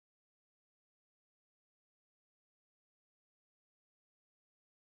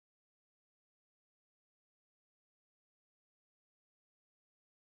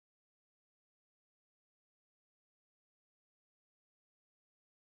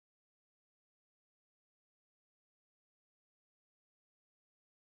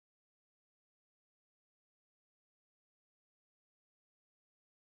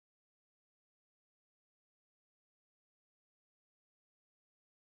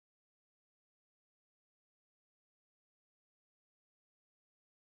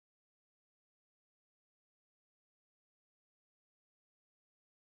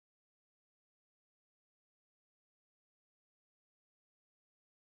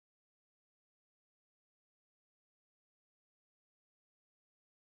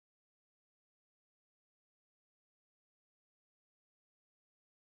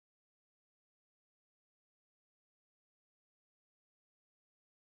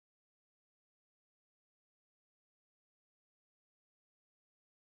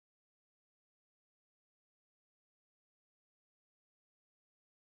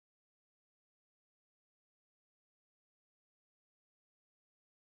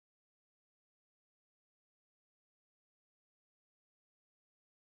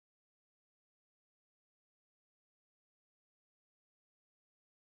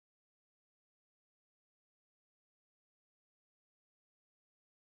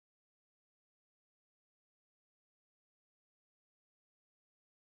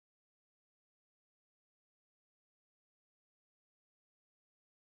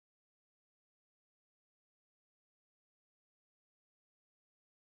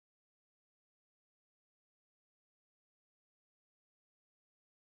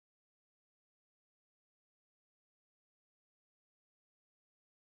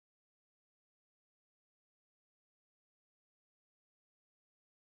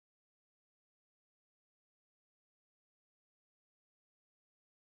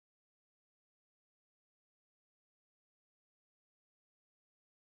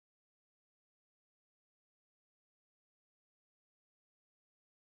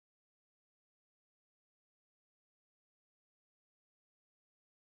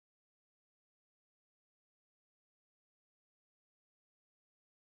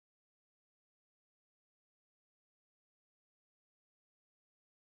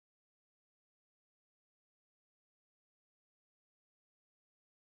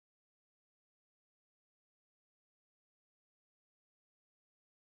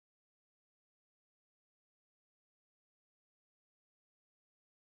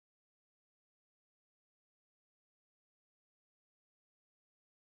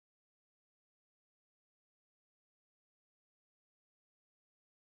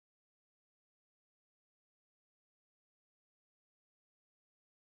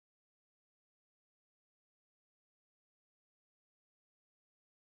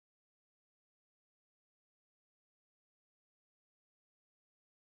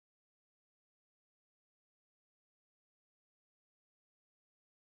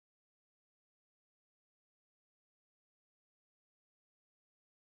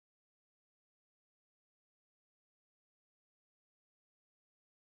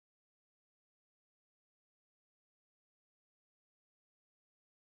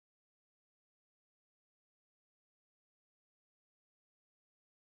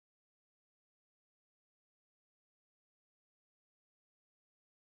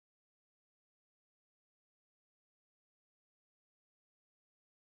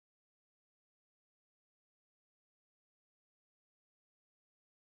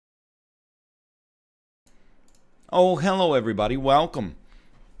Oh, hello everybody. Welcome.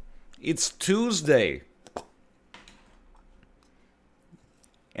 It's Tuesday.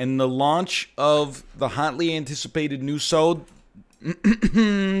 And the launch of the hotly anticipated new show, The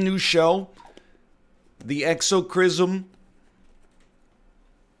Exochrism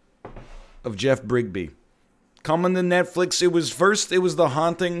of Jeff Brigby. Coming to Netflix. It was The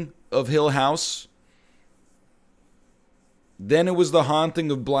Haunting of Hill House. Then it was The Haunting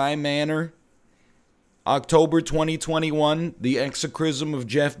of Bly Manor. October 2021, The Exochrism of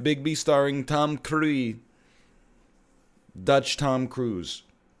Jeff Bigby, starring Tom Cruise. Dutch Tom Cruise.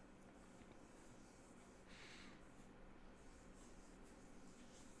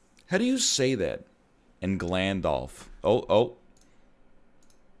 How do you say that? And Glandalf. Oh.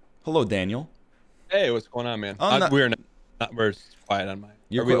 Hello, Daniel. Hey, what's going on, man? Oh, we're quiet on my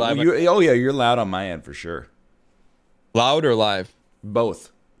end. Are we live? Oh, yeah, you're loud on my end for sure. Loud or live?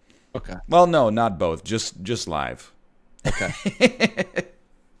 Both. Okay. Well, no, not both. Just live. Okay.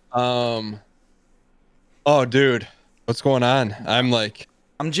 Oh, dude, what's going on?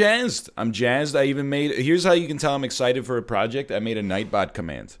 I'm jazzed. I even made. Here's how you can tell I'm excited for a project. I made a Nightbot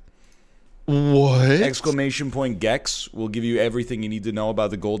command. What? Exclamation point GECS will give you everything you need to know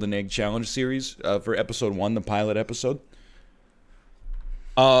about the Golden Egg Challenge series for episode 1, the pilot episode.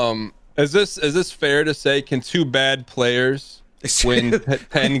 Is this fair to say? Can two bad players win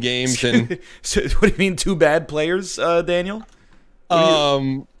 10 games? And so, what do you mean, two bad players, Daniel?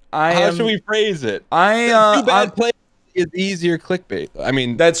 How should we phrase it? Two bad players is easier clickbait. I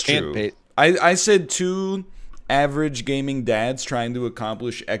mean, that's true. Bait. I said two average gaming dads trying to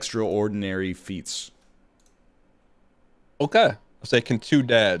accomplish extraordinary feats. Okay, I'll say can two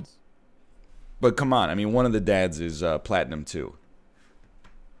dads. But come on, I mean, one of the dads is Platinum 2.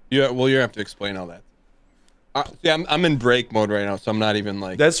 Yeah, well, you have to explain all that. Yeah, I'm in break mode right now, so I'm not even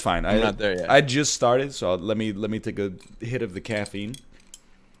like. That's fine. I'm not there yet. I just started, so let me take a hit of the caffeine,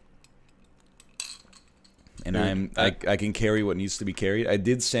 and I can carry what needs to be carried. I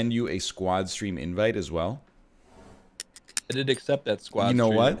did send you a squad stream invite as well. I did accept that squad. You know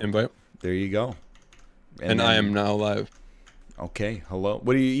what? Invite. There you go. And then, I am now live. Okay. Hello.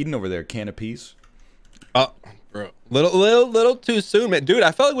 What are you eating over there? Can of peas? Oh, bro, little too soon, man. Dude,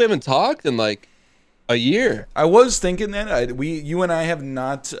 I felt like we haven't talked in like a year. I was thinking that you and I have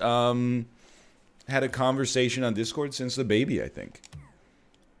not had a conversation on Discord since the baby. I think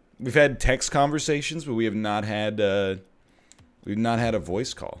we've had text conversations, but we have not had we've not had a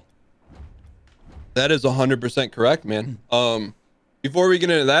voice call. That is 100% correct, man. Before we get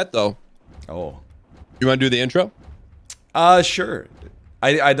into that, though, you want to do the intro? Sure.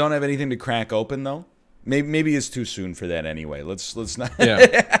 I don't have anything to crack open though. Maybe it's too soon for that anyway. Let's not.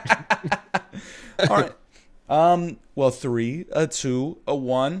 Yeah. All right. Well, 3, a 2, a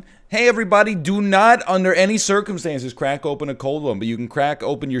 1. Hey, everybody, do not, under any circumstances, crack open a cold one, but you can crack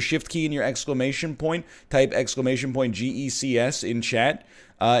open your shift key and your exclamation point. Type exclamation point GECS in chat,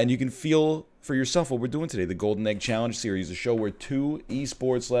 and you can feel for yourself what we're doing today. The Golden Egg Challenge series, a show where two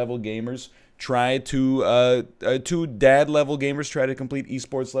esports level gamers try to, two dad level gamers try to complete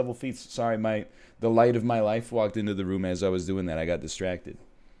esports level feats. Sorry, the light of my life walked into the room as I was doing that. I got distracted.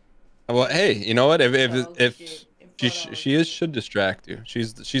 Well, hey, you know what? If she should distract you.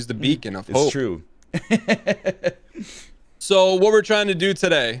 She's the beacon of hope. It's true. So what we're trying to do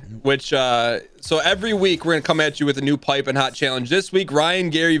today, which so every week we're gonna come at you with a new pipe and hot challenge. This week,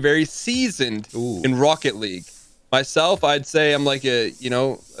 Ryan Gary, very seasoned in Rocket League. Myself, I'd say I'm like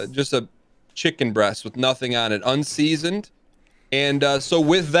just a chicken breast with nothing on it, unseasoned. And so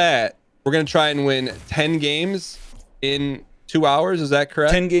with that, we're gonna try and win 10 games in 2 hours. Is that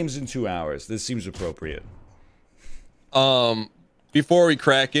correct? 10 games in 2 hours. This seems appropriate. Before we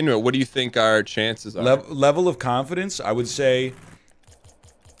crack into it, what do you think our chances are? Level of confidence, I would say.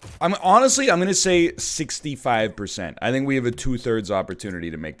 I'm going to say 65%. I think we have a 2/3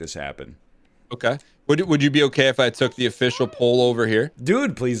 opportunity to make this happen. Okay. Would you be okay if I took the official poll over here?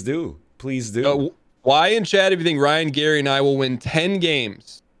 Dude, please do. Please do. Why in chat if you think Ryan, Gary, and I will win 10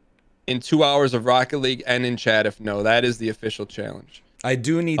 games in 2 hours of Rocket League, and in chat if no, that is the official challenge. I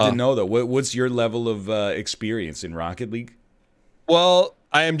do need to know though. What's your level of experience in Rocket League? Well,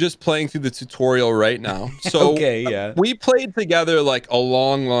 I am just playing through the tutorial right now. So okay, yeah. We played together like a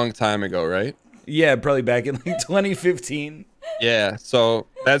long time ago, right? Yeah, probably back in like 2015. Yeah, so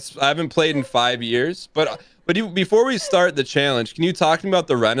I haven't played in 5 years. But before we start the challenge, can you talk to me about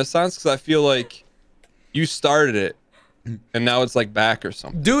the Renaissance? Because I feel like you started it and now it's like back or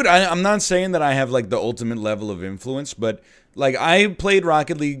something. Dude, I'm not saying that I have like the ultimate level of influence, but Like, I played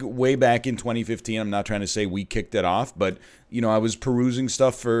Rocket League way back in 2015. I'm not trying to say we kicked it off, but, you know, I was perusing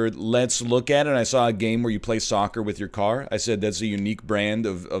stuff for Let's Look At It, and I saw a game where you play soccer with your car. I said that's a unique brand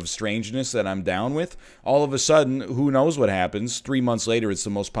of strangeness that I'm down with. All of a sudden, who knows what happens? 3 months later, it's the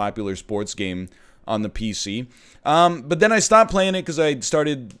most popular sports game on the PC. But then I stopped playing it because I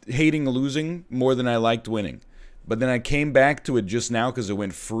started hating losing more than I liked winning. But then I came back to it just now because it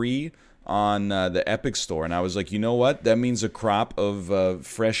went free on the Epic Store, and I was like, you know what? That means a crop of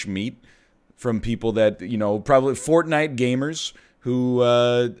fresh meat from people that, you know, probably Fortnite gamers who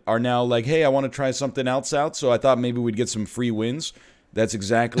are now like, hey, I want to try something else out, so I thought maybe we'd get some free wins. That's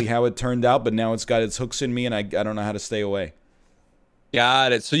exactly how it turned out, but now it's got its hooks in me, and I don't know how to stay away.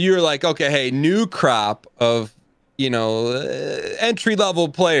 Got it. So you're like, okay, hey, new crop of, you know, entry-level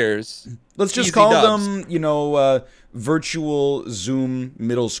players. Let's just call them, you know, virtual Zoom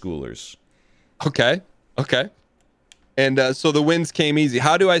middle schoolers. Okay. Okay. And so the wins came easy.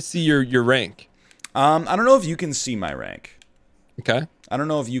 How do I see your rank? I don't know if you can see my rank. Okay. I don't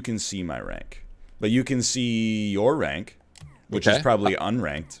know if you can see my rank, but you can see your rank, which is probably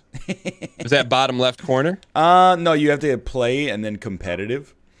unranked. Is that bottom left corner? No, you have to hit play and then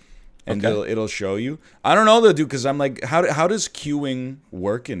competitive, and it'll show you. I don't know though, dude, because I'm like, how does queuing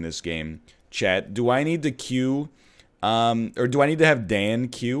work in this game? Chat, do I need to queue, or do I need to have Dan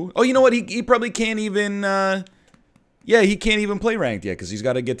queue? Oh, you know what? He probably can't even. Yeah, he can't even play ranked yet because he's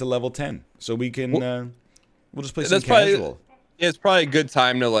got to get to level 10. So we can. We'll just play some casual. Yeah, it's probably a good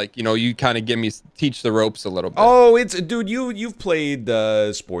time to, like, you know, you kind of teach the ropes a little bit. Oh, dude, you've played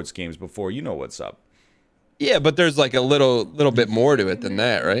sports games before. You know what's up. Yeah, but there's like a little bit more to it than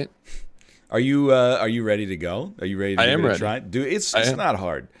that, right? Are you ready to go? Are you ready to I am ready. Try? Dude, it's not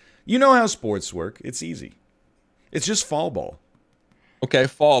hard. You know how sports work. It's easy. It's just fall ball. Okay,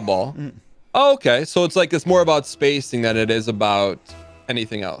 fall ball. Oh, okay, so it's more about spacing than it is about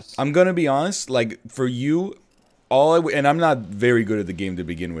anything else. I'm gonna be honest. Like for you, and I'm not very good at the game to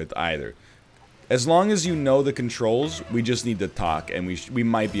begin with either. As long as you know the controls, we just need to talk, and we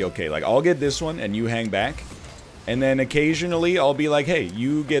might be okay. Like I'll get this one, and you hang back, and then occasionally I'll be like, hey,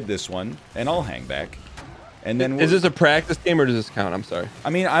 you get this one, and I'll hang back. And then is this a practice game or does this count? I'm sorry. I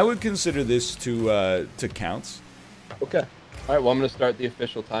mean, I would consider this to count. Okay. All right. Well, I'm gonna start the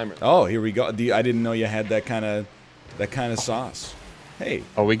official timer. Oh, here we go. I didn't know you had that kind of sauce. Hey.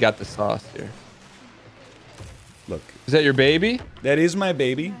 Oh, we got the sauce here. Look. Is that your baby? That is my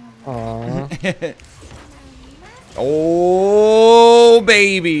baby. Aww. Oh,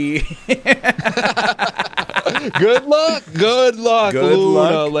 baby. Good luck. Good luck, Good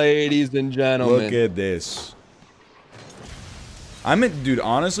Luna, luck. Ladies and gentlemen. Look at this. Dude,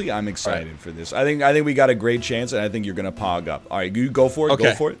 honestly, I'm excited for this. I think we got a great chance, and I think you're gonna pog up. All right, you go for it. Okay.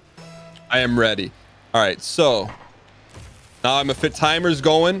 Go for it. I am ready. All right, so now I'm a fit timer's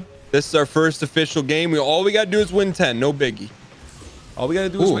going. This is our first official game. All we gotta do is win 10. No biggie. All we gotta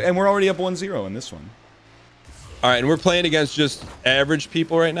do is win, and we're already up 1-0 in this one. All right, and we're playing against just average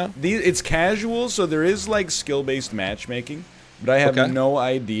people right now? It's casual, so there is like skill-based matchmaking, but I have no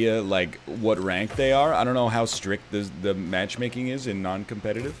idea like what rank they are. I don't know how strict the matchmaking is in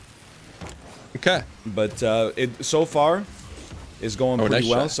non-competitive. Okay. But it so far is going pretty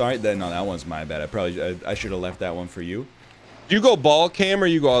well. Shot. Sorry, that one's my bad. I should have left that one for you. Do you go ball cam or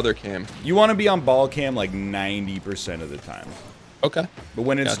you go other cam? You want to be on ball cam like 90% of the time. Okay. But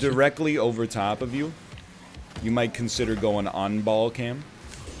when it's directly over top of you, you might consider going on ball cam.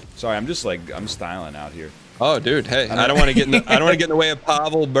 Sorry, I'm styling out here. Oh, dude, hey, I don't want to get in the way of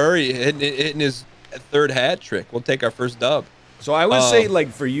Pavel Bure hitting his third hat trick. We'll take our first dub. So I would say, like,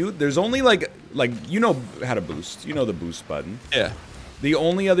 for you, there's only like you know how to boost. You know the boost button. Yeah. The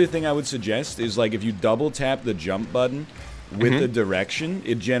only other thing I would suggest is like if you double tap the jump button with the direction,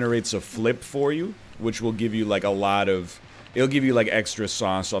 it generates a flip for you, which will give you like it'll give you like extra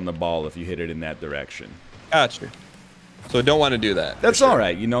sauce on the ball if you hit it in that direction. Gotcha. So I don't want to do that. That's all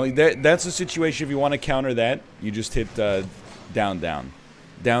right. You know, that's a situation. If you want to counter that, you just hit down, down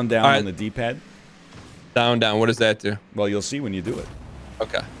on the D-pad. Down, down. What does that do? Well, you'll see when you do it.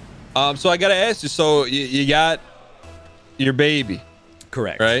 Okay. So I gotta ask you. So you got your baby,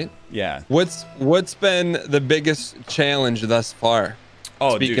 correct? Right? Yeah. What's been the biggest challenge thus far?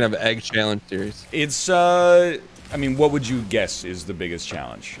 Oh, speaking of Egg Challenge series, it's I mean, what would you guess is the biggest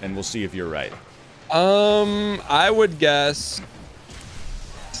challenge? And we'll see if you're right. I would guess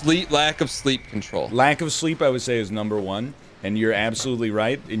lack of sleep control. Lack of sleep, I would say, is #1. And you're absolutely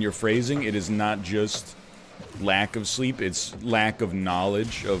right in your phrasing. It is not just lack of sleep. It's lack of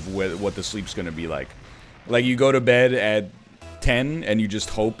knowledge of what the sleep's going to be like. Like, you go to bed at 10 and you just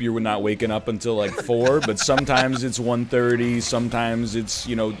hope you're not waking up until like 4, but sometimes it's 1:30, sometimes it's,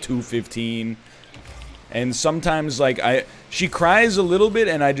 you know, 2:15. And sometimes like she cries a little bit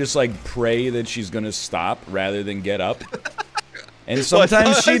and I just like pray that she's going to stop rather than get up. And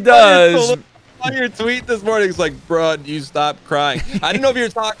sometimes she does. On your tweet this morning, it's like, bro, you stop crying. I didn't know if you were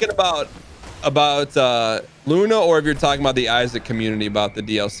talking about Luna or if you're talking about the Isaac community about the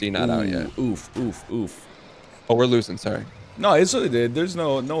DLC not out yet. Oof, oof, oof. Oh, we're losing, sorry. No, it's there's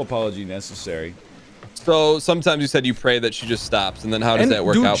no apology necessary. So sometimes you said you pray that she just stops, and then how does that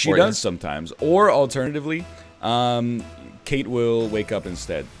work out for you? She does sometimes. Or alternatively, Kate will wake up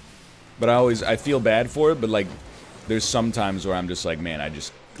instead. But I feel bad for it, but like there's some times where I'm just like, man, I'm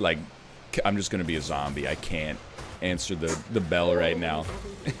just gonna be a zombie. I can't answer the bell right now.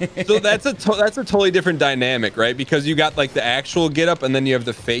 So that's a totally different dynamic, right? Because you got like the actual get up and then you have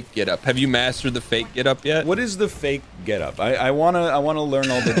the fake get up. Have you mastered the fake get up yet? What is the fake get up? I wanna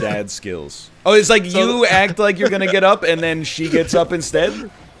learn all the dad skills. Oh, it's like you act like you're gonna get up and then she gets up instead?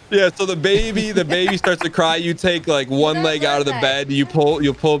 Yeah, so the baby starts to cry. You take like one leg out of the bed,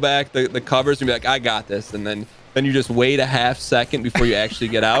 you'll pull back the covers and be like, I got this, and then you just wait a half second before you actually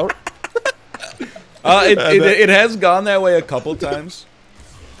get out. It has gone that way a couple times.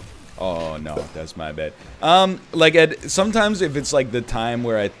 Oh no, that's my bad. Sometimes if it's like the time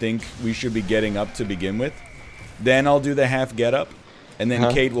where I think we should be getting up to begin with, then I'll do the half get up, and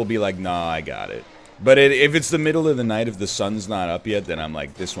then Kate will be like, "Nah, I got it." But if it's the middle of the night, if the sun's not up yet, then I'm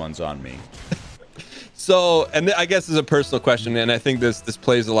like, "This one's on me." So, and I guess it's a personal question, and I think this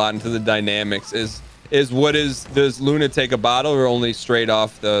plays a lot into the dynamics. Does Luna take a bottle or only straight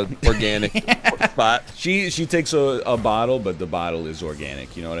off the organic spot? She takes a bottle, but the bottle is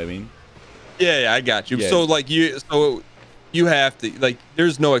organic. You know what I mean? Yeah, I got you. Yeah. So like you have to, like,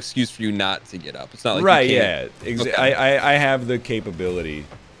 there's no excuse for you not to get up. It's not like right. You yeah. Okay. I have the capability.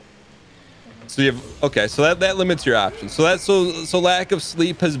 So you have So that limits your options. So lack of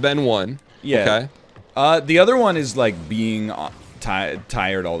sleep has been one. Yeah. Okay. The other one is like being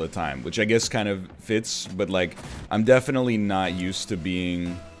tired all the time, which I guess kind of fits, but like I'm definitely not used to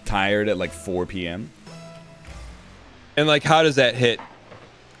being tired at like 4 p.m. And like, how does that hit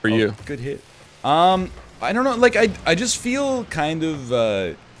for you? Good hit. I don't know, like I just feel kind of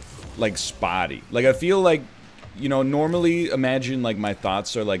like spotty. Like I feel like, you know, normally imagine like my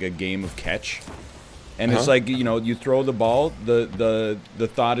thoughts are like a game of catch. And it's like, you know, you throw the ball, the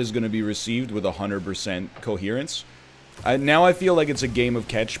thought is going to be received with 100% coherence. Now I feel like it's a game of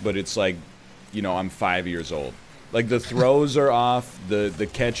catch, but it's like, you know, I'm 5 years old. Like the throws are off, the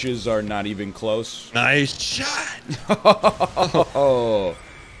catches are not even close. Nice shot.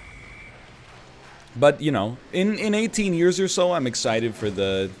 But you know, in 18 years or so, I'm excited for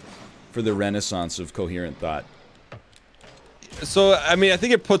the renaissance of coherent thought. So I mean, I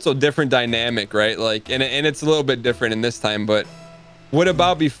think it puts a different dynamic, right? Like, and it's a little bit different in this time, but. What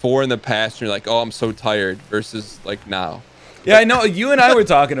about before in the past? You're like, oh, I'm so tired versus like now. Yeah, I know you and I were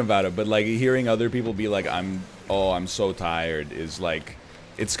talking about it, but like hearing other people be like, I'm so tired is like,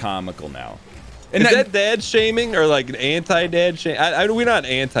 it's comical now. And is that dad shaming or like anti-dad shaming? We're not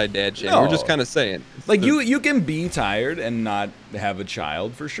anti-dad shaming. No. We're just kind of saying. Like you can be tired and not have a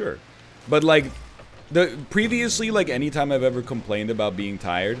child for sure, but like. Previously, like anytime I've ever complained about being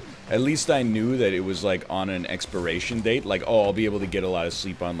tired, at least I knew that it was like on an expiration date. Like, oh, I'll be able to get a lot of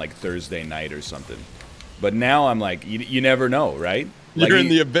sleep on like Thursday night or something. But now I'm like, you never know, right? Like, you're in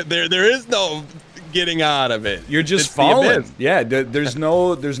the abyss. There is no getting out of it. You're just falling. Yeah, there's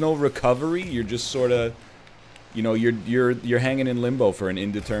no recovery. You're just sort of, you know, you're hanging in limbo for an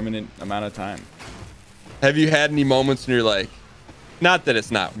indeterminate amount of time. Have you had any moments when you're like? Not that it's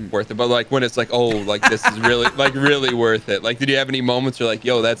not worth it, but like when it's like, oh, like this is really like really worth it. Like, did you have any moments you're like,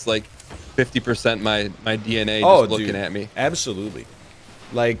 yo, that's like 50% my DNA just looking at me? Absolutely.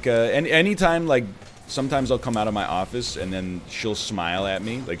 Like, and anytime, like sometimes I'll come out of my office and then she'll smile at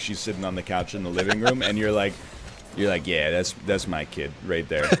me, like she's sitting on the couch in the living room, and you're like, yeah, that's my kid right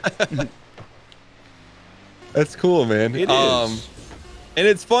there. That's cool, man. It is. And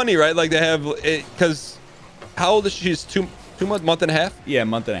it's funny, right? Like they have it because how old is she? She's month and a half? Yeah,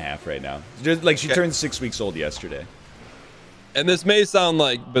 month and a half right now. Just like she turned 6 weeks old yesterday. And this may sound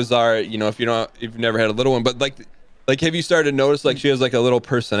like bizarre, you know, if you've never had a little one, but like have you started to notice like she has like a little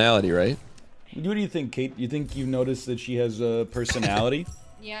personality, right? What do you think, Kate? You think you've noticed that she has a personality?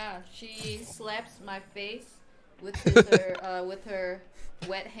 Yeah, she slaps my face with her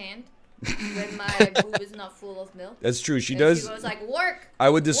wet hand when my boob is not full of milk. That's true. She does. She goes like, work. I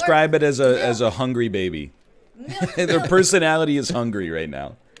would describe it as a hungry baby. Their personality is hungry right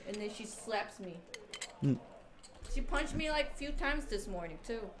now. And then she slaps me. She punched me like a few times this morning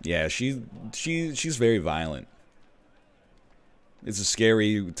too. Yeah, she's very violent. It's a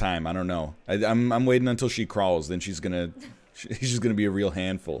scary time. I don't know. I'm waiting until she crawls. Then she's gonna be a real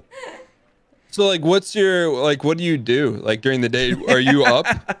handful. So like, what's your like? What do you do like during the day? Are you up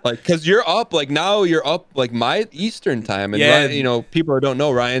like? Cause you're up like now. You're up like my Eastern time, and yeah, Ryan, you know, people who don't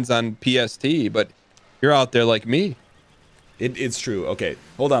know Ryan's on PST, but you're out there like me. It's true. Okay,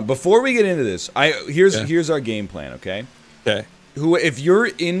 hold on. Before we get into this, here's our game plan. Okay. Okay. If you're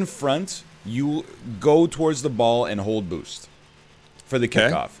in front, you go towards the ball and hold boost for the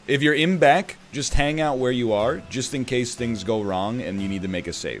kickoff. Okay. If you're in back, just hang out where you are, just in case things go wrong and you need to make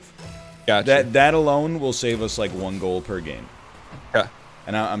a save. Gotcha. That alone will save us like 1 goal per game. Yeah.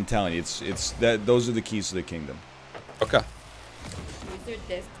 And I'm telling you, it's that those are the keys to the kingdom. Okay. Use her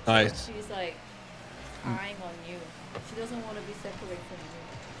desk. Nice. She's like eyeing on you. She doesn't want to be separated from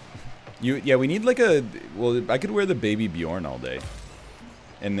you. Yeah, we need like well, I could wear the baby Bjorn all day.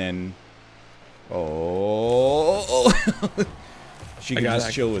 And then she can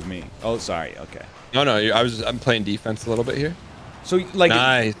just chill with me. Oh, sorry. Okay. No, I'm playing defense a little bit here. So like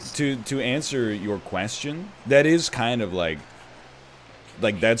nice. to answer your question, that is kind of like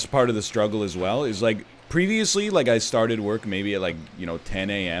that's part of the struggle as well. Is like previously, like I started work maybe at like 10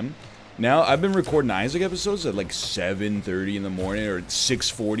 a.m. Now I've been recording Isaac episodes at like 7:30 in the morning or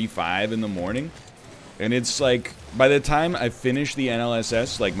 6:45 in the morning, and it's like by the time I finish the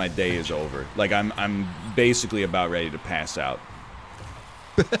NLSS, like my day is over. Like I'm basically about ready to pass out.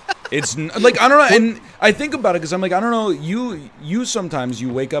 It's like I don't know, and I think about it because I'm like I don't know. You sometimes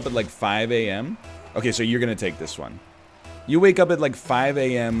you wake up at like 5 a.m. Okay, so you're gonna take this one. You wake up at like 5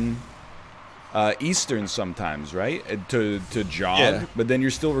 a.m. Eastern sometimes, right? To jog, yeah. But then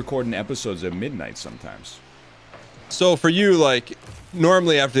you're still recording episodes at midnight sometimes. So for you, like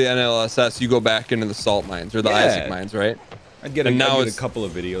normally after the NLSS, you go back into the salt mines or the Isaac mines, right? I'd get a couple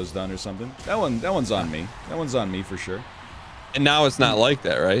of videos done or something. That one's on me. That one's on me for sure. And now it's not like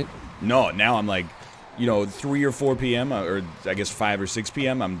that, right? No, now I'm like, 3 or 4 p.m. or I guess 5 or 6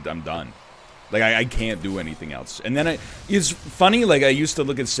 p.m. I'm done. Like I can't do anything else. And then it's funny. Like I used to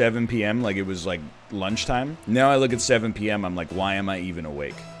look at 7 p.m. like it was like lunchtime. Now I look at 7 p.m. I'm like, why am I even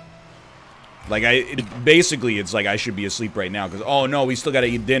awake? Like basically it's like I should be asleep right now because oh no, we still got to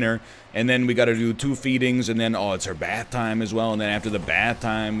eat dinner and then we got to do 2 feedings and then it's her bath time as well and then after the bath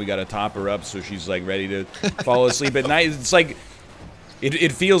time we got to top her up so she's like ready to fall asleep at night. It's like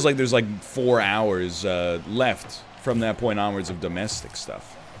it feels like there's like 4 hours left from that point onwards of domestic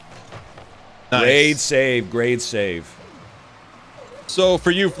stuff. Nice. Great save. So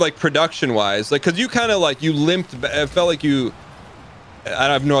for you, like production wise, like because you kind of like you limped. It felt like you. I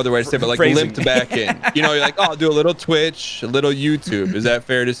have no other way to say it, but like limped back in. You're like, oh, I'll do a little Twitch, a little YouTube. Is that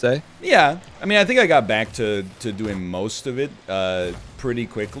fair to say? Yeah. I mean, I think I got back to doing most of it pretty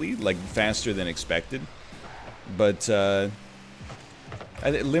quickly, like faster than expected. But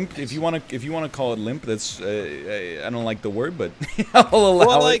limp, if you want to call it limp, that's I don't like the word, but I'll allow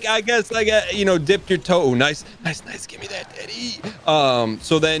well, like it. I guess like dipped your toe. Ooh, nice. Give me that, Eddie.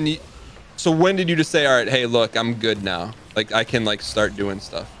 So then, so when did you just say, all right, hey, look, I'm good now. Like I can like start doing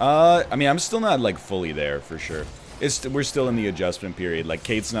stuff. I mean, I'm still not like fully there for sure. We're still in the adjustment period. Like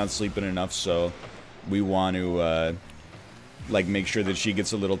Kate's not sleeping enough, so we want to like make sure that she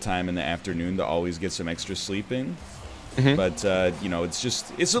gets a little time in the afternoon to always get some extra sleep in. Mm-hmm. But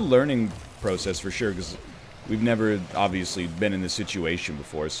it's a learning process for sure because we've never obviously been in this situation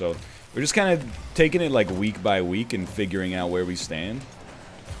before. So we're just kind of taking it like week by week and figuring out where we stand.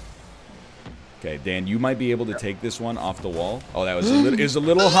 Okay, Dan, you might be able to take this one off the wall. Oh, that was a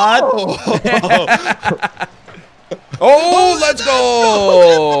little hot. Oh, let's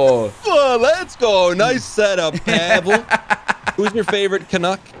go! Let's go! Nice setup, Pavel. Who's your favorite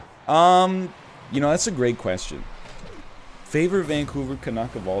Canuck? That's a great question. Favorite Vancouver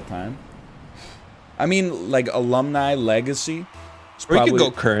Canuck of all time? I mean, like alumni legacy. Or you could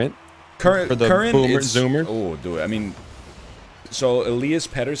go current. Current for the Zoomer. Oh, do it. I mean, so Elias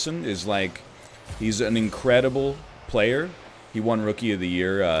Pettersson is like. He's an incredible player. He won Rookie of the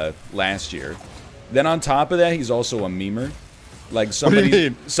Year last year. Then on top of that, he's also a memer. Like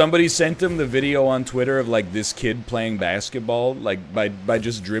somebody sent him the video on Twitter of like this kid playing basketball, like by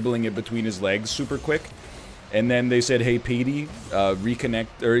just dribbling it between his legs super quick. And then they said, "Hey, Petey,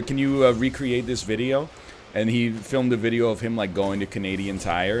 can you recreate this video?" And he filmed a video of him like going to Canadian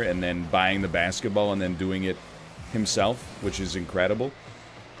Tire and then buying the basketball and then doing it himself, which is incredible.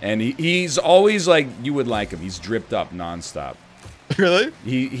 And he's always like, you would like him. He's dripped up nonstop. Really?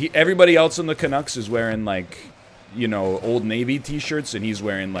 Everybody else in the Canucks is wearing like, Old Navy t-shirts, and he's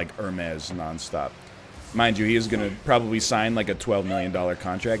wearing like Hermes nonstop. mind you, he is going to probably sign like a $12 million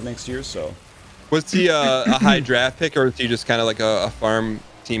contract next year. So, was he a high draft pick, or was he just kind of like a farm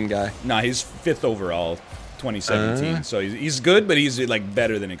team guy? Nah, he's 5th overall, 2017. So he's good, but he's like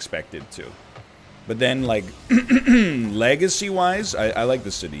better than expected too. But then like legacy wise, I like the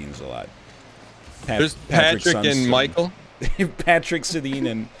Sedines a lot. There's Patrick and Michael. Patrick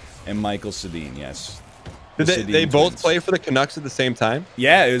Sedin and Michael Sedin, yes. Did they both play for the Canucks at the same time?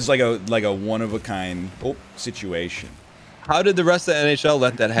 Yeah, it was like a one of a kind situation. How did the rest of the NHL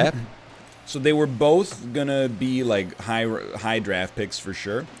let that happen? So they were both gonna be like high draft picks for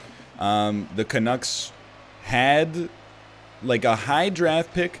sure. The Canucks had like a high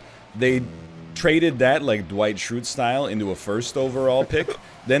draft pick. They traded that like Dwight Schrute style into a 1st overall pick.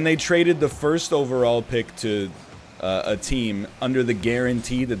 Then they traded the 1st overall pick to a team under the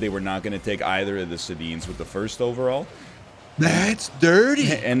guarantee that they were not going to take either of the Sedins with the 1st overall. That's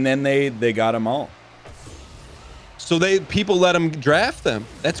dirty. And then they got them all. So people let them draft them.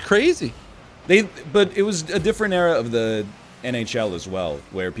 That's crazy. But it was a different era of the NHL as well,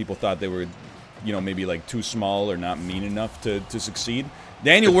 where people thought they were, maybe like too small or not mean enough to succeed.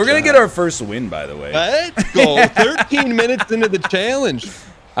 Daniel, we're going to get our first win, by the way. Let's go. 13 minutes into the challenge.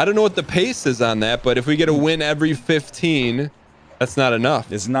 I don't know what the pace is on that, but if we get a win every 15, that's not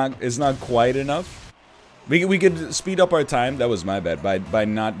enough. It's not quite enough. We could speed up our time. That was my bad by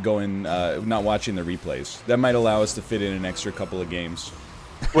not watching the replays. That might allow us to fit in an extra couple of games.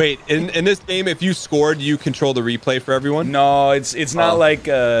 Wait, in this game, if you scored, you control the replay for everyone? No, it's not like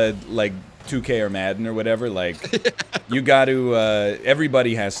 2K or Madden or whatever. Like you got to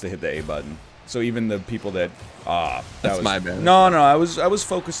everybody has to hit the A button. So even the people that that's my bad. No, I was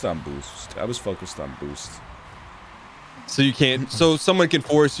focused on boost. I was focused on boost. So you can't. So someone can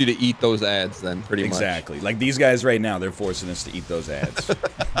force you to eat those ads then, pretty much. Exactly. Like these guys right now, they're forcing us to eat those ads.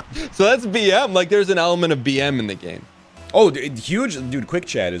 So that's BM. Like there's an element of BM in the game. Oh, huge, dude! Quick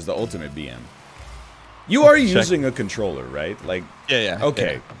chat is the ultimate BM. You are using a controller, right? Like, yeah.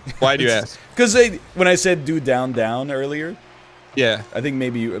 Okay. Yeah. Why do you ask? Because when I said do down earlier, yeah, I think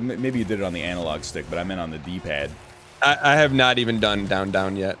maybe you did it on the analog stick, but I meant on the D-pad. I have not even done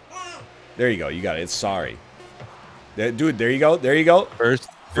down yet. There you go. You got it. It's sorry. Dude, there you go. There you go. First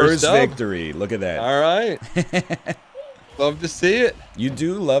victory. Look at that. All right. Love to see it. You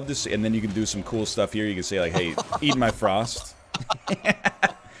do love to see, and then you can do some cool stuff here. You can say like, "Hey, eat my frost."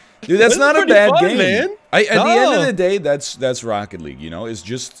 Dude, that's not a bad game, man. At the end of the day, that's Rocket League. It's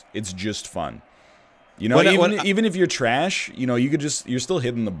just fun. Even if you're trash, you're still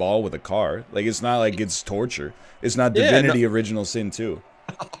hitting the ball with a car. Like it's not like it's torture. It's not Divinity Original Sin 2.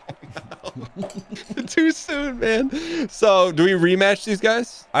 Too soon, man. So, do we rematch these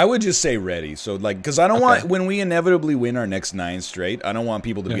guys? I would just say ready. So, like, because I don't want, when we inevitably win our next 9 straight, I don't want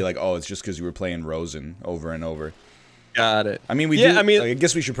people to be like, oh, it's just because you were playing Rosen over and over. Got it. I mean, we do. I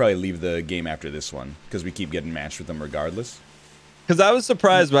guess we should probably leave the game after this one because we keep getting matched with them regardless. Because I was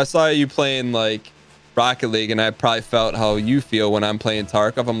surprised when I saw you playing, like, Rocket League, and I probably felt how you feel when I'm playing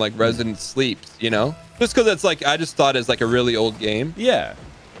Tarkov. I'm like, Resident Sleeps, Just because it's like, I just thought it's like a really old game. Yeah.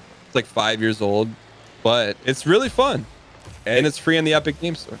 It's like 5 years old, but it's really fun. And it's free on the Epic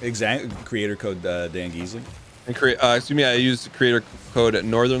Game Store. Exactly. Creator code Dan Giesling. And I used creator code at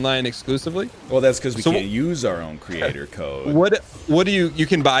Northern Line exclusively. Well, that's because we can't use our own creator code. What do you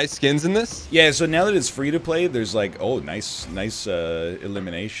can buy skins in this? Yeah, so now that it's free to play, there's like, nice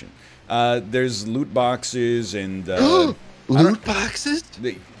elimination. There's loot boxes and loot boxes?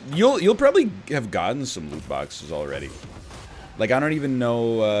 You'll probably have gotten some loot boxes already. Like, I don't even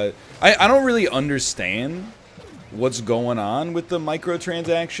know, I don't really understand what's going on with the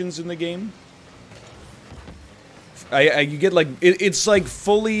microtransactions in the game. You get, like, it's like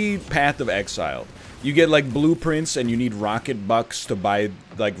fully Path of Exile. You get, like, blueprints, and you need rocket bucks to buy,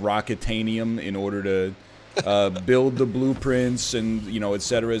 like, rocketanium in order to build the blueprints and, et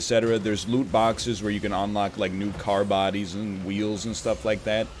cetera, et cetera. There's loot boxes where you can unlock, like, new car bodies and wheels and stuff like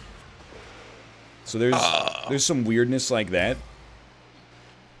that. So there's some weirdness like that.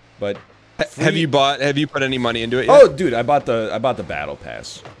 But have you put any money into it yet? Oh, dude, I bought the battle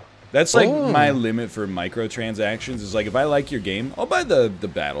pass. That's like my limit for microtransactions. Is like, if I like your game, I'll buy the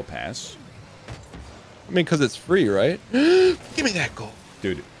battle pass. I mean, because it's free, right? Give me that goal,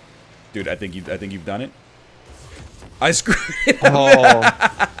 dude. I think you've done it. I screwed it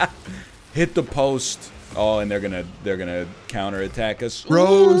up. Hit the post. Oh, and they're gonna counterattack us.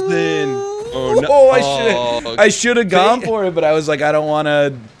 Rosen. Oh, no. I should have gone for it, but I was like, I don't want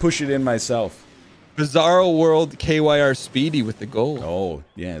to push it in myself. Bizarro World KYR Speedy with the goal. Oh,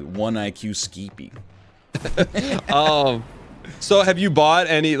 yeah, 1 IQ Skeepy. So have you bought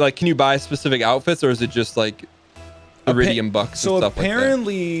any, like, can you buy specific outfits, or is it just like Iridium bucks So and stuff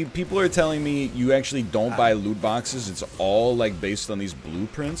apparently people are telling me you actually don't buy loot boxes. It's all like based on these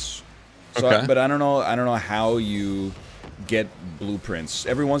blueprints. So Okay. but I don't know how you get blueprints.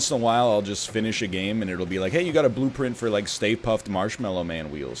 Every once in a while I'll just finish a game and it'll be like, hey, you got a blueprint for like Stay Puffed Marshmallow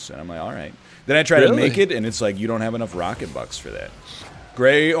Man wheels. And I'm like, all right. Then I try to make it and it's like, you don't have enough rocket bucks for that.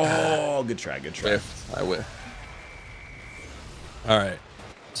 Great. Oh, good try, good try. I whiff. All right.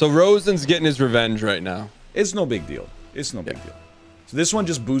 So Rosen's getting his revenge right now. It's no big deal. It's no big deal. So this one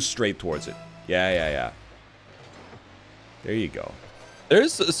just boosts straight towards it. Yeah. There you go.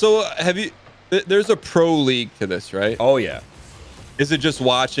 There's a pro league to this, right? Oh yeah. Is it just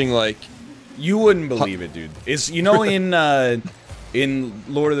watching like? You wouldn't believe it, dude. It's, you know, in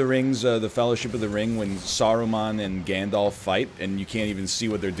Lord of the Rings, the Fellowship of the Ring, when Saruman and Gandalf fight, and you can't even see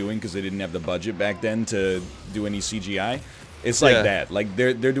what they're doing because they didn't have the budget back then to do any CGI. It's like that. Like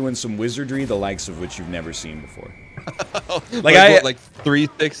they're doing some wizardry, the likes of which you've never seen before. like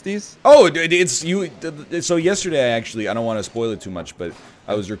 360s. Oh, it's you. So yesterday, I don't want to spoil it too much, but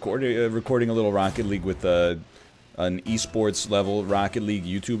I was recording a little Rocket League with an esports level Rocket League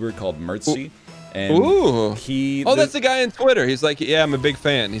YouTuber called Mertzy. And that's the guy on Twitter. He's like, yeah, I'm a big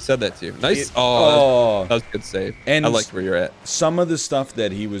fan. He said that to you. Nice. That was a good save. And I liked where you're at. Some of the stuff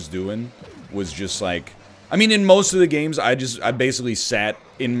that he was doing was just like, I mean, in most of the games, I basically sat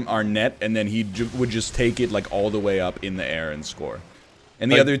in our net, and then he would just take it like all the way up in the air and score,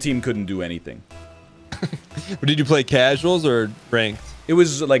 and the other team couldn't do anything. Did you play casuals or ranked? It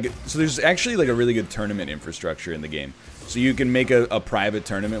was like, so there's actually like a really good tournament infrastructure in the game. So you can make a private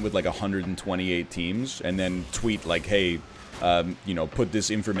tournament with like 128 teams, and then tweet like, hey, you know, put this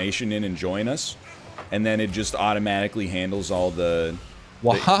information in and join us, and then it just automatically handles all the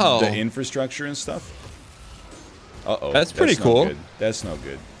infrastructure and stuff. Uh-oh. That's pretty cool. Good. That's no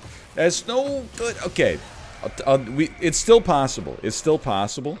good. That's no good. Okay. It's still possible. It's still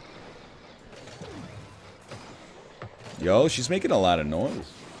possible. Yo, she's making a lot of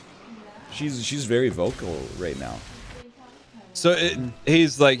noise. She's very vocal right now. So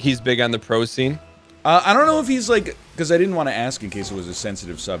he's big on the pro scene? I don't know if he's like, because I didn't want to ask in case it was a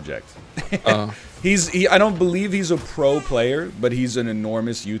sensitive subject. I don't believe he's a pro player, but he's an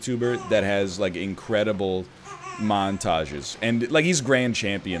enormous YouTuber that has like incredible montages, and like he's grand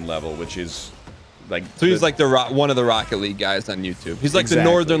champion level, which is like, so he's like one of the Rocket League guys on YouTube. He's like the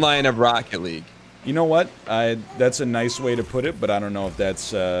Northern Lion of Rocket League. You know what? That's a nice way to put it, but I don't know if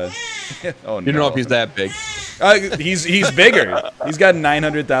that's oh no. You don't know if he's that big. He's bigger. He's got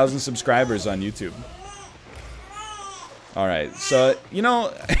 900,000 subscribers on YouTube. All right, so you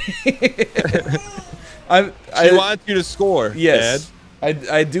know, I want you to score. Yes. Dad.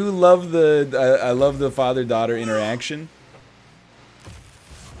 I do love I love the father-daughter interaction.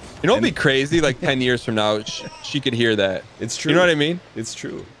 You know what'd be crazy? Like 10 years from now, she could hear that. It's true. You know what I mean? It's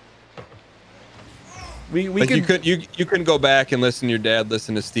true. We like could, you couldn't go back and listen to your dad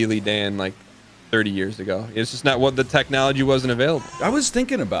listen to Steely Dan like 30 years ago. It's just not what the technology wasn't available. I was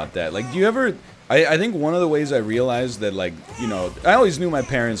thinking about that. Like, do you ever? I think one of the ways I realized that, like, you know, I always knew my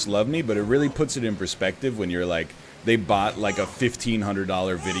parents loved me, but it really puts it in perspective when you're like, they bought like a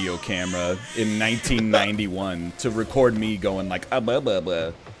 $1,500 video camera in 1991 to record me going like, blah, blah,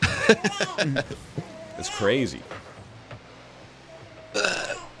 blah. It's crazy.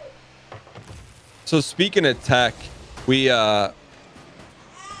 So speaking of tech, we it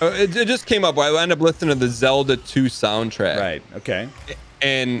just came up. I ended up listening to the Zelda 2 soundtrack. Right. Okay.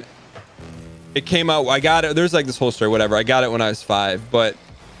 And it came out. I got it. There's like this whole story. Whatever. I got it when I was 5, but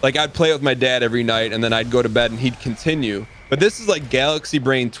like I'd play it with my dad every night, and then I'd go to bed, and he'd continue. But this is like Galaxy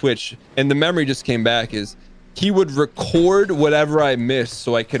Brain Twitch, and the memory just came back. Is he would record whatever I missed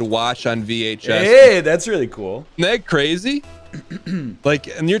so I could watch on VHS. Hey, that's really cool. Isn't that crazy? Like,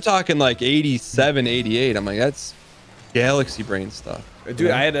 and you're talking like 87, 88. I'm like, that's Galaxy Brain stuff.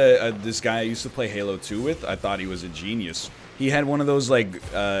 Dude, I had this guy I used to play Halo 2 with. I thought he was a genius. He had one of those like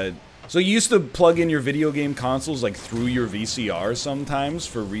so you used to plug in your video game consoles like through your VCR sometimes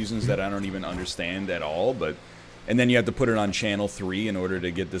for reasons that I don't even understand at all, and then you have to put it on channel 3 in order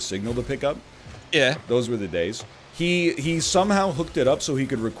to get the signal to pick up. Yeah. Those were the days. He somehow hooked it up so he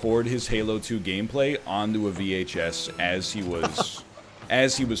could record his Halo 2 gameplay onto a VHS as he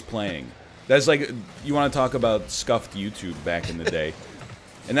was playing. That's like, you want to talk about scuffed YouTube back in the day.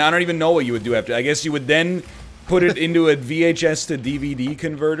 And I don't even know what you would do after. I guess you would then put it into a VHS to DVD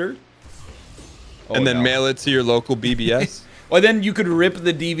converter. And then mail it to your local BBS. Well, then you could rip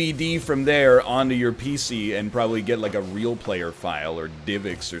the DVD from there onto your PC and probably get like a real player file or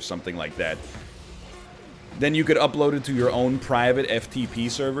DivX or something like that. Then you could upload it to your own private FTP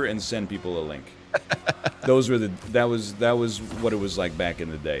server and send people a link. That was what it was like back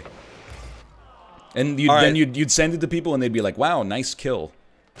in the day. And you'd send it to people and they'd be like, "Wow, nice kill."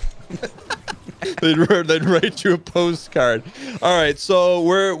 they'd write you a postcard. All right, so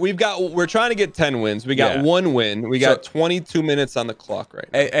we're trying to get 10 wins. We got 1 win. We got 22 minutes on the clock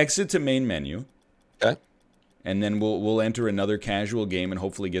right now. Exit to main menu. Okay. And then we'll enter another casual game and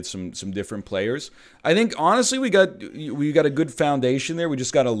hopefully get some different players. I think honestly we got a good foundation there. We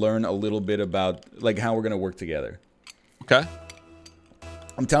just got to learn a little bit about like how we're gonna work together. Okay.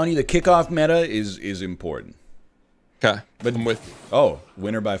 I'm telling you, the kickoff meta is important. Okay, but I'm with you. Oh,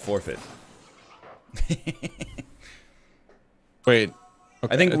 winner by forfeit. Wait.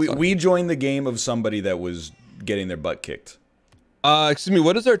 Okay, I think we joined the game of somebody that was getting their butt kicked. Excuse me.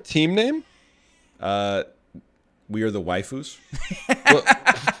 What is our team name? We are the waifus.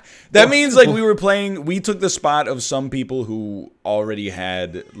 That means like we took the spot of some people who already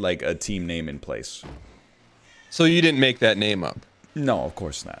had like a team name in place. So you didn't make that name up? No, of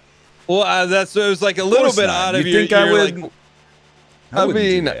course not. Well, it was like a little bit odd of you. You think I would? Like, I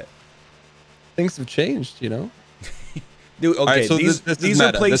mean, things have changed, you know. Dude, okay, right, so these is are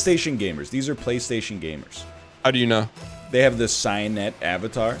meta. PlayStation gamers. These are PlayStation gamers. How do you know? They have the Signet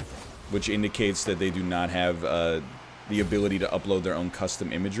avatar, which indicates that they do not have the ability to upload their own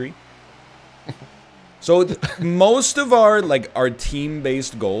custom imagery. So most of our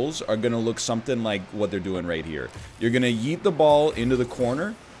team-based goals are gonna look something like what they're doing right here. You're gonna yeet the ball into the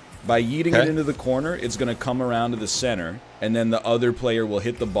corner. By yeeting it into the corner, it's gonna come around to the center, and then the other player will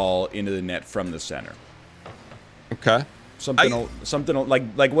hit the ball into the net from the center. Okay. Something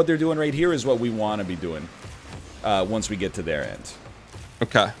like what they're doing right here is what we want to be doing once we get to their end.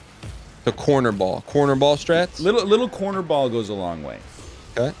 Okay. The corner ball strats. Little corner ball goes a long way.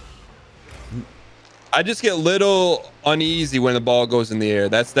 Okay. I just get a little uneasy when the ball goes in the air.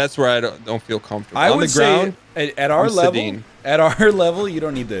 That's where I don't feel comfortable. I on would the ground, say at our level, Sedin. at our level, you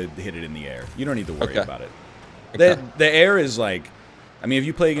don't need to hit it in the air. You don't need to worry about it. Okay. The air is like, I mean, if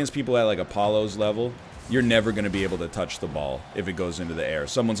you play against people at like Apollo's level, you're never going to be able to touch the ball if it goes into the air.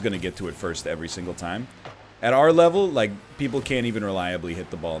 Someone's going to get to it first every single time. At our level, like, people can't even reliably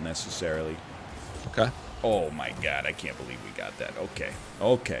hit the ball necessarily. Okay. Oh my god, I can't believe we got that.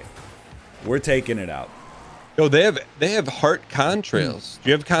 Okay. We're taking it out. Yo, they have heart contrails.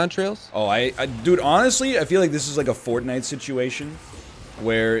 Do you have contrails? Oh, dude, honestly, I feel like this is like a Fortnite situation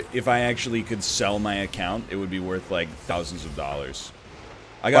where if I actually could sell my account, it would be worth like thousands of dollars.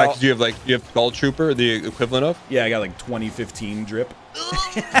 You have Gold Trooper, the equivalent of? Yeah, I got like 2015 drip.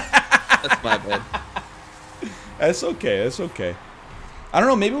 That's my bad. That's okay. That's okay. I don't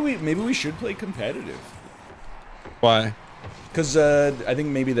know. Maybe we should play competitive. Why? Because I think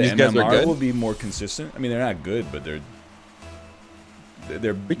maybe the These guys are MMR good? will be more consistent. I mean, they're not good, but they're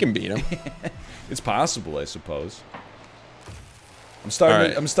We can beat them. It's possible, I suppose. I'm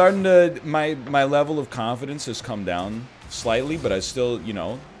starting to my level of confidence has come down slightly, but I still, you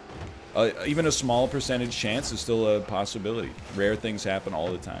know, even a small percentage chance is still a possibility. Rare things happen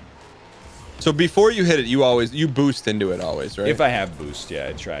all the time. So before you hit it, you boost into it always, right? If I have boost, yeah,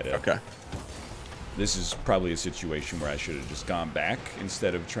 I try to. Okay. This is probably a situation where I should have just gone back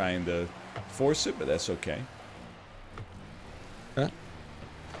instead of trying to force it, but that's okay. Okay.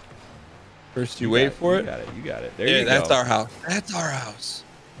 First you wait for it. You got it. There you go. That's our house. That's our house.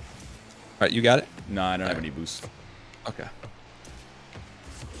 All right, you got it? No, I don't have any boost. Okay.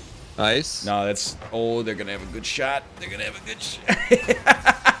 Nice. No, that's... Oh, they're going to have a good shot. They're going to have a good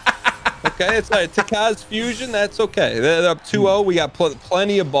shot. Okay, it's all right. Takaz Fusion, that's okay. They're up 2-0. We got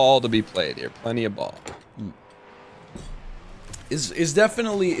plenty of ball to be played here. Plenty of ball. Is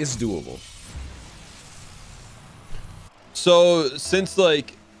definitely doable. So, since,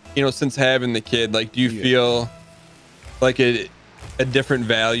 like, you know, since having the kid, like, do you feel like a different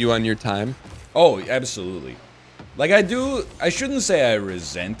value on your time? Oh, absolutely. Like, I shouldn't say I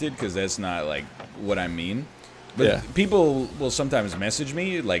resent it, because that's not, like, what I mean. But people will sometimes message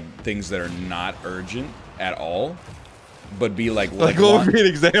me, like, things that are not urgent at all, but be like what would be an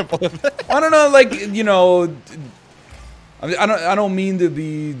example of that? I don't know, like, you know, I don't mean to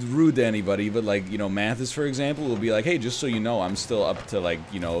be rude to anybody, but, like, you know, Mathis, for example, will be like, hey, just so you know, I'm still up to, like,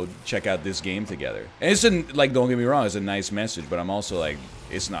 you know, check out this game together. And it's, like, don't get me wrong, it's a nice message, but I'm also like,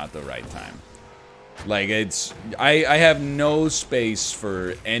 it's not the right time. Like, it's... I have no space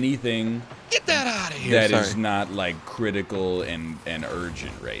for anything... Get that out of here! That is not, like, critical and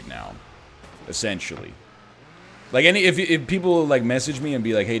urgent right now. Essentially. Like, if people, like, message me and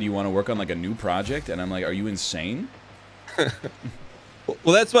be like, hey, do you want to work on, like, a new project? And I'm like, are you insane?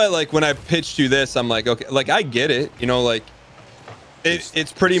 Well, that's why, like, when I pitched you this, I'm like, okay, like, I get it, you know, like,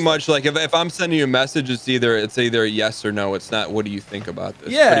 it's pretty much like if I'm sending you a message, it's either a yes or no. It's not, what do you think about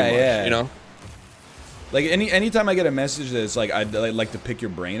this? Yeah, pretty much, yeah. you know? Like, anytime I get a message that's like, I'd like to pick your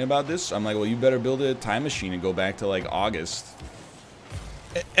brain about this, I'm like, well, you better build a time machine and go back to, like, August.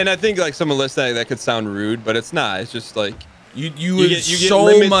 And I think, like, someone listening, that could sound rude, but it's not. It's just, like... You get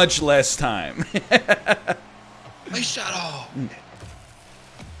so much less time. Nice shot. Oh.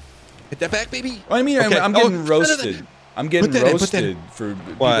 Hit that back, baby. Well, I mean, okay. I'm getting roasted. I'm getting roasted for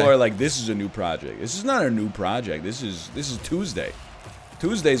people Why? are like, this is a new project. This is not a new project. This is Tuesday.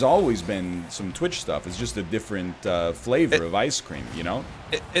 Tuesday's always been some Twitch stuff. It's just a different flavor of ice cream, you know?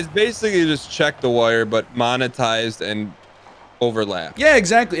 It's basically just Check the Wire, but monetized and overlap. Yeah,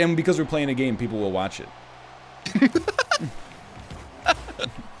 exactly. And because we're playing a game, people will watch it.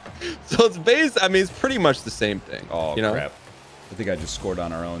 So it's based. I mean, it's pretty much the same thing. Oh, you know? crap. I think I just scored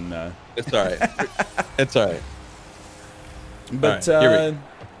on our own. It's all right. It's all right. But right,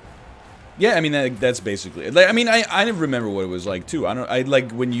 yeah, I mean that's basically it. Like, I mean, I remember what it was like too. I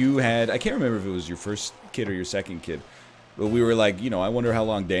like when you had. I can't remember if it was your first kid or your second kid, but we were like, you know, I wonder how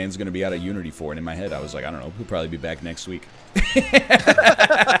long Dan's gonna be out of Unity for. And in my head, I was like, I don't know. He'll probably be back next week.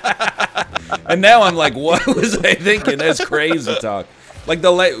 And now I'm like, what was I thinking? That's crazy talk. Like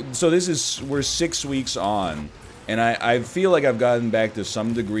so we're 6 weeks on, and I feel like I've gotten back to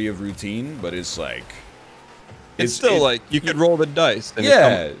some degree of routine, but it's like. It's still like you could roll the dice and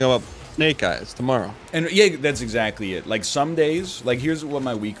come up snake eyes tomorrow. And yeah, that's exactly it. Like some days, like here's what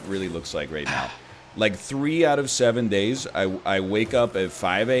my week really looks like right now. Like 3 out of 7 days, I wake up at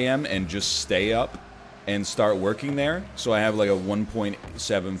 5 a.m. and just stay up and start working there. So I have like a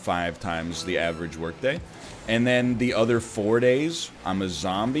 1.75 times the average workday. And then the other 4 days, I'm a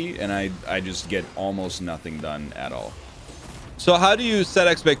zombie and I just get almost nothing done at all. So how do you set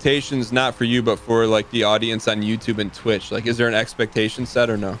expectations, not for you, but for like the audience on YouTube and Twitch? Like, is there an expectation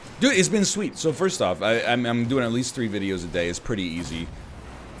set or no? Dude, it's been sweet. So first off, I'm doing at least 3 videos a day. It's pretty easy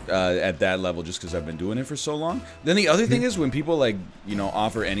at that level just because I've been doing it for so long. Then the other thing is when people like, you know,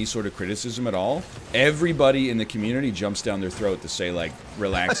 offer any sort of criticism at all, everybody in the community jumps down their throat to say like,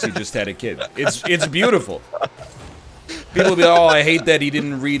 relax, he just had a kid. It's beautiful. People will be like, oh, I hate that he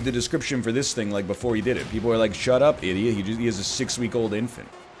didn't read the description for this thing like before he did it. People are like, shut up, idiot. He has a 6-week-old infant.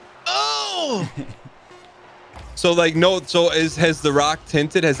 Oh. So like has the rock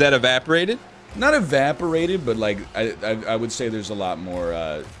tinted? Has that evaporated? Not evaporated, but like I would say there's a lot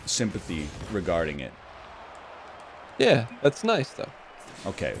more sympathy regarding it. Yeah, that's nice though.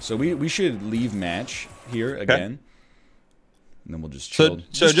 Okay, so we should leave match here again, and then we'll just chill.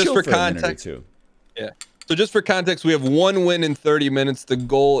 So just chill for a minute or context, two. yeah. So just for context, we have 1 win in 30 minutes. The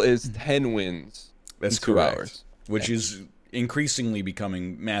goal is 10 wins. That's in 2 correct. hours. Which is increasingly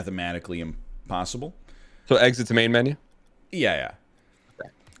becoming mathematically impossible. So exit to main menu. Yeah.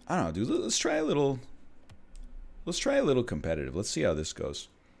 Okay. I don't know, dude. Let's try a little. Let's try a little competitive. Let's see how this goes.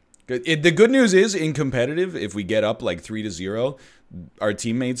 The good news is, in competitive, if we get up like 3-0, our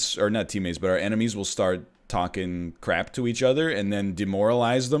teammates, or not teammates, but our enemies will start talking crap to each other and then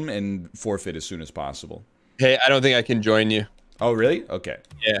demoralize them and forfeit as soon as possible. Hey, I don't think I can join you. Oh, really? Okay.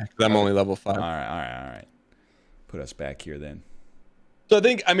 Yeah, because I'm only level 5. All right. Put us back here then. So I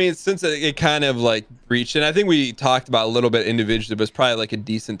think, I mean, since it kind of like breached, and I think we talked about a little bit individually, but it's probably like a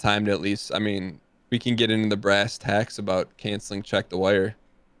decent time to at least, I mean, we can get into the brass tacks about canceling Check the Wire.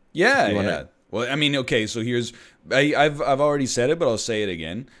 Yeah. Well, I mean, okay, so here's, I've already said it, but I'll say it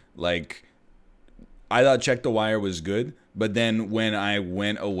again. Like, I thought Check the Wire was good, but then when I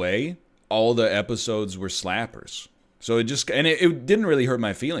went away, all the episodes were slappers. So it just, and it didn't really hurt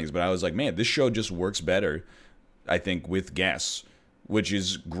my feelings, but I was like, man, this show just works better, I think, with guests, which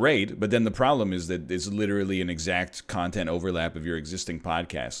is great. But then the problem is that it's literally an exact content overlap of your existing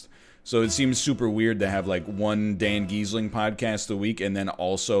podcast. So it seems super weird to have like one Dan Giesling podcast a week and then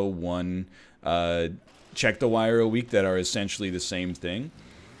also one Check the Wire a week that are essentially the same thing.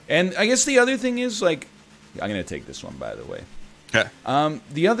 And I guess the other thing is, like, I'm going to take this one, by the way. Okay.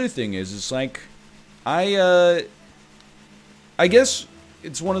 The other thing is, it's like, I guess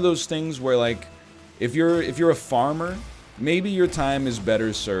it's one of those things where, like, if you're a farmer, maybe your time is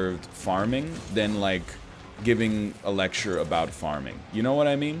better served farming than, like, giving a lecture about farming. You know what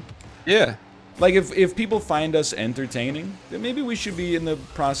I mean? Yeah. Like, if people find us entertaining, then maybe we should be in the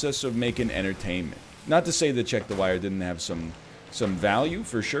process of making entertainment. Not to say that Check the Wire didn't have some value,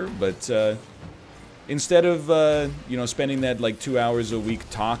 for sure, but instead of, you know, spending that, like, 2 hours a week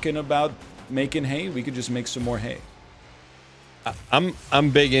talking about making hay, we could just make some more hay. I'm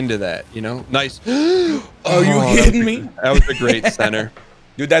big into that, you know. Nice. Are you kidding me? That was a great center.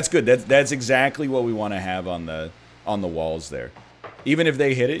 Dude, that's good. That's exactly what we want to have on the walls there. Even if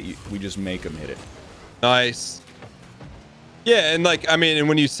they hit it, we just make them hit it. Nice. Yeah, and like I mean, and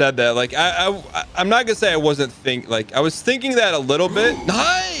when you said that, like I'm not gonna say I wasn't I was thinking that a little bit.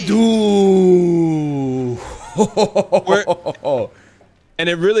 Nice. Dude. And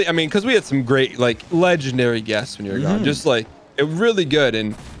it really, I mean, because we had some great, like, legendary guests when you were gone. Just like it really good,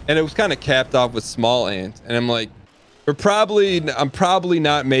 and it was kind of capped off with Small Ant, and I'm like, I'm probably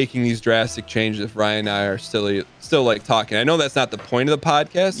not making these drastic changes if Ryan and I are still like talking. I know that's not the point of the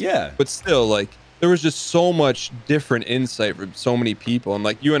podcast. Yeah. But still, like, there was just so much different insight from so many people, and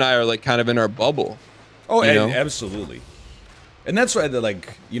like you and I are like kind of in our bubble. Oh, absolutely. And that's why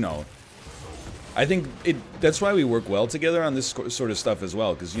I think that's why we work well together on this sort of stuff as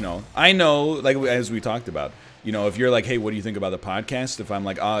well. Because, I know, like, as we talked about, if you're like, hey, what do you think about the podcast? If I'm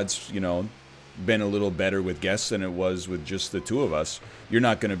like, it's, been a little better with guests than it was with just the two of us, you're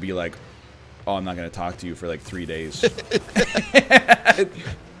not going to be like, oh, I'm not going to talk to you for like 3 days.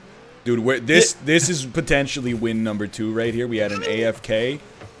 Dude, this is potentially win number 2 right here. We had an AFK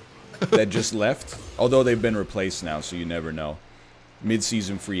that just left. Although they've been replaced now, so you never know.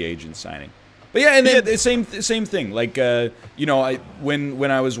 Mid-season free agent signing. But yeah, and then the same thing. Like,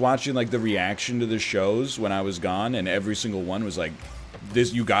 when I was watching like the reaction to the shows when I was gone, and every single one was like,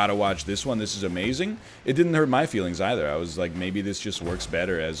 "This, you gotta watch this one. This is amazing." It didn't hurt my feelings either. I was like, maybe this just works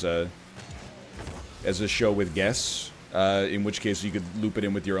better as a show with guests. In which case you could loop it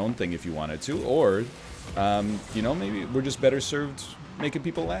in with your own thing if you wanted to, or maybe we're just better served making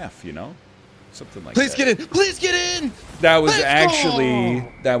people laugh. Something like Please that. get in! Please get in! That was actually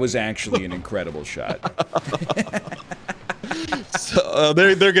an incredible shot. So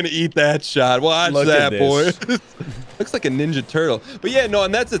they're gonna eat that shot. Watch that, boy. Looks like a Ninja Turtle. But yeah, no,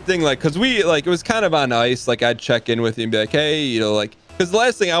 and that's the thing. Like, cause it was kind of on ice. Like, I'd check in with you and be like, hey, like, cause the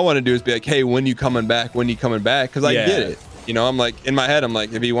last thing I want to do is be like, hey, when you coming back? When you coming back? Cause I get it. I'm like, in my head, I'm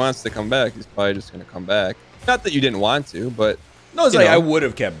like, if he wants to come back, he's probably just gonna come back. Not that you didn't want to, but no, it's like I would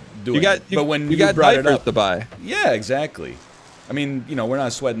have kept doing it. But when you got brought it up to buy. Yeah, exactly. I mean, we're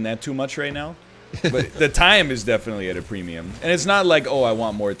not sweating that too much right now. But the time is definitely at a premium. And it's not like, oh, I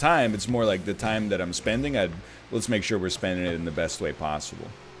want more time. It's more like the time that I'm spending, let's make sure we're spending it in the best way possible.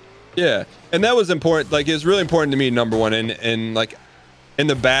 Yeah. And that was important. Like, it's really important to me, number one. And like, in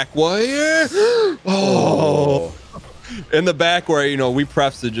the back wire. Oh. In the back where, we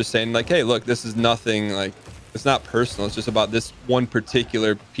prefaced it just saying, like, hey, look, this is nothing, like, it's not personal. It's just about this one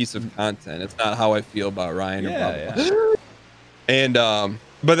particular piece of content. It's not how I feel about Ryan or blah, blah, blah. And,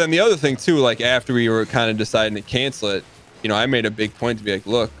 but then the other thing too, like after we were kind of deciding to cancel it, I made a big point to be like,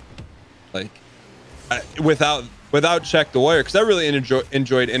 look, like without Check the Wire, because I really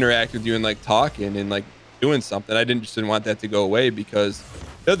enjoyed interacting with you and like talking and like doing something. I didn't want that to go away, because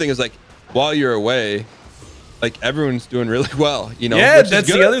the other thing is, like, while you're away, like, everyone's doing really well, Yeah,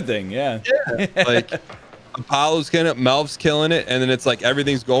 that's the other thing. Yeah. Like, Apollo's killing it, Melv's killing it, and then it's like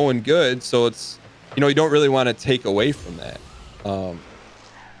everything's going good. So it's, you don't really want to take away from that.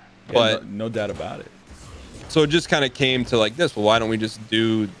 But no doubt about it. So it just kind of came to like this. Well, why don't we just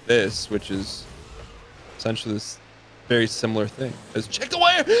do this, which is essentially this very similar thing as Check the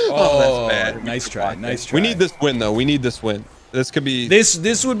Wire. Oh, that's bad. Nice try. Nice try. We need this win though. We need this win. This could be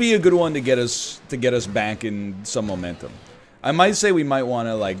this would be a good one to get us back in some momentum. I might say we might want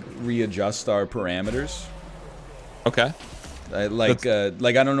to like readjust our parameters. Okay. Like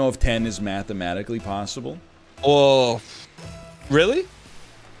I don't know if 10 is mathematically possible. Oh, really?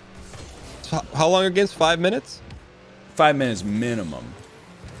 How long against 5 minutes? 5 minutes minimum,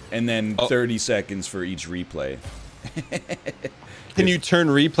 and then 30 seconds for each replay. Can you turn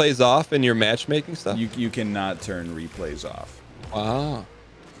replays off in your matchmaking stuff? You cannot turn replays off. Wow.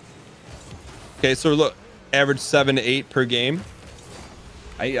 Okay, so look, average 7 to 8 per game.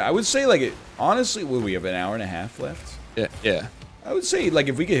 I would say, like, honestly, we have an hour and a half left. Yeah. I would say, like,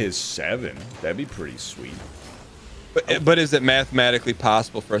 if we could hit 7, that'd be pretty sweet. But is it mathematically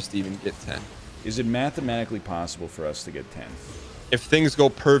possible for us to even get 10? Is it mathematically possible for us to get 10? If things go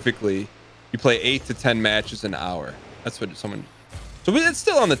perfectly, you play 8 to 10 matches an hour. That's what someone. So it's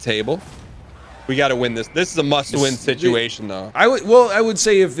still on the table. We got to win this. This is a must-win situation, though. I would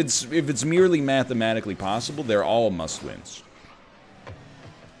say if it's merely mathematically possible, they're all must-wins.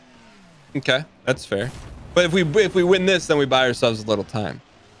 Okay, that's fair. But if we win this, then we buy ourselves a little time.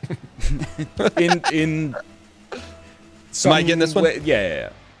 in some Am I getting this one?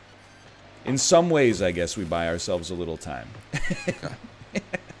 Yeah. In some ways, I guess we buy ourselves a little time.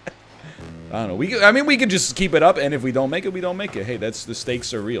 I don't know. I mean, we could just keep it up, and if we don't make it, we don't make it. Hey, the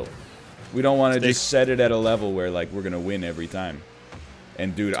stakes are real. We don't want to just set it at a level where like we're gonna win every time.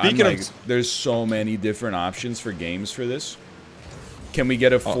 And dude, there's so many different options for games for this. Can we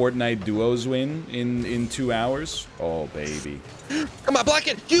get a Fortnite duos win in 2 hours? Oh baby. Come on, block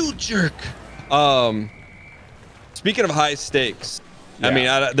it, you jerk. Speaking of high stakes, yeah. I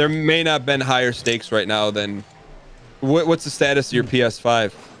mean, there may not have been higher stakes right now than. What's the status of your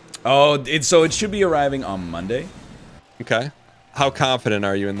PS5? Oh, so it should be arriving on Monday. Okay. How confident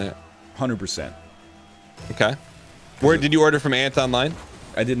are you in that? 100%. Okay. Where did you order from Ant Online?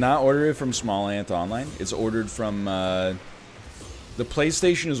 I did not order it from Small Ant Online. It's ordered from the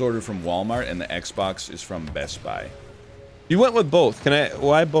PlayStation is ordered from Walmart, and the Xbox is from Best Buy. You went with both.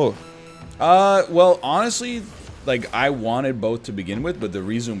 Why both? Well, honestly, like I wanted both to begin with, but the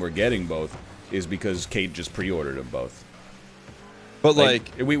reason we're getting both is because Kate just pre-ordered them both. But like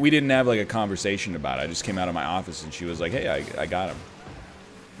we didn't have like a conversation about it. I just came out of my office and she was like, "Hey, I got them,"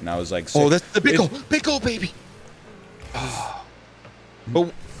 and I was like, "Oh, that's the big old baby."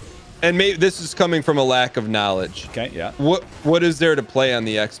 But and maybe this is coming from a lack of knowledge. Okay, yeah. What is there to play on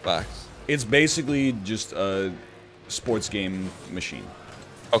the Xbox? It's basically just a sports game machine.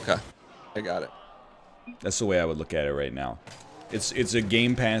 Okay, I got it. That's the way I would look at it right now. It's a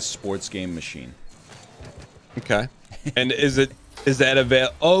Game Pass sports game machine. Okay, and is that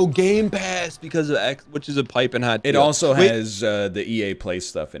available? Oh, Game Pass because of X, which is a piping hot deal. It also has the EA Play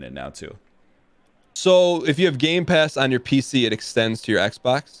stuff in it now too. So if you have Game Pass on your PC, it extends to your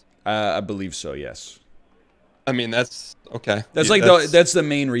Xbox? I believe so, yes. I mean, that's okay. That's that's the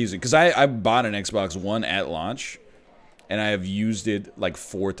main reason, because I bought an Xbox One at launch, and I have used it like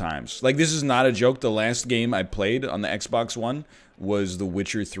 4 times. Like, this is not a joke. The last game I played on the Xbox One was The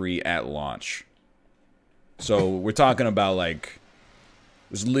Witcher 3 at launch. So we're talking about like,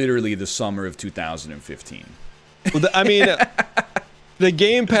 it was literally the summer of 2015. Well, I mean, the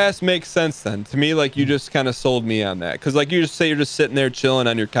Game Pass makes sense then. To me, like, you just kind of sold me on that. Because, like, you just say you're just sitting there chilling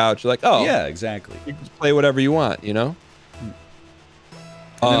on your couch. You're like, oh. Yeah, exactly. You can play whatever you want, you know?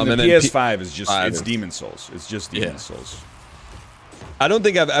 And then the PS5 is just, it's Demon Souls. It's just Demon Souls. I don't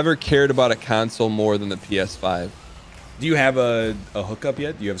think I've ever cared about a console more than the PS5. Do you have a hookup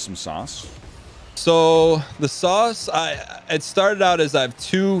yet? Do you have some sauce? So the sauce, it started out as I have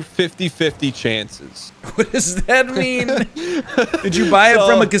 2 50-50 chances. What does that mean? Did you buy it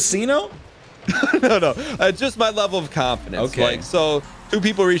from a casino? No. It's just my level of confidence. Okay. Like, so 2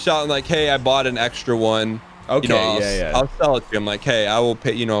 people reached out and like, hey, I bought an extra one. Okay, you know, yeah. I'll sell it to you. I'm like, hey, I will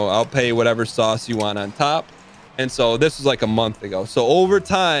pay. You know, I'll pay whatever sauce you want on top. And so this was like a month ago. So over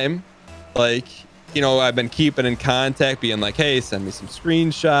time, like, you know, I've been keeping in contact, being like, hey, send me some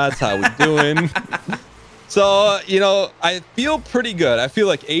screenshots. How we doing? So, you know, I feel pretty good. I feel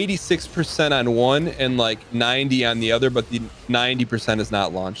like 86% on one and like 90 on the other, but the 90% is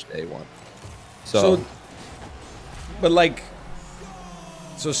not launch day one. So but like,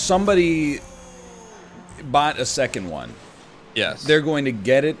 so somebody bought a second one. Yes. They're going to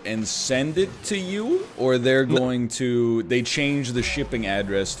get it and send it to you, or they're going to, they change the shipping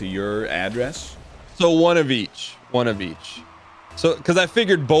address to your address? So one of each. So, because I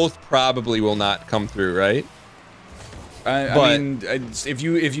figured both probably will not come through, right? I mean, if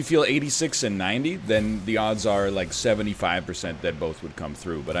you feel 86 and 90, then the odds are like 75% that both would come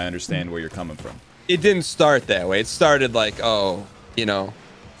through. But I understand where you're coming from. It didn't start that way. It started like, oh, you know,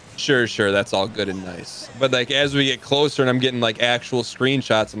 sure, that's all good and nice. But like as we get closer and I'm getting like actual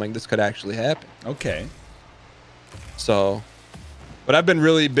screenshots, I'm like, this could actually happen. Okay. So. But I've been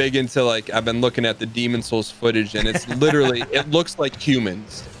really big into, like, I've been looking at the Demon Souls footage, and it's literally, it looks like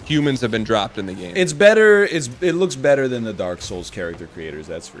humans. Humans have been dropped in the game. It's better, it looks better than the Dark Souls character creators,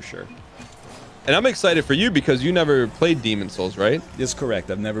 that's for sure. And I'm excited for you because you never played Demon Souls, right? That's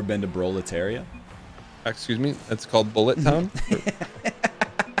correct. I've never been to Proletaria. Excuse me? That's called Bullet Town?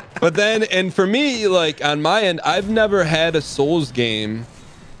 But then, and for me, like, on my end, I've never had a Souls game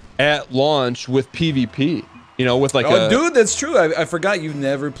at launch with PvP. You know, with like dude, that's true. I forgot you've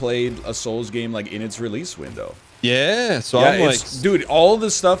never played a Souls game like in its release window. Yeah, so yeah, I'm like, dude, all the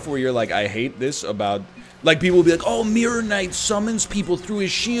stuff where you're like, I hate this about, like, people will be like, oh, Mirror Knight summons people through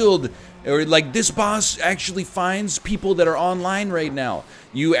his shield, or like this boss actually finds people that are online right now.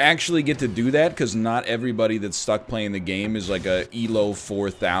 You actually get to do that because not everybody that's stuck playing the game is like a Elo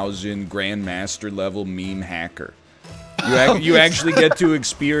 4000 Grandmaster level meme hacker. You actually get to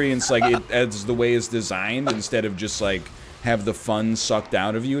experience like it as the way it's designed instead of just like have the fun sucked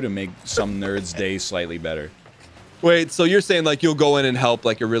out of you to make some nerd's day slightly better. Wait, so you're saying like you'll go in and help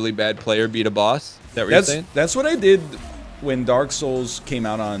like a really bad player beat a boss? Is that what you're saying? That's what I did when Dark Souls came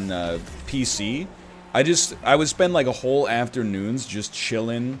out on PC, I would spend like a whole afternoons just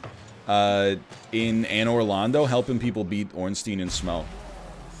chilling in Anne Orlando helping people beat Ornstein and Smell.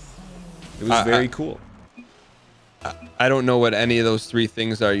 It was very cool. I don't know what any of those three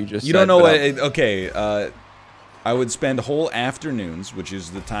things are you just You said, don't know what... but Okay, I would spend whole afternoons, which is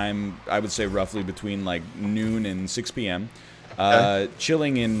the time, I would say roughly between like noon and 6 p.m.,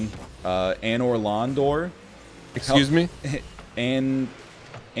 chilling in Anne Orlando. Excuse me? Anne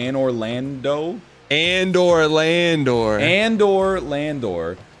Orlando? And Landor.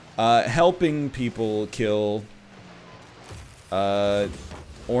 Helping people kill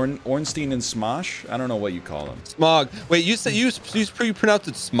Ornstein and Smosh? I don't know what you call them. Smog. Wait, you said you pronounced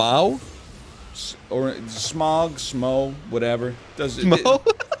it Smow? Or Smog, Smo, whatever. Does it? Smo?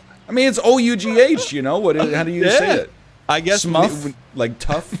 I mean, it's O-U-G-H, you know? What? How do you say it? I guess Smuff? Like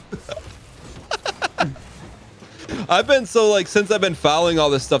tough? I've been since I've been following all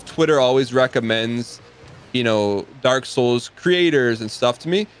this stuff, Twitter always recommends, you know, Dark Souls creators and stuff to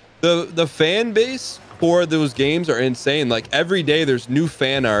me. The fan base for those games are insane. Like every day there's new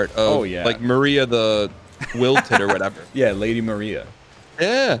fan art of like Maria the Wilted or whatever. Yeah, Lady Maria.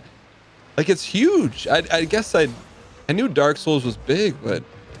 Yeah. Like it's huge. I guess I knew Dark Souls was big, but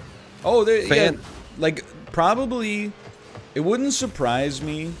like probably it wouldn't surprise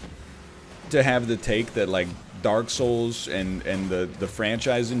me to have the take that like Dark Souls and the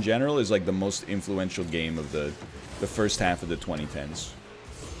franchise in general is like the most influential game of the first half of the 2010s.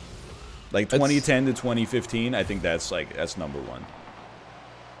 Like 2010 to 2015, I think that's number one.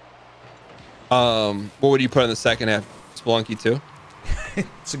 What would you put in the second half? Spelunky 2?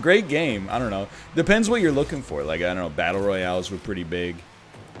 It's a great game. I don't know. Depends what you're looking for. Like, I don't know, battle royales were pretty big.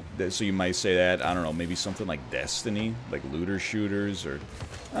 So you might say that. I don't know, maybe something like Destiny, like looter shooters, or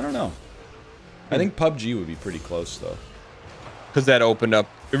I don't know. I think PUBG would be pretty close though. Because it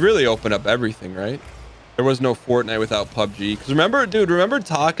really opened up everything, right? There was no Fortnite without PUBG. Because remember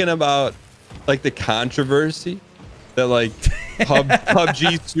talking about like the controversy that like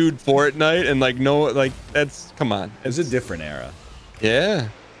PUBG sued Fortnite and that's, come on. It's a different era. Yeah.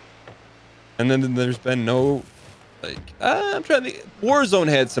 And then there's been no, I'm trying to think. Warzone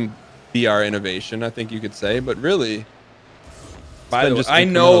had some VR innovation, I think you could say, but really. By the way, I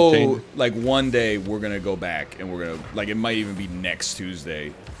know like one day we're going to go back and we're going to, like it might even be next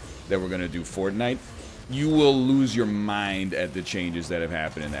Tuesday that we're going to do Fortnite. You will lose your mind at the changes that have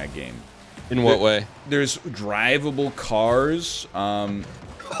happened in that game. In what way? There's drivable cars.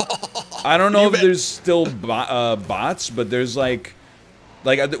 I don't know if there's still bots, but there's like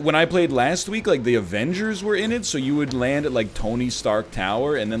when I played last week, like the Avengers were in it, so you would land at like Tony Stark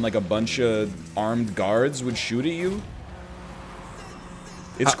Tower, and then like a bunch of armed guards would shoot at you.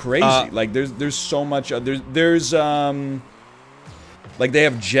 It's crazy. Like there's so much. There's like they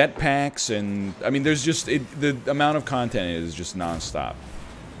have jetpacks, and I mean there's just the amount of content is just nonstop.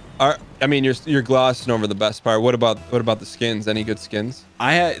 I mean you're glossing over the best part. What about the skins? Any good skins?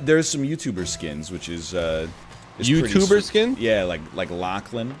 There's some YouTuber skins, which is YouTuber skin? Yeah, like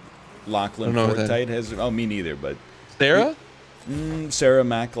Lachlan Fortnite has. Oh, me neither, but Sarah? Sarah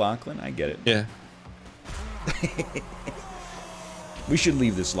McLachlan. I get it. Yeah. We should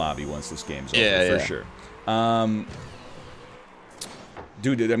leave this lobby once this game's over, for sure.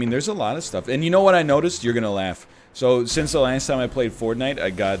 Dude, I mean, there's a lot of stuff. And you know what I noticed? You're going to laugh. So, since the last time I played Fortnite, I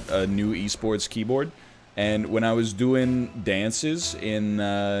got a new esports keyboard. And when I was doing dances in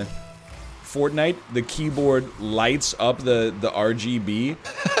Fortnite, the keyboard lights up the RGB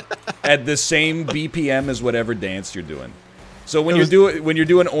at the same BPM as whatever dance you're doing. So when you're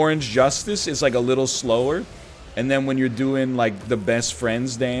doing Orange Justice, it's like a little slower. And then when you're doing like the Best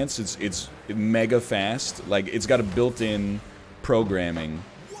Friends dance, it's mega fast. Like it's got a built-in programming.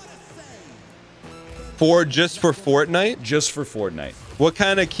 Just for Fortnite? Just for Fortnite. What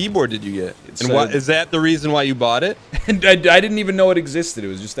kind of keyboard did you get? And what is that the reason why you bought it? And I didn't even know it existed. It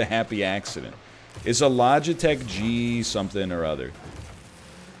was just a happy accident. It's a Logitech G something or other.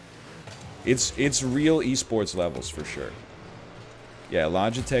 It's real esports levels for sure. Yeah,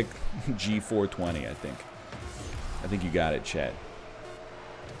 Logitech G420, I think. I think you got it, Chad.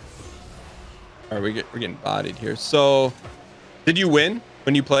 All right, we're getting bodied here. So, did you win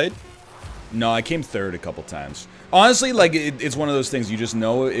when you played? No, I came third a couple times. Honestly, like it's one of those things you just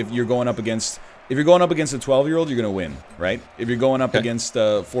know if you're going up against a 12-year-old, you're gonna win, right? If you're going up against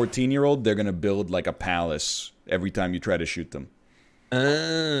a 14-year-old, they're gonna build like a palace every time you try to shoot them. We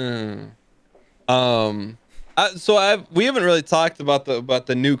haven't really talked about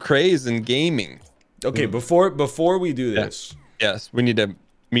the new craze in gaming. Okay, before we do this, yes, we need to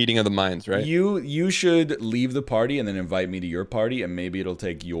meeting of the minds, right? You should leave the party and then invite me to your party, and maybe it'll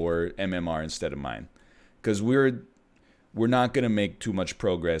take your MMR instead of mine, because we're not gonna make too much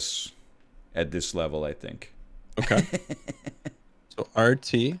progress at this level, I think. Okay. So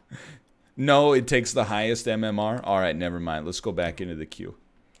RT. No, it takes the highest MMR. All right, never mind. Let's go back into the queue.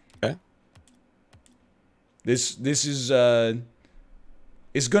 Okay. This is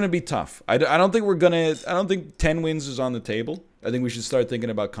it's gonna be tough. I don't think we're gonna. I don't think 10 wins is on the table. I think we should start thinking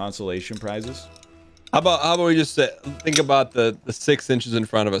about consolation prizes. How about we just think about the 6 inches in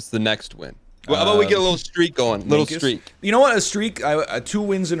front of us, the next win. Well, how about we get a little streak going? Little streak. You know what? A streak. 2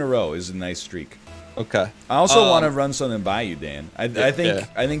 wins in a row is a nice streak. Okay. I also want to run something by you, Dan. I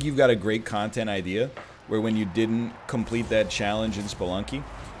think you've got a great content idea where when you didn't complete that challenge in Spelunky,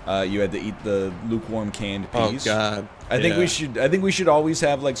 you had to eat the lukewarm canned peas. Oh God. I think we should always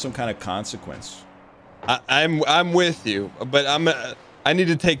have like some kind of consequence. I'm with you, but I need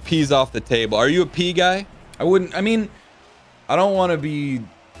to take peas off the table. Are you a pea guy? I wouldn't. I mean, I don't want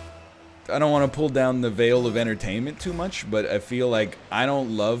to pull down the veil of entertainment too much, but I feel like I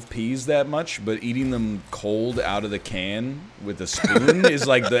don't love peas that much, but eating them cold out of the can with a spoon is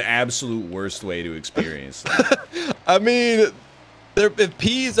like the absolute worst way to experience them. I mean, if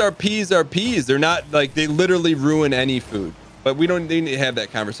peas are peas, they're not like, they literally ruin any food. But we don't need to have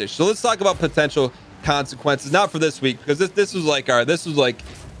that conversation. So let's talk about potential consequences, not for this week, because this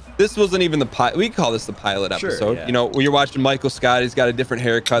wasn't even the pilot. We call this the pilot episode. Sure, yeah. You know, when you're watching Michael Scott, he's got a different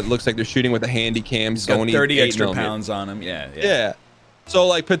haircut. It looks like they're shooting with a handy cam. He's got 30 extra pounds on him. Yeah. So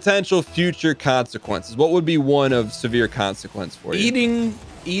like potential future consequences. What would be one of severe consequence for you?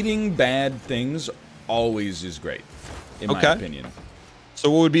 Eating bad things always is great, in my opinion. So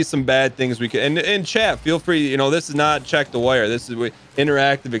what would be some bad things we could, and chat, feel free, you know, this is not check the wire. This is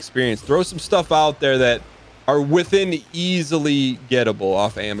interactive experience. Throw some stuff out there that are within easily gettable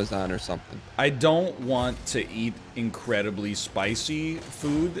off Amazon or something. I don't want to eat incredibly spicy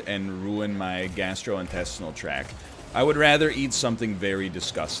food and ruin my gastrointestinal tract. I would rather eat something very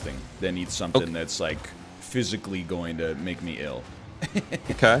disgusting than eat something that's like physically going to make me ill.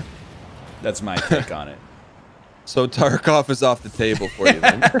 Okay. That's my take on it. So Tarkov is off the table for you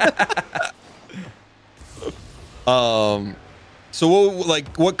then. So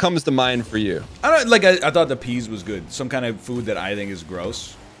what comes to mind for you? I thought the peas was good. Some kind of food that I think is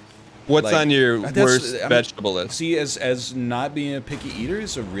gross. What's like, on your worst vegetable list? See, as not being a picky eater,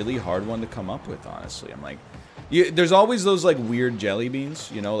 it's a really hard one to come up with, honestly. I'm like, there's always those like weird jelly beans,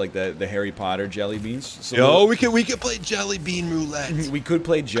 you know, like the Harry Potter jelly beans. So we could play jelly bean roulette. We could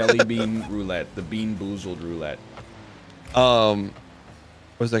play jelly bean roulette, the bean boozled roulette. What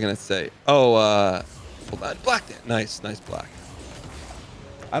was I gonna say? Oh, hold on, black. Nice black.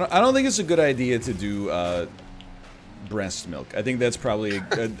 I don't think it's a good idea to do breast milk. I think that's probably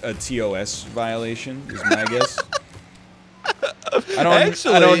a TOS violation, is my guess. I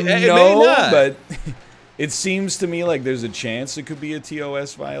don't know, but it seems to me like there's a chance it could be a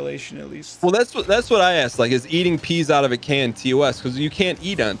TOS violation at least. Well, that's what I asked. Like, is eating peas out of a can TOS? Because you can't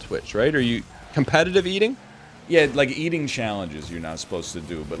eat on Twitch, right? Are you competitive eating? Yeah, like eating challenges you're not supposed to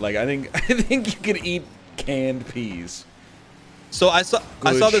do, but like I think you could eat canned peas. So I saw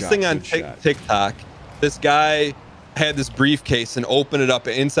this thing on TikTok. This guy had this briefcase and opened it up,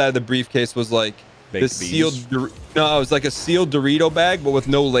 and inside the briefcase was like this sealed. No, it was like a sealed Dorito bag, but with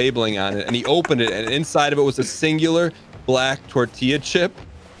no labeling on it. And he opened it, and inside of it was a singular black tortilla chip.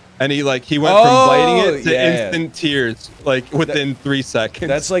 And he went from biting it to instant tears, like within 3 seconds.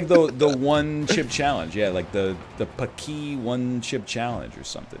 That's like the one chip challenge, yeah, like the Paki one chip challenge or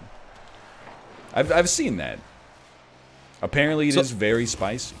something. I've seen that. Apparently, it is very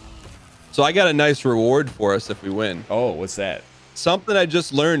spicy. So I got a nice reward for us if we win. Oh, what's that? Something I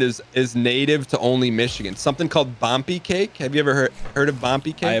just learned is native to only Michigan. Something called Bumpy cake. Have you ever heard of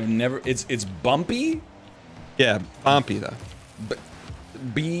Bumpy cake? I have never. It's bumpy. Yeah, Bumpy though.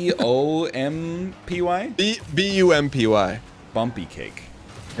 B-O-M-P-Y? B-U-M-P-Y. Bumpy cake.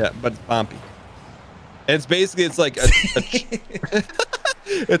 Yeah, but it's bumpy. And it's basically, it's like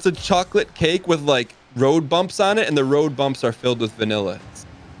it's a chocolate cake with like road bumps on it, and the road bumps are filled with vanilla.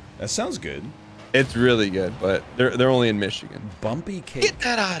 That sounds good. It's really good, but they're only in Michigan. Bumpy cake. Get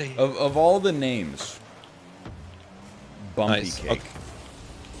that out of here. Of all the names, Bumpy cake. Okay.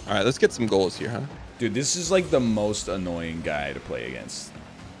 All right, let's get some goals here, huh? Dude, this is like the most annoying guy to play against.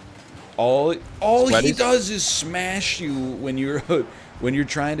 All he does is smash you when you're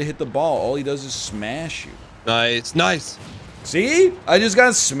trying to hit the ball. All he does is smash you. Nice. See? I just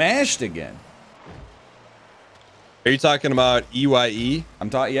got smashed again. Are you talking about EYE? I'm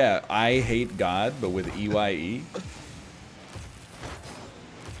talking, yeah, I hate God, but with EYE.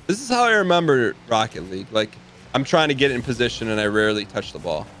 This is how I remember Rocket League. Like, I'm trying to get in position and I rarely touch the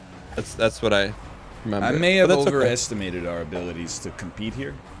ball. That's what I remember. I may have overestimated our abilities to compete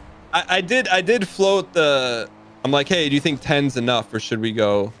here. I did float the. I'm like, hey, do you think 10's enough, or should we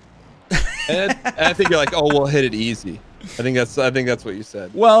go? And I think you're like, oh, we'll hit it easy. I think that's what you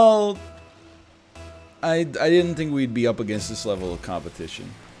said. Well, I didn't think we'd be up against this level of competition.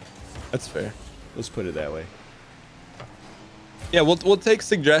 That's fair. Let's put it that way. Yeah, we'll take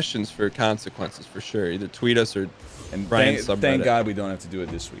suggestions for consequences for sure. Either tweet us or thank God we don't have to do it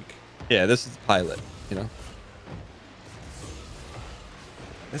this week. Yeah, this is pilot. You know.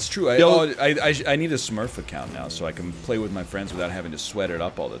 That's true. I need a Smurf account now so I can play with my friends without having to sweat it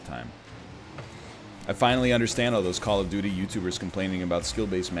up all the time. I finally understand all those Call of Duty YouTubers complaining about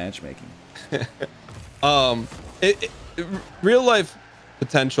skill-based matchmaking. Real life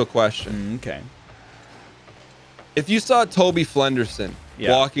potential question. Okay. If you saw Toby Flenderson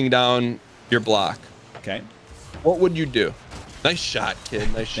walking down your block, okay, what would you do? Nice shot,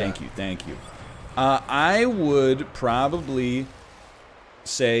 kid. Nice shot. Thank you. I would probably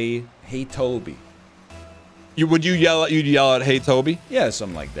say, "Hey, Toby." You'd yell out, "Hey, Toby"? Yeah,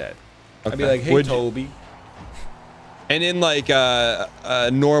 something like that. Okay. I'd be like, "Hey, Toby." And in like a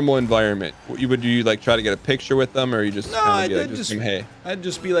normal environment, would you like try to get a picture with them, or you just hey? I'd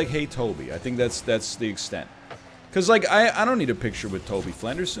just be like, "Hey, Toby." I think that's the extent. Cause like I don't need a picture with Toby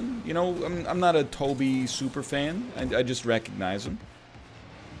Flenderson. You know, I'm not a Toby super fan. I just recognize him.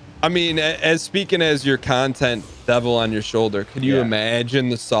 I mean, as speaking as your content devil on your shoulder, could you imagine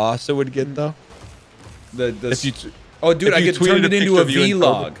the sauce it would get though? Oh, dude, I could turn it into a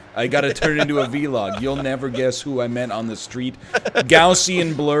vlog. I gotta turn it into a vlog. You'll never guess who I met on the street.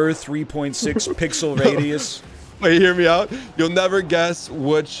 Gaussian blur, 3.6 pixel radius. Wait, hear me out. You'll never guess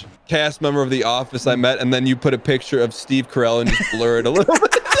which cast member of The Office I met, and then you put a picture of Steve Carell and just blur it a little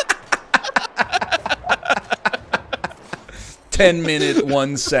bit. 10-minute,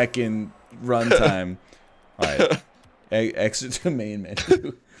 1 second runtime. All right, exit to main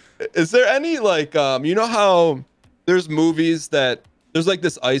menu. Is there any like you know how there's movies that there's like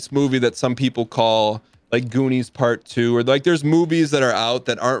this Ice movie that some people call like Goonies Part 2, or like there's movies that are out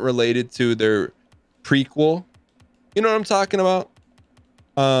that aren't related to their prequel. You know what I'm talking about?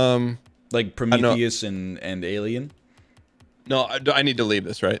 Like Prometheus and Alien. No, I need to leave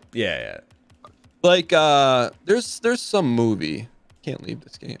this, right? Yeah. Like there's some movie. Can't leave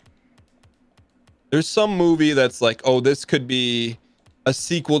this game. There's some movie that's like, oh, this could be a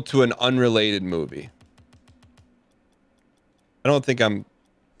sequel to an unrelated movie. I don't think I'm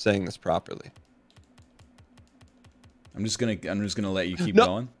saying this properly. I'm just gonna let you keep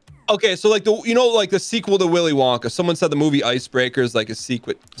going. Okay, so like the sequel to Willy Wonka. Someone said the movie Icebreaker is like a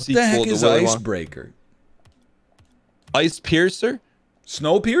sequel to Willy Wonka. Is Icebreaker? Ice Piercer?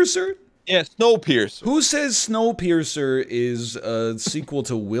 Snowpiercer? Yeah, Snowpiercer. Who says Snowpiercer is a sequel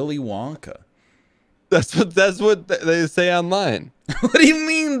to Willy Wonka? That's what they say online. What do you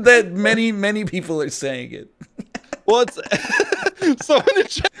mean that many people are saying it? Well, it's someone in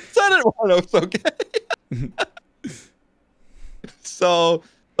chat said it once, okay? So,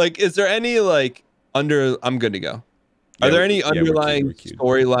 like, is there any like I'm good to go. Are there any underlying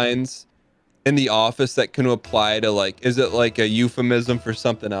storylines in The Office that can apply to like? Is it like a euphemism for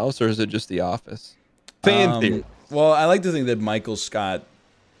something else, or is it just The Office? Fan theory. Well, I like to think that Michael Scott,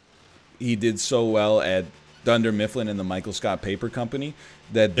 he did so well at Dunder Mifflin and the Michael Scott Paper Company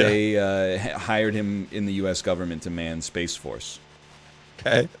that they hired him in the U.S. government to man Space Force.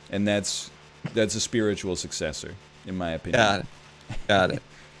 Okay. And that's a spiritual successor, in my opinion. Got it.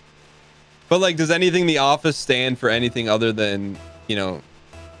 But like, does anything The Office stand for anything other than, you know,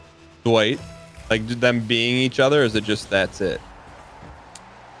 Dwight? Like them being each other, or is it just that's it?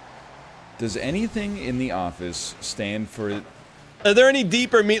 Does anything in The Office stand for? Are there any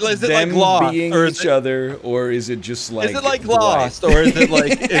deeper meat? Is it them like Lost, being or each other, or is it just like? Is it like Lost, or is it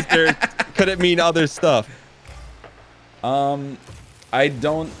like? Could it mean other stuff? I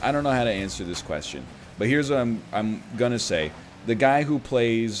don't know how to answer this question, but here's what I'm gonna say. The guy who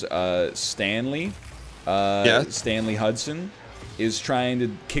plays Stanley, Stanley Hudson, is trying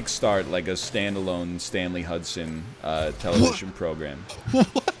to kickstart like a standalone Stanley Hudson television program.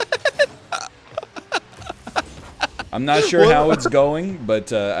 I'm not sure how it's going,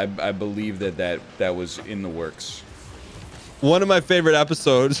 but I believe that was in the works. One of my favorite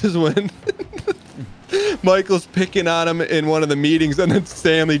episodes is when Michael's picking on him in one of the meetings, and then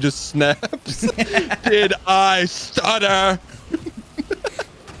Stanley just snaps. Did I stutter?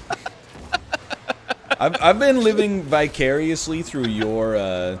 I've been living vicariously through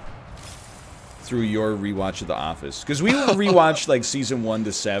your through your rewatch of The Office, because we rewatched like season 1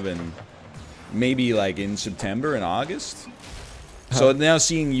 to 7, maybe like in September and August. So now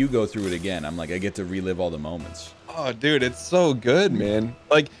seeing you go through it again, I'm like, I get to relive all the moments. Oh, dude, it's so good, man.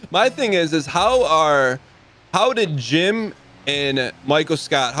 Like, my thing is how did Jim and Michael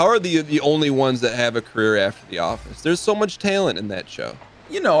Scott, how are the only ones that have a career after The Office? There's so much talent in that show.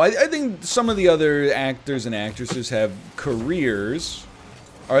 You know, I think some of the other actors and actresses have careers.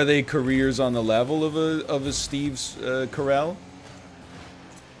 Are they careers on the level of a Steve Carell?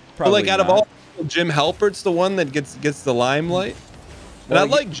 Probably but like, out not. of all, Jim Halpert's the one that gets the limelight. And Well, I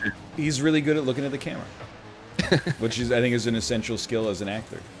like Jim. He's really good at looking at the camera, which is, I think, is an essential skill as an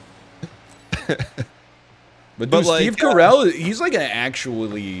actor. But dude, like, Steve Carell, he's like an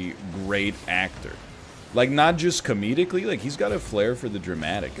actually great actor. Like, not just comedically, like he's got a flair for the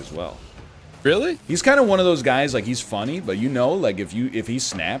dramatic as well. Really? He's kind of one of those guys, like, he's funny, but you know, like, if he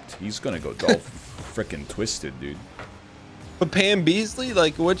snapped, he's gonna go all freaking twisted, dude. But Pam Beesly,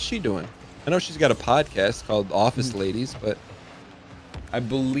 like, what's she doing? I know she's got a podcast called Office Ladies, but I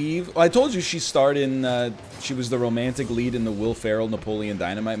believe, well, I told you she starred in, she was the romantic lead in the Will Ferrell Napoleon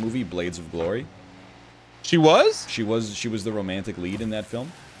Dynamite movie, Blades of Glory. she was? She was the romantic lead in that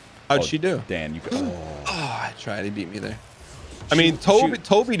film. How'd she do? Dan, you could, Oh, I tried. He beat me there. I mean,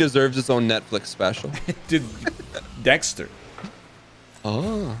 Toby deserves his own Netflix special. did Dexter.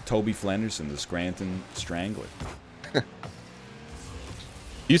 Oh. Toby Flenderson, the Scranton Strangler.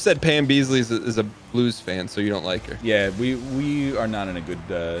 You said Pam Beesly is a blues fan, so you don't like her. Yeah, we are not in a good,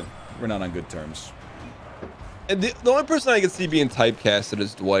 we're not on good terms. And the only person I can see being typecasted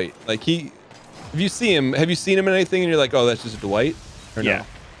is Dwight. Like, have you seen him in anything and you're like, oh, that's just Dwight? Or Yeah.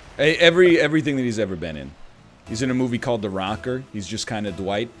 no? Everything that he's ever been in. He's in a movie called The Rocker. He's just kind of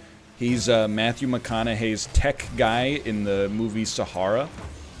Dwight. He's Matthew McConaughey's tech guy in the movie Sahara.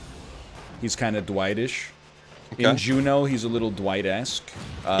 He's kind of Dwightish. Okay. In Juno, he's a little Dwight-esque.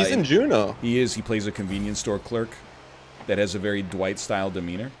 He's in Juno. He is. He plays a convenience store clerk that has a very Dwight-style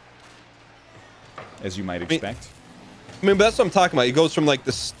demeanor, as you might expect. I mean, but that's what I'm talking about. He goes from like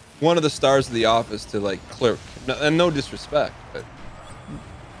one of the stars of The Office to like clerk. And no disrespect, but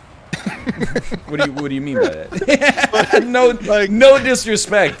What do you mean by that? no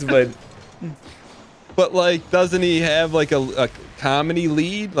disrespect, but like, doesn't he have like a comedy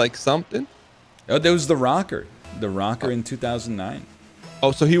lead, like something? Oh, there was The Rocker. The Rocker in 2009.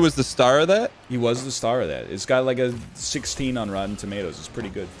 Oh, so he was the star of that? He was the star of that. It's got like a 16 on Rotten Tomatoes. It's pretty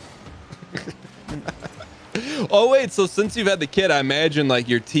good. Oh wait, so since you've had the kid, I imagine like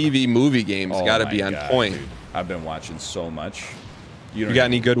your TV movie games Oh got to my be on God, point. dude. I've been watching so much. You got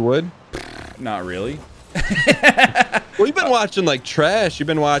any good wood? Not really. Well, you've been watching like trash. You've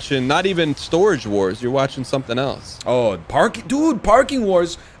been watching not even Storage Wars. You're watching something else. Oh, Parking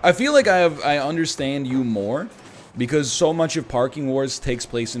Wars. I feel like I understand you more because so much of Parking Wars takes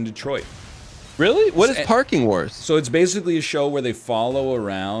place in Detroit. Really? What is Parking Wars? So it's basically a show where they follow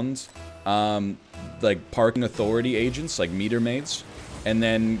around like parking authority agents, like meter maids, and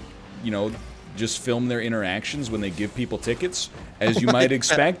then, you know, just film their interactions when they give people tickets. As you might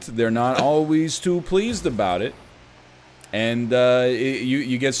expect, they're not always too pleased about it. And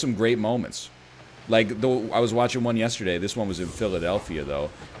you get some great moments. Like, I was watching one yesterday. This one was in Philadelphia, though.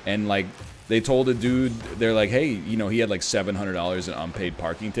 And, like, they told a dude, they're like, hey, you know, he had, like, $700 in unpaid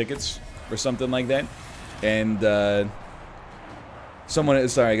parking tickets or something like that. And someone,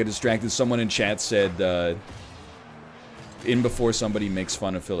 sorry, I got distracted. Someone in chat said, in before somebody makes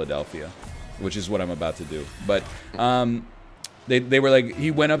fun of Philadelphia, which is what I'm about to do. But they were like,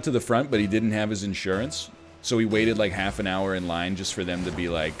 he went up to the front, but he didn't have his insurance. So he waited like half an hour in line just for them to be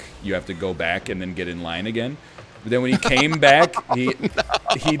like, you have to go back and then get in line again. But then when he came back,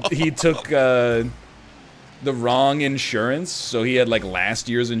 he took the wrong insurance. So he had like last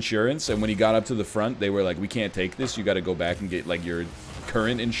year's insurance. And when he got up to the front, they were like, we can't take this. You got to go back and get like your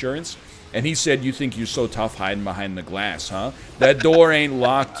current insurance. And he said, you think you're so tough hiding behind the glass, huh? That door ain't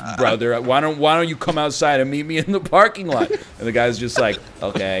locked, brother. Why don't you come outside and meet me in the parking lot? And the guy's just like,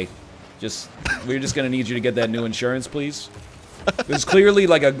 okay. We're just gonna need you to get that new insurance, please. It's clearly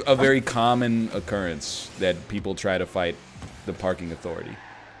like a very common occurrence that people try to fight the parking authority.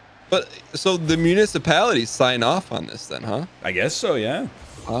 But so the municipalities sign off on this then, huh? I guess so, yeah.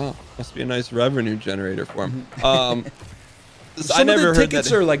 Wow, must be a nice revenue generator for them. Some of the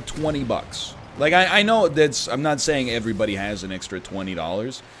tickets are like $20. Like I know I'm not saying everybody has an extra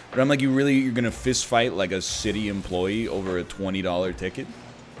 $20, but I'm like, you're gonna fist fight like a city employee over a $20 ticket?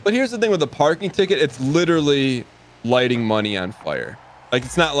 But here's the thing with the parking ticket, it's literally lighting money on fire. Like,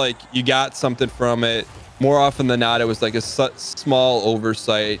 it's not like you got something from it. more often than not, it was like a small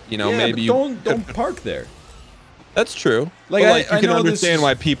oversight. You know, Yeah, maybe but don't park there. That's true. Like, But, like I you can know understand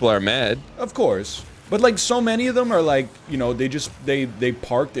why people are mad. Of course. But like so many of them are like, you know, they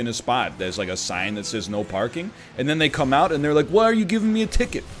parked in a spot. There's like a sign that says no parking, and then they come out and they're like, "Why are you giving me a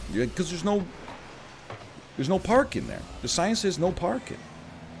ticket?" You're like, "Because there's no parking there. The sign says no parking."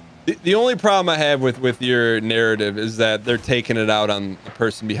 The only problem I have with your narrative is that they're taking it out on the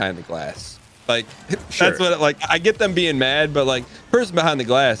person behind the glass. Like Sure. that's what like I get them being mad, but like person behind the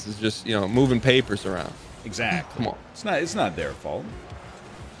glass is just, you know, moving papers around. Exactly. Come on. It's not their fault.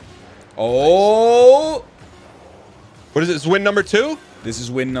 Oh, What is it? It's win number 2? this is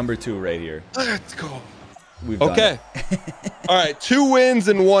win number 2 right here. Let's go. We've done Okay. All right, 2 wins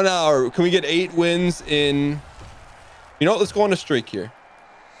in 1 hour. Can we get 8 wins in? You know what? Let's go on a streak here.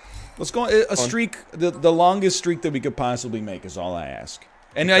 Let's go a streak. The longest streak that we could possibly make is all I ask.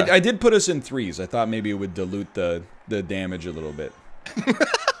 And Okay. I did put us in 3s. I thought maybe it would dilute the damage a little bit.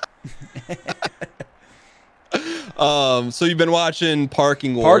 So you've been watching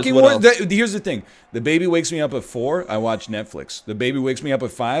Parking Wars. Parking What Wars. else? Here's the thing: the baby wakes me up at 4. I watch Netflix. The baby wakes me up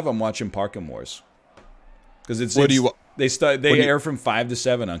at 5. I'm watching Parking Wars. Because it's What do you? they air from 5 to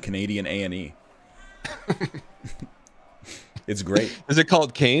 7 on Canadian A&E. It's great. Is it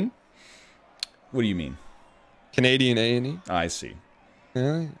called Kane? What do you mean? Canadian A&E? Oh, I see.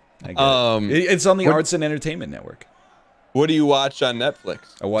 Yeah. I get it. It's on the Arts and Entertainment Network. What do you watch on Netflix?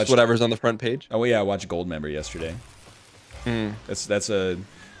 I watched Just whatever's on the front page. Oh yeah, I watched Goldmember yesterday. That's a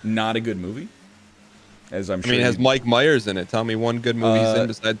not a good movie. As I'm I sure. mean, it has Mike Myers in it. Tell me one good movie he's in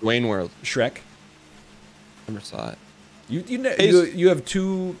besides Wayne World. Shrek. Never saw it. You have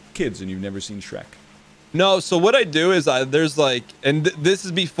 2 kids and you've never seen Shrek. No, so what I do is there's like, and this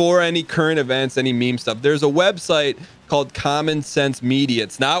is before any current events, any meme stuff. There's a website called Common Sense Media.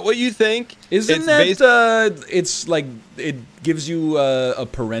 It's not what you think. Isn't that it's like it gives you a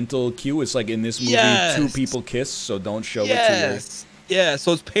parental cue? It's like in this movie, Yes. 2 people kiss, so don't show it to Yes. Yeah,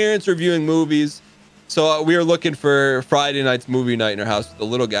 so it's parents reviewing movies. So we were looking for Friday night's movie night in our house with the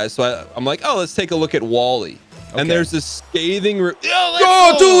little guys. So I'm like, oh, let's take a look at Wall-E. And there's this scathing. Go 2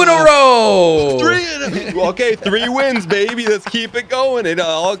 in a row. 3 okay, 3 wins, baby. Let's keep it going. It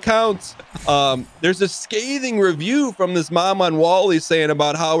all counts. There's a scathing review from this mom on Wall-E saying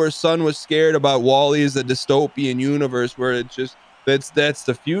about how her son was scared about Wall-E as a dystopian universe where it's just that's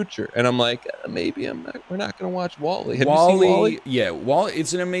the future. And I'm like, maybe we're not gonna watch Wall-E. Have you seen Wall-E? Yeah, Wall-E.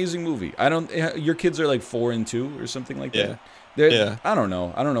 It's an amazing movie. Your kids are like 4 and 2 or something like that. Yeah. I don't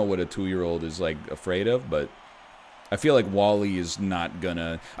know. I don't know what a 2-year-old is like afraid of, but I feel like Wall-E is not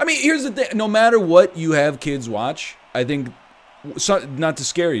gonna. I mean, here's the thing: no matter what you have kids watch, I think, not to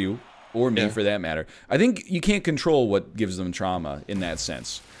scare you or me for that matter, I think you can't control what gives them trauma in that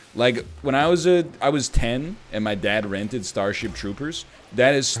sense. Like when I was 10 and my dad rented Starship Troopers,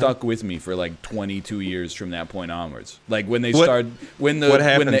 that has stuck with me for like 22 years from that point onwards. Like when they when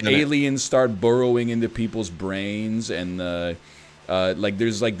the aliens start burrowing into people's brains and like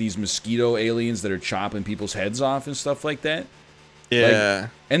there's like these mosquito aliens that are chopping people's heads off and stuff like that. Yeah. Like,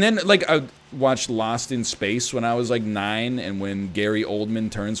 and then like I watched Lost in Space when I was like 9, and when Gary Oldman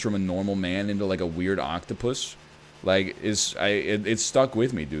turns from a normal man into like a weird octopus, like it stuck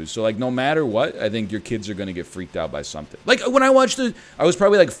with me, dude. So like no matter what, I think your kids are gonna get freaked out by something. Like when I was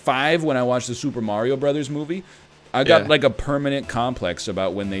probably like 5 when I watched the Super Mario Brothers movie. I got like a permanent complex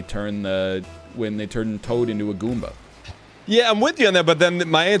about when they turn Toad into a Goomba. Yeah, I'm with you on that, but then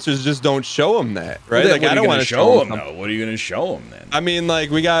my answer is just don't show them that, right? Well, like I don't want to show them though. What are you gonna show them then? I mean,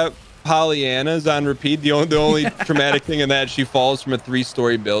 like we got Pollyanna's on repeat. The only traumatic thing in that, she falls from a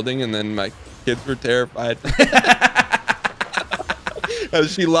 3-story building, and then my kids were terrified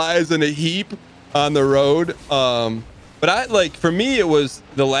as she lies in a heap on the road. But for me, it was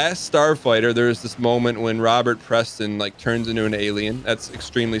the last Starfighter. There was this moment when Robert Preston like turns into an alien. That's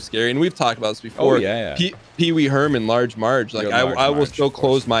extremely scary, and we've talked about this before. Oh yeah. Pee Wee Herman, Large Marge. Like I will still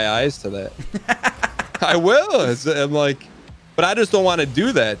close my eyes to that. I will. I'm like, but I just don't want to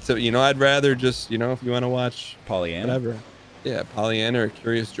do that. So I'd rather just if you want to watch Pollyanna, whatever. Yeah, Pollyanna or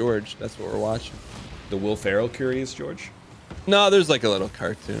Curious George. That's what we're watching. The Will Ferrell Curious George. No, there's like a little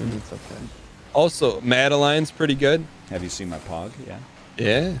cartoon. It's okay. Also, Madeline's pretty good. Have you seen my Pog? Yeah.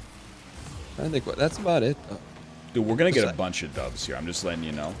 Yeah. I think that's about it, though. Dude, we're gonna get a bunch of dubs here. I'm just letting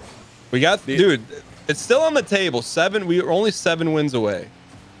you know. We got, dude. It's still on the table. 7. We were only 7 wins away.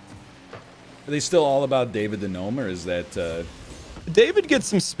 Are they still all about David the Gnome, or is that? David gets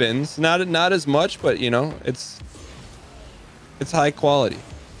some spins. Not as much, but it's high quality.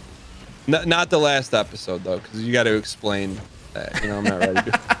 Not the last episode though, because you got to explain that. You know, I'm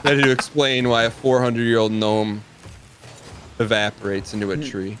not ready to explain why a 400-year-old gnome evaporates into a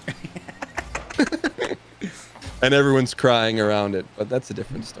tree. And everyone's crying around it, but that's a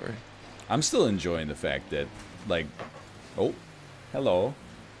different story. I'm still enjoying the fact that, like, oh, hello.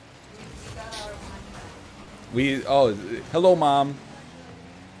 Hello, Mom.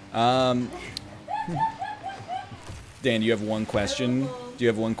 Dan, you have one question? Do you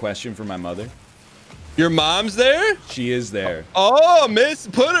have one question for my mother? Your mom's there? She is there. Oh, miss,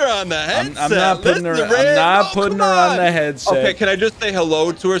 put her on the headset. I'm not putting her. I'm not putting her on the headset. Okay, can I just say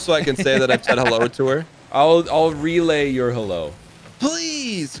hello to her so I can say that I've said hello to her? I'll relay your hello.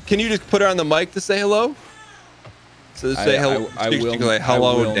 Please, can you just put her on the mic to say hello? So say hello. I will. Like,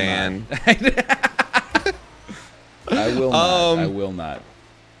 hello, Dan. I will not. I will not.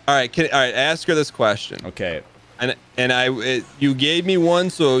 All right, ask her this question. Okay. And you gave me one,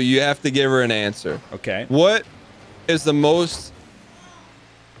 so you have to give her an answer. Okay. What is the most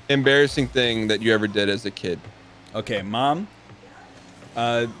embarrassing thing that you ever did as a kid? Okay, Mom.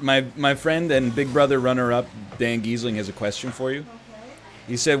 My friend and big brother runner-up Dan Giesling has a question for you. Okay.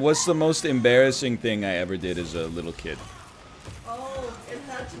 He said, "What's the most embarrassing thing I ever did as a little kid?" Oh, it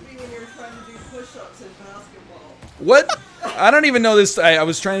had to be when you were trying to do push-ups in basketball. What? I don't even know this. I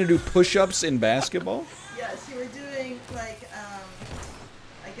was trying to do push-ups in basketball. Yes, you were doing like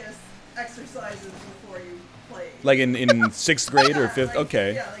I guess exercises before you played. Like in 6th grade or 5th? Like,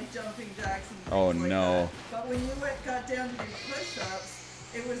 okay. Yeah, like jumping jacks and things Oh like no. that. But when you got down to do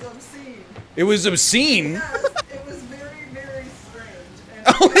push-ups, it was obscene. It was obscene. Yes, it was very, very strange. And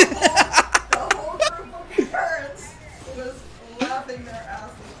the whole group of parents was laughing their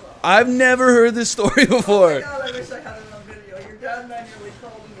asses off. I've never heard this story before. Oh my God, I wish I had it on video. Your dad manually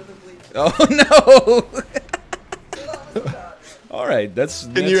crawled into the bleachers. Oh no. So that was bad. All right,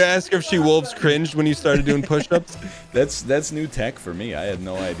 Can you ask her if she wolves cringed when you started doing push-ups? That's new tech for me. I had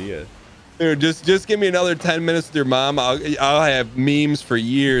no idea. Dude, just give me another 10 minutes with your mom. I'll have memes for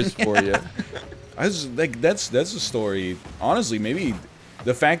years for you. I was like, that's a story. Honestly, maybe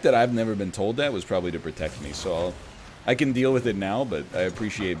the fact that I've never been told that was probably to protect me. So I can deal with it now, but I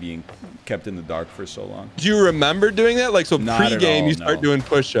appreciate being kept in the dark for so long. Do you remember doing that? Like, so Not at pre-game, all, you start no. doing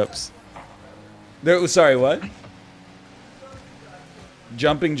push-ups. Sorry, what?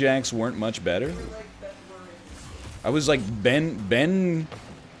 Jumping jacks weren't much better. I was like Ben.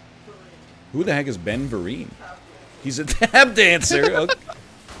 Who the heck is Ben Vereen? He's a tap dancer. Okay.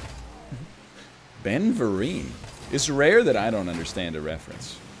 Ben Vereen. It's rare that I don't understand a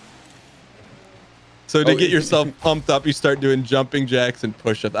reference. So to get yourself pumped up, you start doing jumping jacks and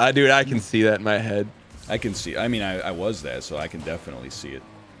push-ups. Dude, I can see that in my head. I can see. I mean, I was that, so I can definitely see it.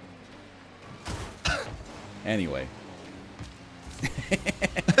 Anyway.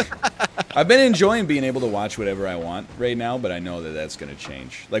 I've been enjoying being able to watch whatever I want right now, but I know that that's going to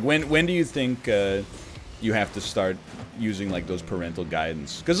change. Like, when do you think you have to start using, like, those parental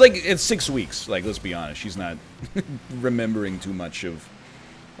guidance? Because, like, it's 6 weeks. Like, let's be honest. She's not remembering too much of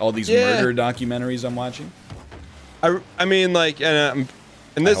all these murder documentaries I'm watching. I mean, like, and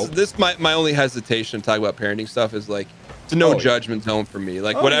this my only hesitation to talk about parenting stuff is, like, it's a no judgment zone for me.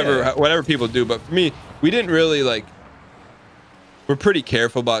 Like, whatever people do. But for me, we didn't really, like, we're pretty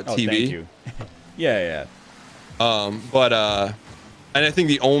careful about TV. Thank you. Yeah. And I think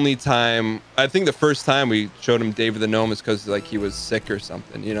the first time we showed him David the Gnome is because, like, he was sick or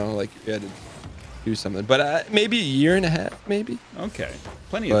something, you know, like we had to do something. But maybe a year and a half, maybe. Okay,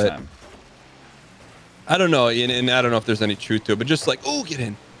 plenty of time. I don't know, and I don't know if there's any truth to it, but just like, oh, get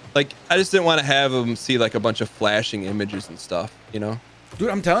in. Like, I just didn't want to have him see like a bunch of flashing images and stuff, you know? Dude,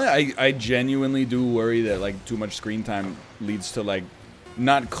 I'm telling you, I genuinely do worry that, like, too much screen time leads to, like,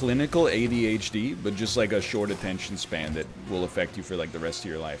 not clinical ADHD, but just, like, a short attention span that will affect you for, like, the rest of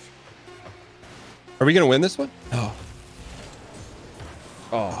your life. Are we going to win this one? Oh.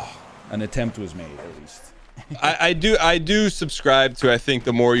 Oh, an attempt was made, at least. I do subscribe to, I think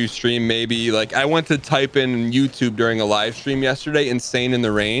the more you stream, maybe, like, I went to type in YouTube during a live stream yesterday, Insane in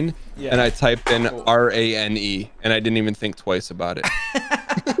the Rain, and I typed in RANE, and I didn't even think twice about it.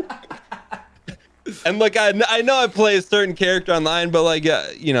 And, like, I know I play a certain character online, but, like,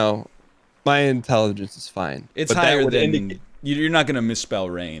 you know, my intelligence is fine. It's higher than... You're not going to misspell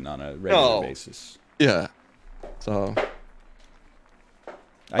rain on a regular basis. Yeah. So...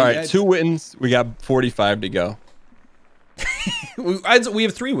 All right, 2 wins. We got 45 to go. We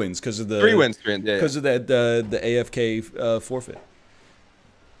have 3 wins because of the 3 wins. Because of that the AFK forfeit.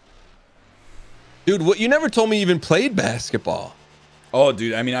 Dude, what? You never told me you even played basketball. Oh,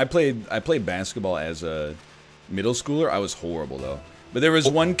 dude. I mean, I played basketball as a middle schooler. I was horrible though. But there was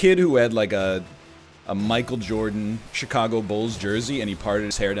one kid who had like a a Michael Jordan Chicago Bulls jersey, and he parted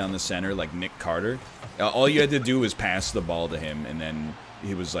his hair down the center like Nick Carter. All you had to do was pass the ball to him, and then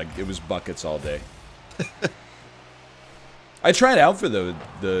he was like, it was buckets all day. I tried out for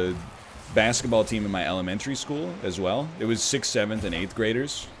the basketball team in my elementary school as well. It was 6th, 7th, and 8th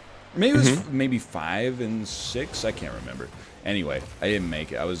graders. Maybe it was maybe 5 and 6. I can't remember. Anyway, I didn't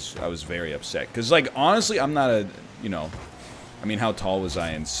make it. I was very upset because, like, honestly, I'm not a, you know, I mean, how tall was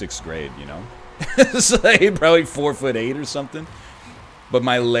I in 6th grade? You know, it's like probably 4'8" or something. But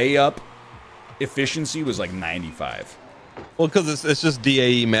my layup efficiency was like 95. Well, because it's just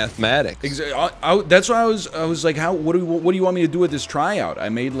DAE mathematics. Exactly. That's why I was like, how? What do you want me to do with this tryout? I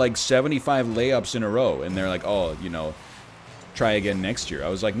made like 75 layups in a row, and they're like, oh, you know, try again next year. I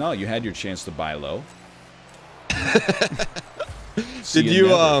was like, no, you had your chance to buy low.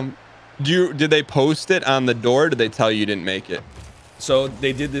 Did they post it on the door? Or did they tell you didn't make it? So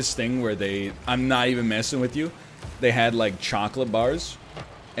they did this thing where I'm not even messing with you. They had like chocolate bars,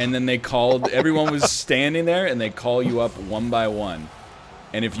 and then they called, everyone was standing there, and they call you up one by one.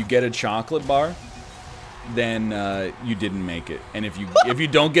 And if you get a chocolate bar, then you didn't make it. And if you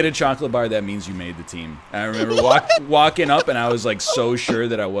don't get a chocolate bar, that means you made the team. And I remember walking up, and I was like so sure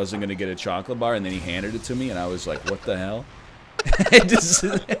that I wasn't gonna get a chocolate bar, and then he handed it to me, and I was like, what the hell?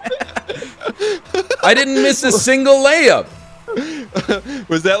 I didn't miss a single layup.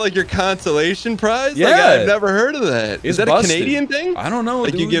 Was that like your consolation prize? Yeah. Like, I've never heard of that. Is that busted. a Canadian thing? I don't know,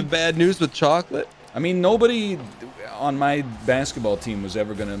 like, dude. you give bad news with chocolate? I mean, nobody on my basketball team was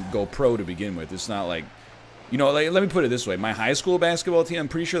ever gonna go pro to begin with. It's not like, you know, like, let me put it this way. My high school basketball team, I'm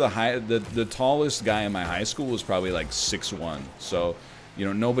pretty sure the tallest guy in my high school was probably like 6'1". So, you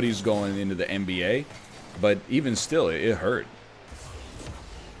know, nobody's going into the NBA. But even still, it hurt.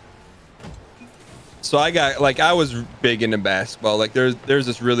 So I was big into basketball. Like there's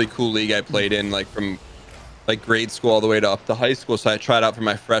this really cool league I played in, like from like grade school all the way up to high school. So I tried out for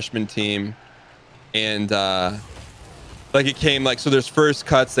my freshman team, and like it came like, so there's first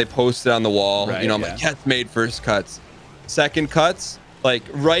cuts, they posted on the wall. Right, you know, I'm like, Cats made first cuts. Second cuts, like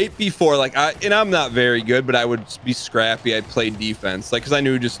right before, like I'm not very good, but I would be scrappy. I'd play defense, like, because I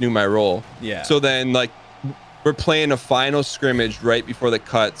just knew my role. Yeah. So then like we're playing a final scrimmage right before the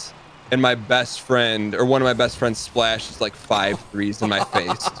cuts. And my best friend, or one of my best friends, splashes like 5 threes in my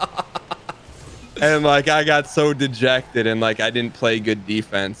face. And like I got so dejected, and like I didn't play good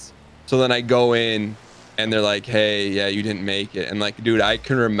defense. So then I go in, and they're like, hey, yeah, you didn't make it. And like, dude, I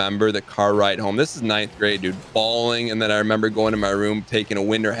can remember the car ride home. This is 9th grade, dude, bawling. And then I remember going to my room, taking a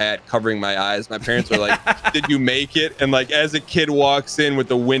winter hat, covering my eyes. My parents were like, did you make it? And like, as a kid walks in with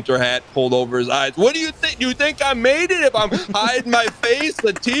the winter hat pulled over his eyes, what do you think? You think I made it if I'm hiding my face,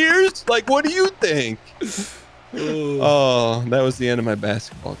 the tears? Like, what do you think? Oh, that was the end of my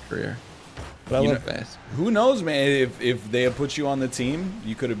basketball career. But I love basketball. Who knows, man? If they had put you on the team,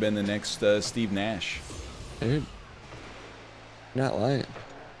 you could have been the next Steve Nash. Dude, you're not lying.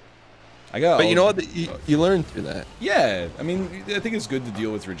 But you know what? You learn through that. Yeah, I mean, I think it's good to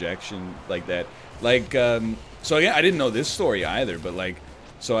deal with rejection like that. Like, so yeah, I didn't know this story either, but like,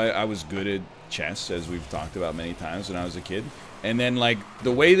 so I was good at chess, as we've talked about many times when I was a kid. And then like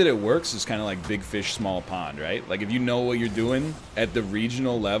the way that it works is kind of like big fish, small pond, right? Like if you know what you're doing at the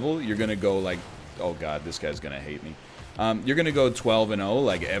regional level, you're gonna go like, oh god, this guy's gonna hate me. You're gonna go 12-0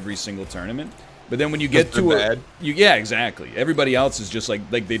 like every single tournament. But then when you get to yeah, exactly. Everybody else is just like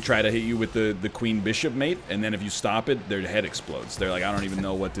they try to hit you with the queen bishop mate, and then if you stop it, their head explodes. They're like, I don't even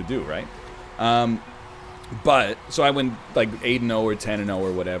know what to do, right? But so I went like 8-0 or 10-0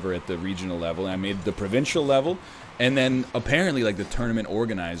 or whatever at the regional level, and I made the provincial level, and then apparently like the tournament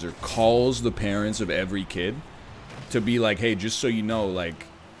organizer calls the parents of every kid to be like, hey, just so you know, like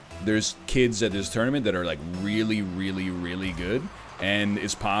there's kids at this tournament that are like really, really, really good. And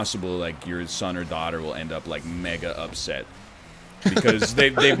it's possible like your son or daughter will end up like mega upset because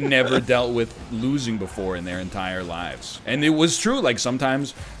they've never dealt with losing before in their entire lives. And it was true. Like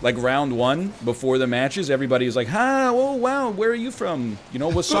sometimes like round 1 before the matches, everybody is like, oh wow, where are you from? You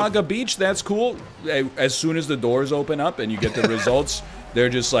know, Wasaga Beach, that's cool. As soon as the doors open up and you get the results, they're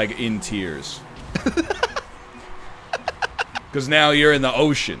just like in tears. Because now you're in the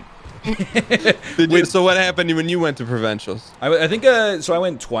ocean. So what happened when you went to provincials? I think so I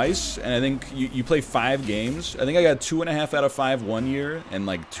went twice, and I think you play 5 games. I think I got 2.5 out of 5 one year, and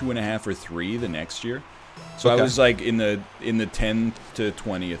like 2.5 or 3 the next year. So I was like in the 10th to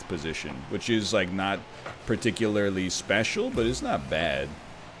 20th position, which is like not particularly special, but it's not bad.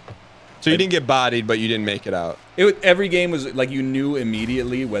 So you didn't get bodied, but you didn't make it out. Every game was like you knew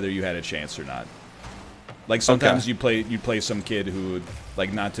immediately whether you had a chance or not. Like sometimes you play some kid who would,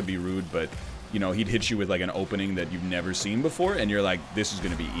 like, not to be rude, but you know, he'd hit you with like an opening that you've never seen before, and you're like, this is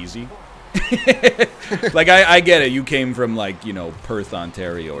gonna be easy. Like I get it. You came from like, you know, Perth,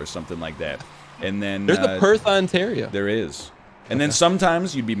 Ontario, or something like that, and then There's a Perth, Ontario. There is. And then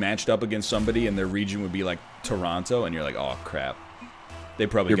sometimes you'd be matched up against somebody, and their region would be like Toronto, and you're like, oh crap. They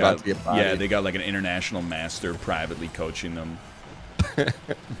probably got, yeah, they got like an international master privately coaching them.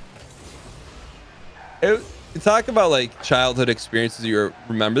 Talk about like childhood experiences you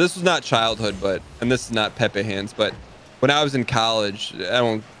remember. This was not childhood, and this is not Pepe hands, but when I was in college, I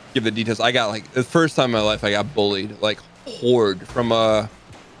won't give the details. I got like the first time in my life I got bullied like horde from a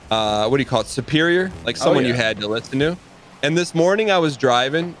what do you call it, superior, like someone you had to listen to. And this morning I was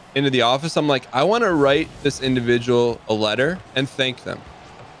driving into the office. I'm like, I want to write this individual a letter and thank them.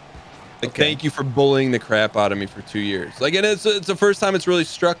 Like, thank you for bullying the crap out of me for 2 years. Like, and it's the first time it's really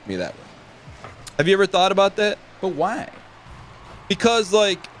struck me that way. Have you ever thought about that? But why? Because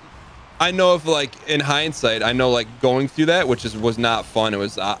like, I know if like in hindsight, I know like going through that, which was not fun. It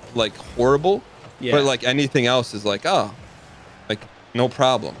was like horrible. Yeah. But like anything else is like, oh, like no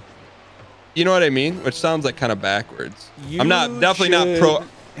problem. You know what I mean? Which sounds like kind of backwards. I'm definitely not pro.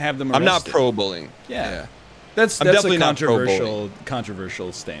 Have them. I'm not pro bullying. Yeah. That's definitely a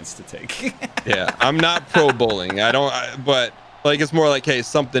controversial stance to take. Yeah, I'm not pro bullying. But like it's more like, hey,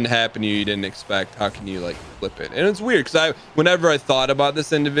 something happened to you didn't expect. How can you like flip it? And it's weird because whenever I thought about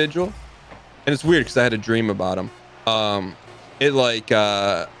this individual, and it's weird because I had a dream about him. It like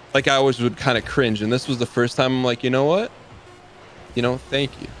I always would kind of cringe, and this was the first time I'm like, you know what? You know,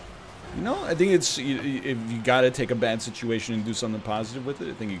 thank you. You know, I think it's if you got to take a bad situation and do something positive with it.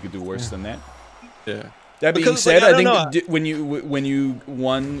 I think you could do worse than that. Yeah. That being said, I think when you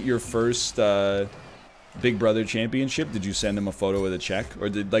won your first Big Brother championship, did you send him a photo with a check, or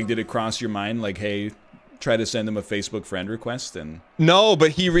did it cross your mind like, hey, try to send him a Facebook friend request? And no,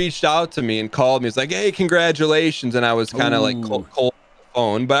 but he reached out to me and called me. It's like, hey, congratulations, and I was kind of like cold on the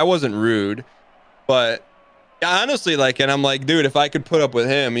phone, but I wasn't rude. But honestly, like, and I'm like, dude, if I could put up with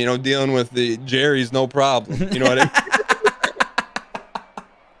him, you know, dealing with the Jerry's, no problem. You know what I mean?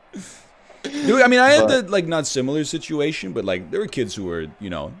 Dude, I mean, I had the like not similar situation, but like there were kids who were, you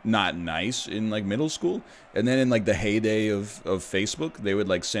know, not nice in like middle school, and then in like the heyday of Facebook, they would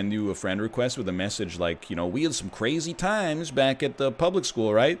like send you a friend request with a message like, you know, we had some crazy times back at the public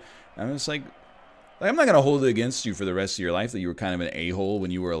school, right? And I was like I'm not gonna hold it against you for the rest of your life that you were kind of an a-hole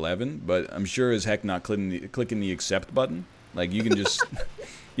when you were 11, but I'm sure as heck not clicking the accept button. Like you can just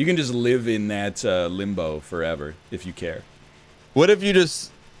you can just live in that limbo forever if you care. What if you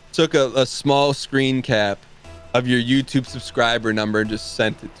just took a small screen cap of your YouTube subscriber number and just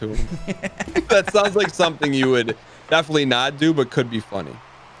sent it to him? That sounds like something you would definitely not do, but could be funny.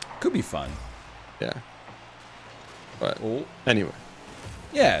 Could be fun. Yeah. But anyway.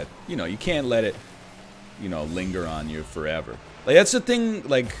 Yeah, you know, you can't let it, you know, linger on you forever. Like that's the thing.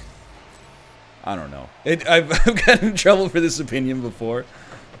 Like, I don't know. I've gotten in trouble for this opinion before.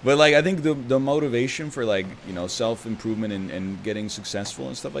 But, like, I think the motivation for, like, you know, self-improvement and getting successful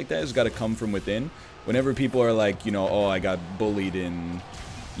and stuff like that has got to come from within. Whenever people are like, you know, oh, I got bullied in,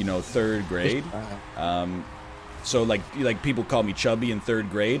 you know, 3rd grade. So, like people call me chubby in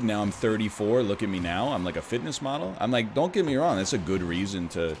 3rd grade. Now I'm 34. Look at me now. I'm like a fitness model. I'm like, don't get me wrong. That's a good reason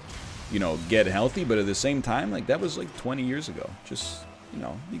to, you know, get healthy. But at the same time, like, that was, like, 20 years ago. Just, you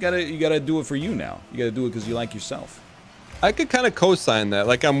know, you gotta do it for you now. You gotta do it because you like yourself. I could kind of co-sign that.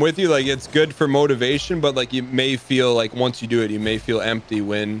 Like, I'm with you. Like, it's good for motivation, but like you may feel like once you do it, you may feel empty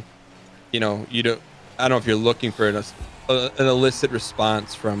when, you know, you don't. I don't know if you're looking for an illicit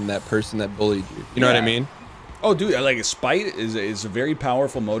response from that person that bullied you. You know what I mean? Oh, dude, like a spite is a very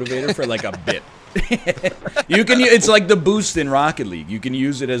powerful motivator for like a bit. You can. It's like the boost in Rocket League. You can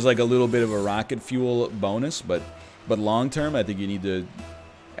use it as like a little bit of a rocket fuel bonus, but long term, I think you need to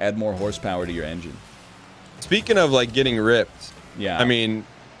add more horsepower to your engine. Speaking of like getting ripped, yeah. I mean,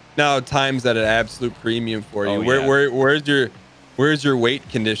 now time's at an absolute premium for you. Oh, Where's your weight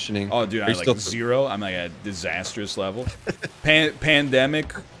conditioning? Oh, dude, I'm like 0. I'm like at a disastrous level.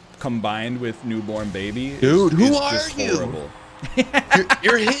 Pandemic combined with newborn baby. Dude, who are just you? Horrible.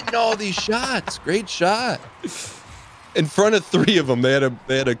 You're hitting all these shots. Great shot. In front of 3 of them, they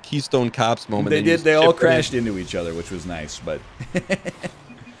had a Keystone Cops moment. They did. They all crashed into each other, which was nice, but.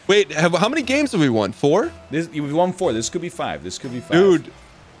 Wait, how many games have we won? 4? We've won 4. This could be 5. This could be 5. Dude,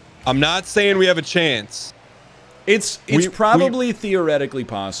 I'm not saying we have a chance. It's probably theoretically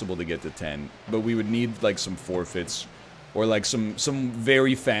possible to get to 10, but we would need like some forfeits or like some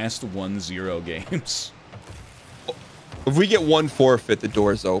very fast 1-0 games. If we get 1 forfeit, the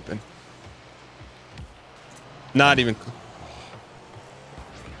door's open. Not even.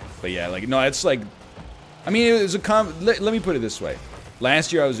 But yeah, like, no, it's like, I mean, it was let me put it this way.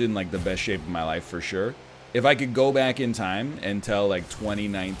 Last year I was in like the best shape of my life for sure. If I could go back in time and tell like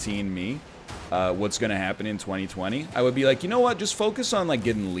 2019 me what's gonna happen in 2020, I would be like, you know what, just focus on like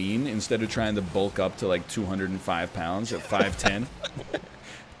getting lean instead of trying to bulk up to like 205 pounds at 5'10".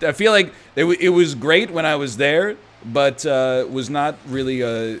 I feel like it was great when I was there, but was not really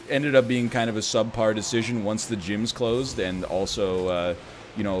ended up being kind of a subpar decision once the gyms closed, and also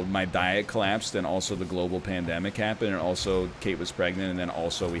you know, my diet collapsed, and also the global pandemic happened, and also Kate was pregnant, and then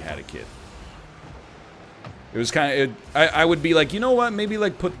also we had a kid. It was kind of I would be like, you know what, maybe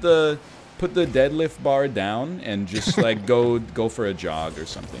like put the deadlift bar down and just like go for a jog or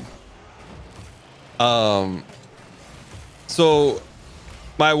something. So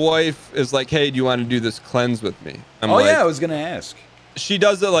my wife is like, hey, do you want to do this cleanse with me? I'm like, yeah, I was gonna ask. She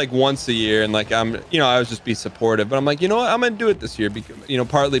does it like once a year, and like I was just be supportive, but I'm like, you know what, I'm gonna do it this year because, you know,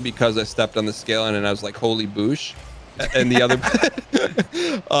 partly because I stepped on the scale and I was like, holy boosh, and the other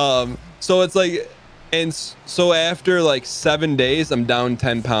so it's like, and so after like 7 days I'm down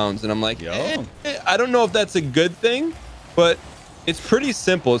 10 pounds, and I'm like, I don't know if that's a good thing, but it's pretty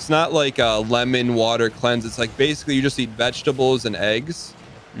simple. It's not like a lemon water cleanse. It's like basically you just eat vegetables and eggs,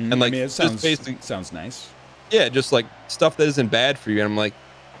 and like, I mean, it sounds nice. Yeah, just like stuff that isn't bad for you. And I'm like,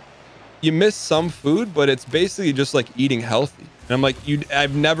 you miss some food, but it's basically just like eating healthy. And I'm like,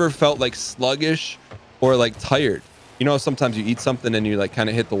 I've never felt like sluggish or like tired. You know, sometimes you eat something and you like kind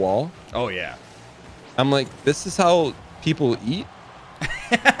of hit the wall. Oh yeah. I'm like, this is how people eat.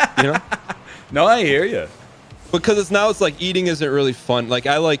 You know? No, I hear you. Because it's like eating isn't really fun. Like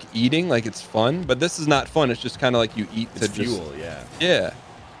I like eating, like it's fun, but this is not fun. It's just kind of like you eat to fuel. Yeah. Yeah.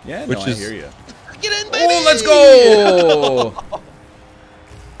 Yeah. Which no, I hear you. Get in, baby! Oh, let's go!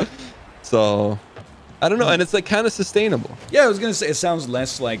 So, I don't know, and it's like kind of sustainable. Yeah, I was gonna say it sounds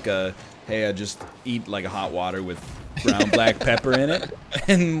less like hey, I just eat like a hot water with brown black pepper in it,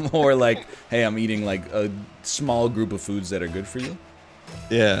 and more like, hey, I'm eating like a small group of foods that are good for you.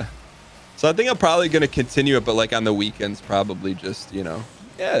 Yeah. So I think I'm probably gonna continue it, but like on the weekends, probably just, you know.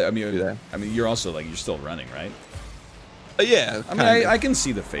 Yeah, I mean, you're also like, you're still running, right? Yeah. I mean, I can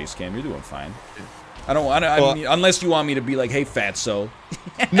see the face cam. You're doing fine. I mean, unless you want me to be like, hey, fatso.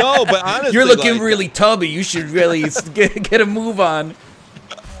 No, but honestly, you're looking like, really tubby. You should really get a move on.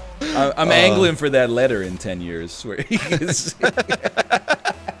 I'm angling for that letter in 10 years. Where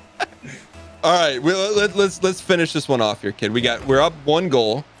all right, let's finish this one off here, kid. We're up 1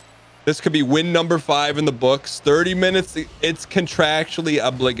 goal. This could be win number 5 in the books. 30 minutes. It's contractually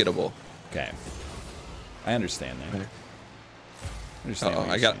obligatable. Okay, I understand that. Okay.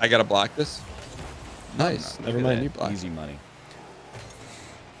 I I gotta block this. Nice. No, Never mind. You block. Easy money.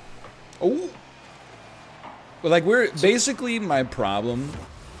 Oh. But like, basically my problem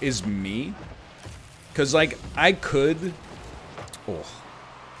is me, because like I could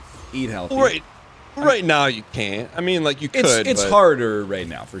eat healthy. Right now you can't. I mean, like you could. It's harder right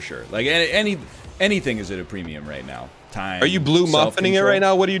now for sure. Like anything is at a premium right now. Time. Are you blue muffining it right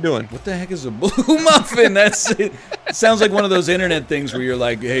now? What are you doing? What the heck is a blue muffin? That's it. Sounds like one of those internet things where you're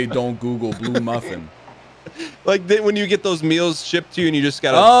like, hey, don't Google blue muffin. Like when you get those meals shipped to you and you just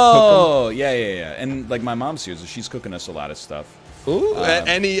gotta cook them? Yeah. And like my mom's here, so she's cooking us a lot of stuff. Ooh,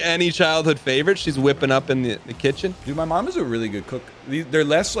 any childhood favorites she's whipping up in the kitchen? Dude, my mom is a really good cook. They're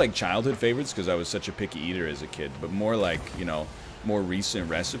less like childhood favorites because I was such a picky eater as a kid, but more like, you know, more recent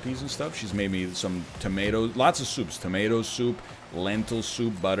recipes and stuff. She's made me some lots of soups, tomato soup, lentil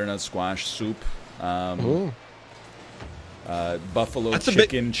soup, butternut squash soup, buffalo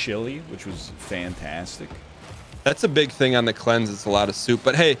chicken chili, which was fantastic. That's a big thing on the cleanse. It's a lot of soup.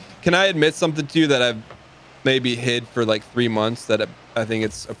 But hey, can I admit something to you that I've maybe hid for like 3 months that I think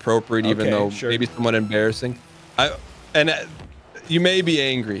it's appropriate, even though maybe somewhat embarrassing? You may be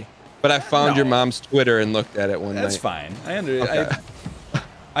angry, but I found your mom's Twitter and looked at it one night. That's fine.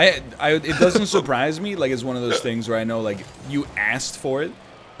 It doesn't surprise me. Like, it's one of those things where I know, like, you asked for it,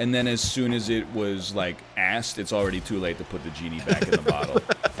 and then as soon as it was like asked, it's already too late to put the genie back in the bottle.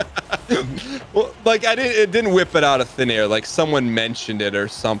 Well, like it didn't whip it out of thin air. Like someone mentioned it or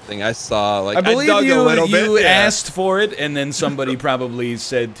something. I saw. Like I believe dug a little bit. You asked for it, and then somebody probably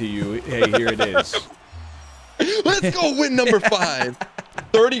said to you, "Hey, here it is." Let's go win number 5.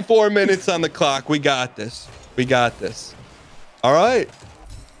 34 minutes on the clock. We got this. We got this. All right.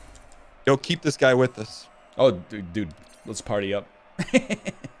 Yo, keep this guy with us. Oh, dude, let's party up.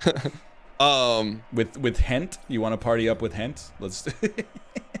 With Hent, you want to party up with Hent? Let's.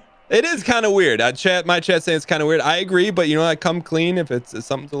 It is kind of weird. My chat saying it's kind of weird. I agree, but you know, I come clean if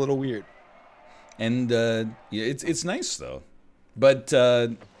something's a little weird. And yeah, it's nice though. But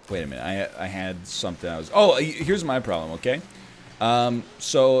Wait a minute. I had something. Oh, here's my problem. Okay.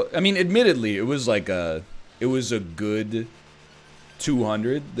 So I mean, admittedly, it was a good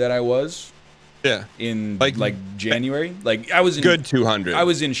 200 that I was. Yeah. In like January, like I was in good 200. I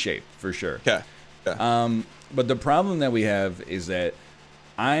was in shape for sure. Okay. Yeah. But the problem that we have is that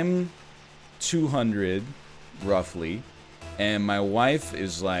I'm 200 roughly, and my wife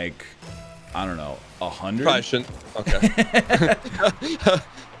is like, I don't know, 100. Probably shouldn't. Okay.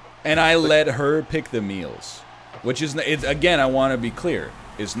 And I let her pick the meals, which is again, I want to be clear,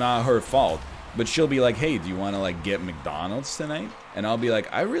 it's not her fault. But she'll be like, hey, do you want to like get McDonald's tonight? And I'll be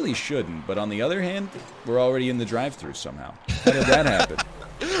like, I really shouldn't. But on the other hand, we're already in the drive-thru somehow. How did that happen?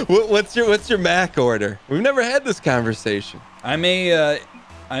 What's your Mac order? We've never had this conversation. I'm a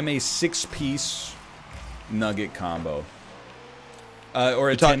 6-piece nugget combo,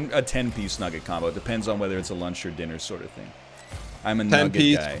 or a 10-piece nugget combo. It depends on whether it's a lunch or dinner sort of thing. I'm a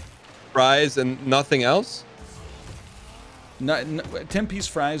nugget guy. Fries and nothing else. 10-piece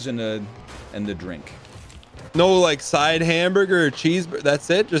fries and the drink. No like side hamburger or cheeseburger. That's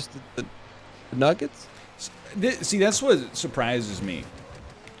it. Just the nuggets. See, that's what surprises me.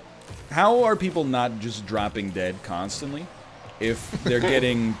 How are people not just dropping dead constantly if they're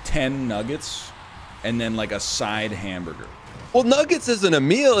getting 10 nuggets and then like a side hamburger? Well, nuggets isn't a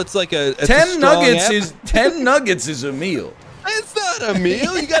meal. It's like a 10 nuggets is a meal. It's not a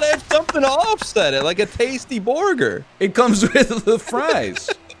meal. You gotta have something to offset it, like a tasty burger. It comes with the fries.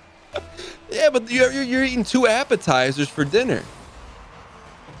 Yeah, but you're eating 2 appetizers for dinner.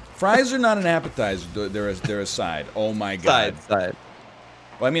 Fries are not an appetizer. They're a side. Oh my god. Side.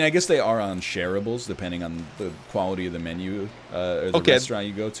 Well, I mean, I guess they are on shareables depending on the quality of the menu or the restaurant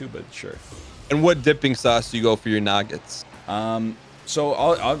you go to, but sure. And what dipping sauce do you go for your nuggets? So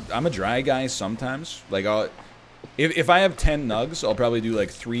I'm a dry guy sometimes. Like if I have 10 nugs, I'll probably do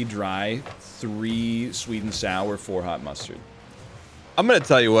like 3 dry, 3 sweet and sour, 4 hot mustard. I'm gonna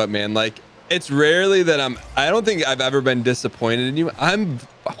tell you what, man. Like, it's rarely that I don't think I've ever been disappointed in you. I'm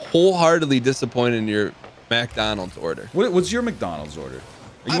wholeheartedly disappointed in your McDonald's order. What's your McDonald's order?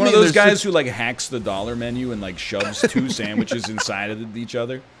 Are you one of those guys who like hacks the dollar menu and like shoves 2 sandwiches inside of each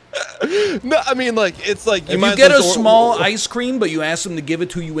other? No, I mean, like, it's like if you get a small ice cream, but you ask them to give it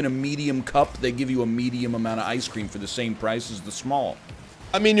to you in a medium cup, they give you a medium amount of ice cream for the same price as the small.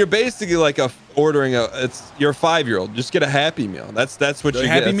 I mean, you're basically like ordering you're a 5-year-old. Just get a Happy Meal. That's what you get. The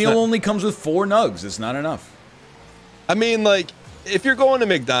Happy Meal only comes with 4 nugs. It's not enough. I mean, like, if you're going to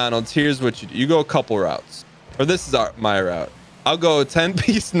McDonald's, here's what you do. You go a couple routes. Or this is my route. I'll go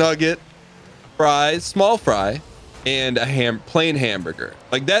 10-piece nugget, fries, small fry, and a plain hamburger.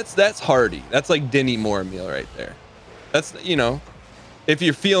 Like, that's hearty. That's like Dinny Moore meal right there. That's, you know, if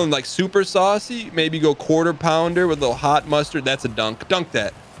you're feeling like super saucy, maybe go 1/4 pounder with a little hot mustard. That's a dunk. Dunk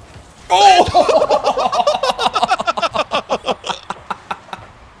that. Oh!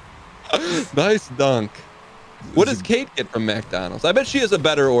 Nice dunk. What does Kate get from McDonald's? I bet she has a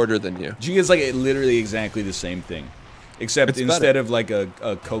better order than you. She gets like literally exactly the same thing. Except instead of like a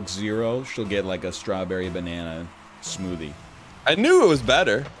Coke Zero, she'll get like a strawberry banana smoothie. I knew it was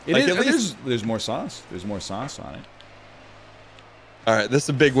better. It is, at least there's more sauce. There's more sauce on it. All right, this is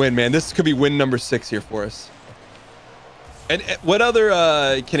a big win, man. This could be win number 6 here for us. And what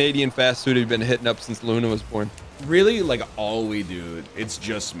other Canadian fast food have you been hitting up since Luna was born? Really, like all we do, it's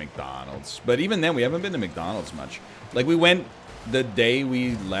just McDonald's. But even then, we haven't been to McDonald's much. Like we went the day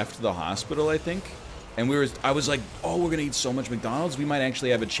we left the hospital, I think. And I was like, oh, we're gonna eat so much McDonald's, we might actually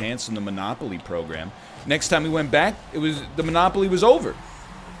have a chance in the Monopoly program. Next time we went back, the Monopoly was over.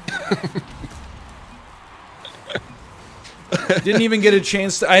 Didn't even get a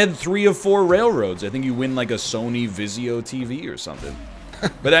chance to. I had 3 of 4 railroads. I think you win like a Sony Vizio TV or something.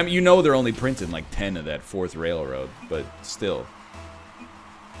 But I mean, you know they're only printing like 10 of that 4th railroad. But still.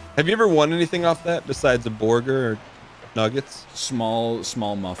 Have you ever won anything off that besides a burger or nuggets? Small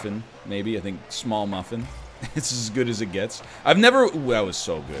muffin, maybe. I think small muffin. It's as good as it gets. I've never. Ooh, that was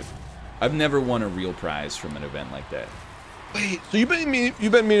so good. I've never won a real prize from an event like that. Wait, so you've been meaning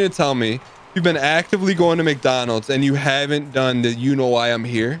to tell me you've been actively going to McDonald's and you haven't done the "you know why I'm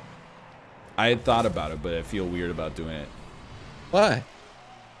here"? I had thought about it, but I feel weird about doing it. Why?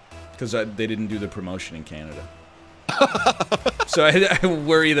 Because they didn't do the promotion in Canada. So I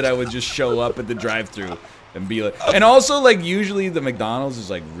worry that I would just show up at the drive-thru and be like, and also like usually the McDonald's is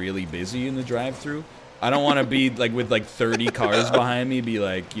like really busy in the drive-thru. I don't want to be like with like 30 cars behind me, be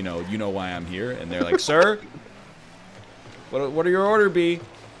like, you know why I'm here, and they're like, sir, what are your order be?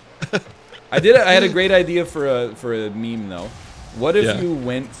 I had a great idea for a meme though. What if you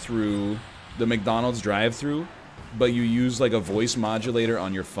went through the McDonald's drive-thru but you use like a voice modulator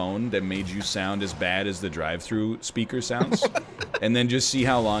on your phone that made you sound as bad as the drive-through speaker sounds, and then just see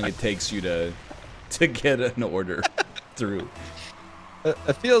how long it takes you to get an order through.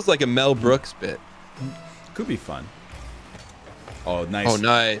 It feels like a Mel Brooks bit. Could be fun. Oh, nice. Oh,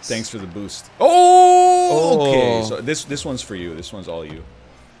 nice. Thanks for the boost. Oh, okay. So this one's for you. This one's all you.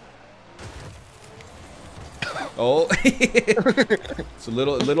 Oh, it's a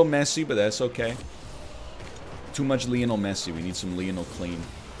little messy, but that's okay. Too much Lionel Messi. We need some Lionel clean.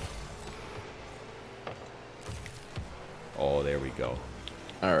 Oh, there we go.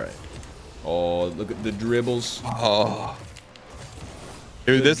 All right. Oh, look at the dribbles. Oh,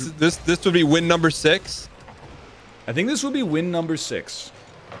 dude, this would be win number 6. I think this will be win number 6.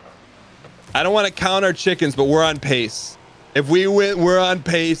 I don't want to count our chickens, but we're on pace. If we win, we're on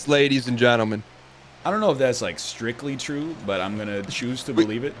pace, ladies and gentlemen. I don't know if that's like strictly true, but I'm gonna choose to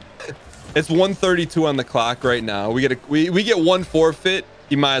believe it. It's 1:32 on the clock right now. We get one forfeit.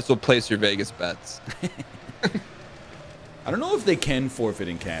 You might as well place your Vegas bets. I don't know if they can forfeit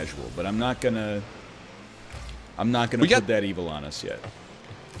in casual, but I'm not gonna put that evil on us yet.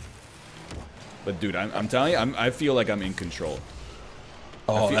 But dude, I'm telling you, I feel like I'm in control.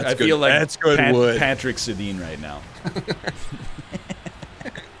 Oh, I feel like that's good wood. Patrick Sedin right now.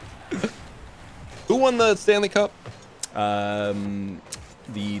 Who won the Stanley Cup?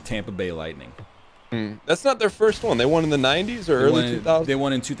 The Tampa Bay Lightning. That's not their first one. They won in the 90s or early 2000s? They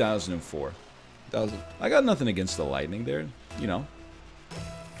won in 2004. 2000. I got nothing against the Lightning. They're, you know,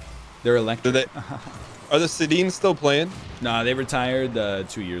 they're electric. Are the Sedins still playing? Nah, they retired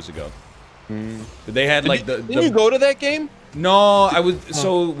 2 years ago. But they had like Did you go to that game? No, I was.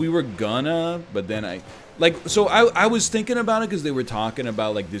 So we were gonna, but then I was thinking about it because they were talking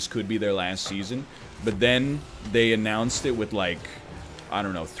about like this could be their last season, but then they announced it with like, I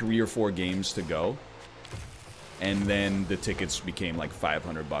don't know, 3 or 4 games to go, and then the tickets became like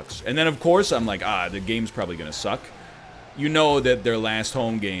 $500, and then of course I'm like, the game's probably gonna suck. You know that their last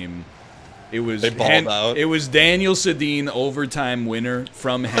home game, it was they balled out. It was Daniel Sedin overtime winner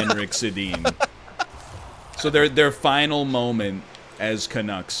from Henrik Sedin. So their final moment as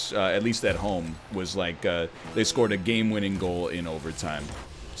Canucks, at least at home, was like they scored a game-winning goal in overtime.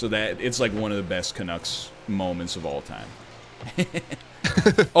 So that it's like one of the best Canucks moments of all time.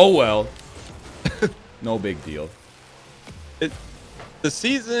 Oh well, no big deal. When the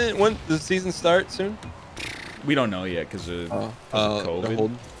season start soon? We don't know yet because of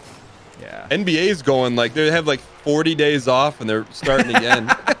COVID. Yeah. NBA's going like they have like 40 days off and they're starting again.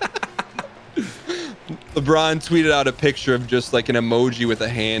 LeBron tweeted out a picture of just like an emoji with a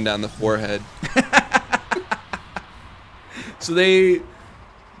hand on the forehead. So they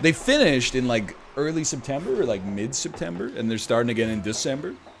finished in like early September or like mid-September, and they're starting again in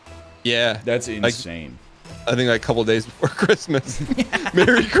December. Yeah, that's insane. I think like a couple days before Christmas.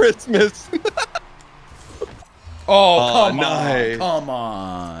 Merry Christmas. Oh, come on. Come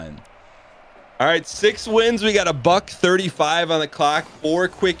on. All right, 6 wins. We got a $135 on the clock. 4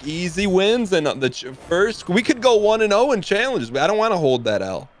 quick, easy wins, and the first we could go 1-0 in challenges. I don't want to hold that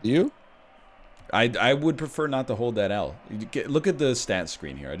L. Do you? I would prefer not to hold that L. Look at the stats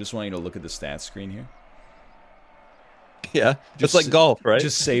screen here. I just want you to look at the stats screen here. Yeah, just like golf, right?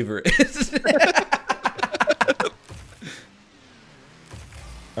 Just savor it.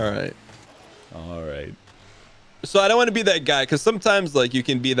 All right. All right. So I don't want to be that guy because sometimes like you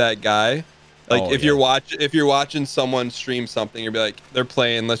can be that guy. Like if you're watching someone stream something, you'll be like, they're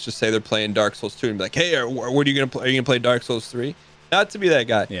playing, let's just say they're playing Dark Souls 2, and be like, hey, what are you gonna play? Are you gonna play Dark Souls 3? Not to be that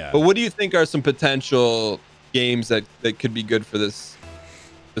guy. Yeah. But what do you think are some potential games that could be good for this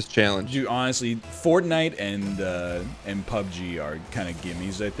challenge? Dude, honestly, Fortnite and PUBG are kind of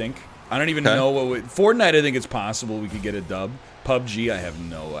gimmies, I think. I don't even know what Fortnite, I think it's possible we could get a dub. PUBG, I have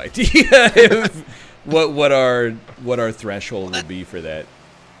no idea what our threshold would be for that.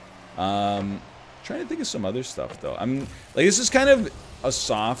 Trying to think of some other stuff though. I'm like, this is kind of a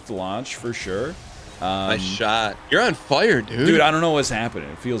soft launch for sure. Nice shot. You're on fire, dude. Dude, I don't know what's happening.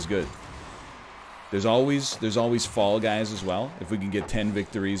 It feels good. There's always Fall Guys as well. If we can get 10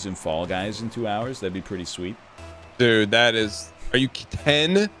 victories in Fall Guys in 2 hours, that'd be pretty sweet. Dude, that is. Are you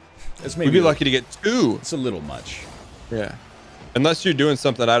 10? That's maybe we'd be lucky to get 2. It's a little much. Yeah. Unless you're doing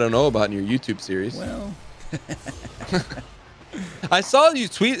something I don't know about in your YouTube series. Well. I saw you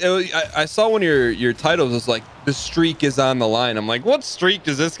tweet. I saw one of your titles was like, the streak is on the line. I'm like, what streak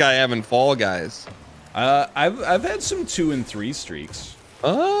does this guy have in Fall Guys? I've had some 2 and 3 streaks.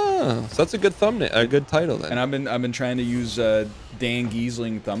 Oh, so that's a good thumbnail, a good title then. And I've been trying to use Dan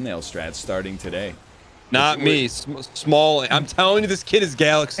Giesling thumbnail strats starting today. Not me, small. I'm telling you, this kid is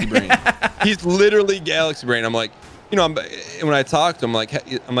galaxy brain. He's literally galaxy brain. I'm like, you know, when I talk to him,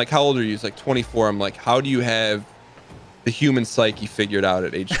 I'm like, how old are you? He's like 24. I'm like, how do you have the human psyche figured out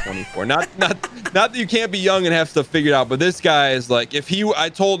at age 24? not that you can't be young and have stuff figured out, but this guy is like, I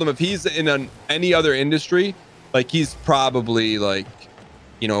told him if he's in any other industry, like he's probably like,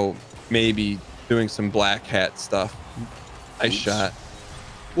 you know, maybe doing some black hat stuff. Nice shot.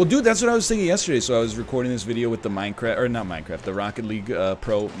 Well, dude, that's what I was thinking yesterday. So I was recording this video with the the Rocket League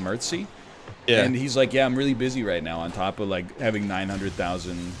Pro Mertzy. Yeah. And he's like, yeah, I'm really busy right now on top of like having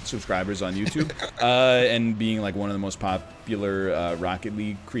 900,000 subscribers on YouTube and being like one of the most popular Rocket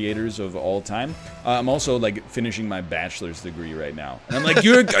League creators of all time. I'm also like finishing my bachelor's degree right now. And I'm like,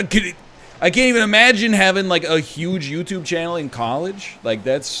 I can't even imagine having like a huge YouTube channel in college. Like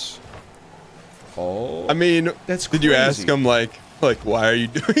that's, I mean, that's did crazy. you ask him like why are you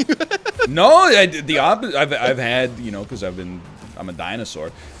doing that? No, the opposite. I've had, you know, because I'm a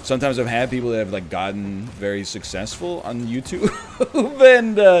dinosaur. Sometimes I've had people that have like gotten very successful on YouTube,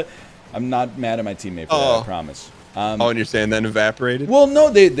 and I'm not mad at my teammate for that, I promise. And you're saying then evaporated? Well, no,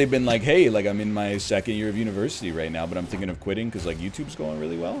 they've been like, hey, like I'm in my second year of university right now, but I'm thinking of quitting because like YouTube's going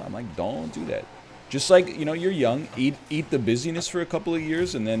really well. I'm like, don't do that. Just like, you know, you're young, eat the busyness for a couple of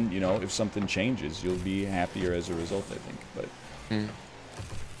years, and then, you know, if something changes, you'll be happier as a result, I think. But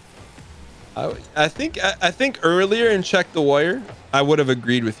I think earlier in Check the Wire, I would have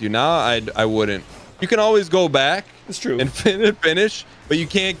agreed with you. Now I wouldn't. You can always go back. It's true. And finish, but you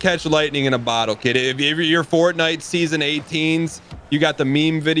can't catch lightning in a bottle, kid. If you're Fortnite season 18s, you got the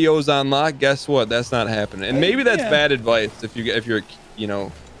meme videos on lock. Guess what? That's not happening. And maybe that's bad advice if you're you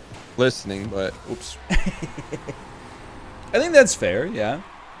know, listening. But oops. I think that's fair. Yeah.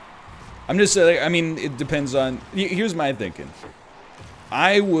 I'm just I mean, it depends on. Here's my thinking.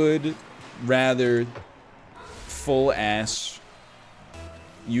 I would rather full ass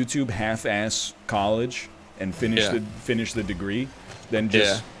YouTube, half ass college and finish the degree than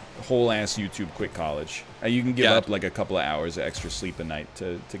just whole ass YouTube quit college. You can give up like a couple of hours of extra sleep a night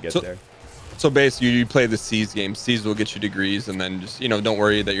to get there. So basically, you play the C's game. C's will get you degrees, and then just, you know, don't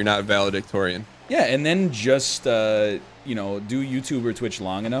worry that you're not valedictorian. Yeah, and then just you know, do YouTube or Twitch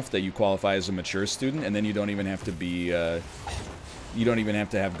long enough that you qualify as a mature student, and then you don't even have to be you don't even have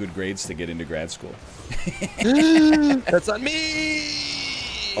to have good grades to get into grad school. That's on me.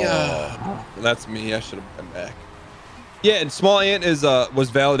 Oh. That's me. I should have been back. Yeah, and Small Ant was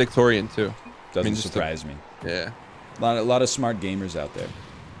valedictorian too. Doesn't surprise me. Yeah. A lot of smart gamers out there.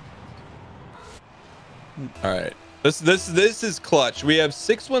 All right. This is clutch. We have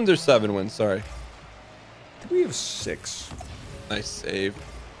 6 wins or 7 wins. Sorry. I think we have 6. Nice save.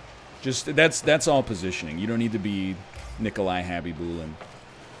 Just that's all positioning. You don't need to be Nikolai Habibulin,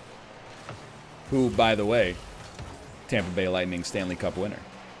 who, by the way, Tampa Bay Lightning Stanley Cup winner.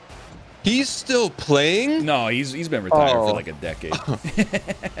 He's still playing? No, he's been retired for like a decade.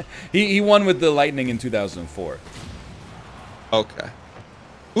 he won with the Lightning in 2004. Okay.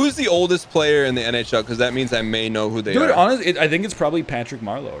 Who's the oldest player in the NHL? Because that means I may know who they are. Dude, honestly, I think it's probably Patrick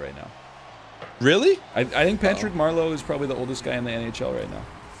Marleau right now. Really? I think Patrick Marleau is probably the oldest guy in the NHL right now.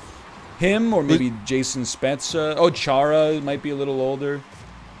 Him or maybe Jason Spezza. Oh, Chara might be a little older.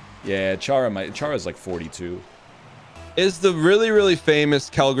 Yeah, Chara's like 42. Is the really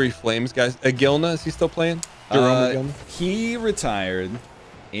famous Calgary Flames guy Agilna? Is he still playing? He retired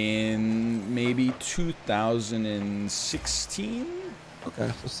in maybe 2016.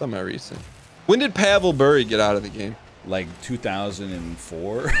 Okay, so semi-recent. When did Pavel Bure get out of the game? Like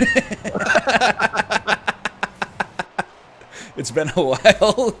 2004. It's been a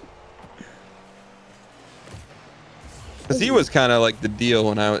while. Because he was kind of like the deal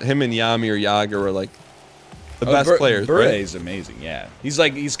when him and Yami or Yager were like the best players. Bure right? is amazing. Yeah,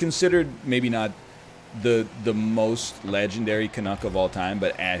 he's considered maybe not the most legendary Canuck of all time,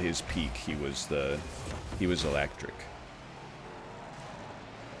 but at his peak, he was electric.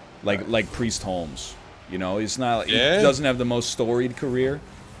 Like Priest Holmes, you know, he doesn't have the most storied career,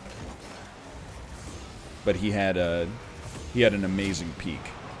 but he had an amazing peak.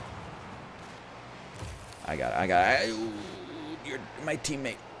 You're my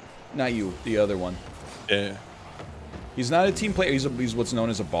teammate, not you, the other one. Yeah. He's not a team player. He's what's known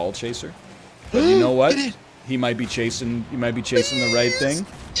as a ball chaser. But you know what? He might be chasing the right thing.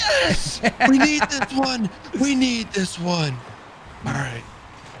 Yes. We need this one. We need this one. All right.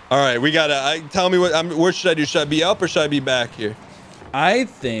 All right. We gotta. Tell me where should I do? Should I be up or should I be back here? I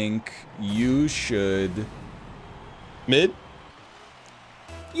think you should. Mid.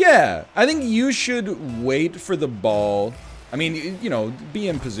 Yeah, I think you should wait for the ball. I mean, you know, be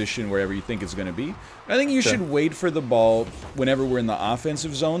in position wherever you think it's going to be. I think you should wait for the ball whenever we're in the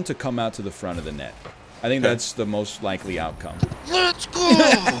offensive zone to come out to the front of the net. I think that's the most likely outcome. Let's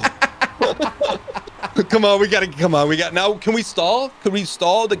go. Come on, we gotta come on. We got now. Can we stall? Could we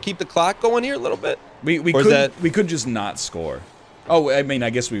stall to keep the clock going here a little bit? We could just not score. Oh, I mean, I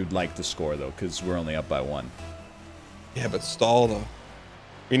guess we would like to score though, because we're only up by 1. Yeah, but stall though.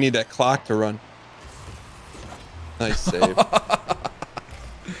 We need that clock to run. Nice save.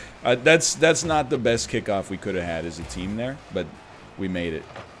 That's not the best kickoff we could have had as a team there, but we made it.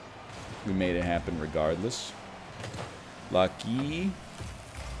 We made it happen regardless. Lucky.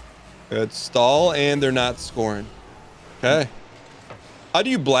 Good stall, and they're not scoring. Okay. How do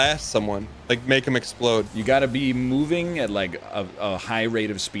you blast someone? Like make them explode? You got to be moving at like a high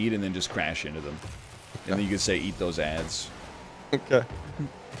rate of speed and then just crash into them. And then you could say, eat those ads. Okay.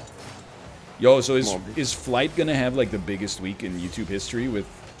 Yo, so is Flight gonna have like the biggest week in YouTube history with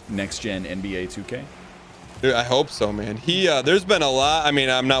next gen NBA 2K? Dude, I hope so, man. There's been a lot. I mean,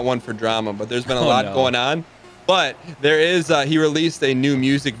 I'm not one for drama, but there's been a lot going on. But there is, he released a new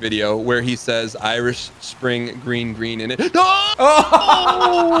music video where he says Irish Spring Green Green in it. No!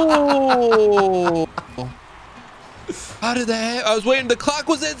 Oh! How did that? I was waiting. The clock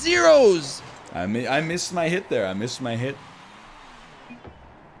was at zeros. I missed my hit there. I missed my hit.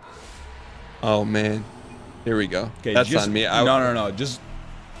 Oh man, here we go. Okay, that's on me. No. Just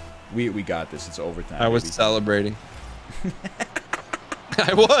we got this. It's overtime. I was celebrating.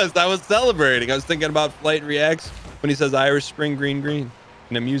 I was celebrating. I was thinking about Flight reacts when he says Irish Spring Green Green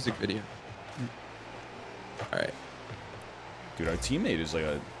in a music video. All right, dude, our teammate is like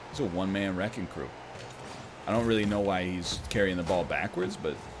he's a one-man wrecking crew. I don't really know why he's carrying the ball backwards,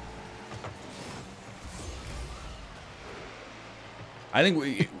 but I think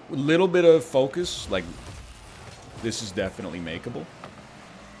a little bit of focus, like this is definitely makeable.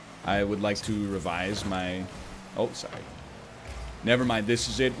 I would like to revise my. Oh, sorry. Never mind. This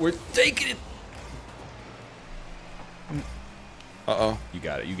is it. We're taking it. Uh-oh. You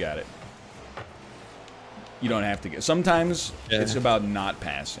got it. You got it. You don't have to get. Sometimes it's about not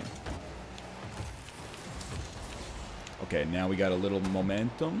passing. Okay, now we got a little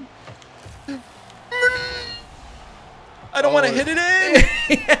momentum. I don't want to hit it in.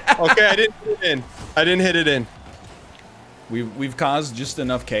 Okay, I didn't hit it in. I didn't hit it in. We've caused just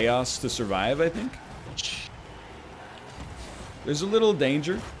enough chaos to survive, I think. There's a little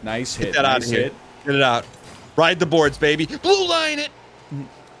danger. Nice hit. Get that out of here. Get it out. Ride the boards, baby. Blue line it.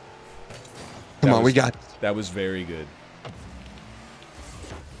 Come on, we got it. That was very good.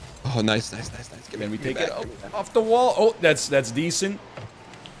 Oh, nice. Then we take it off the wall. Oh, that's decent.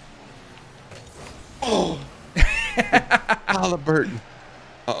 Oh. Halliburton.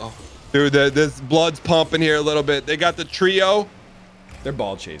 Uh-oh. Dude, this blood's pumping here a little bit. They got the trio. They're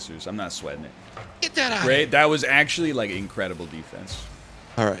ball chasers. I'm not sweating it. Get that out. Great. That was actually like incredible defense.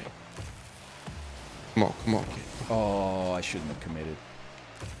 All right. Come on, kid. Oh, I shouldn't have committed.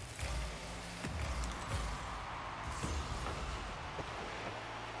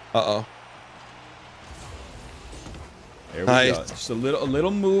 Uh-oh. There we go. Just a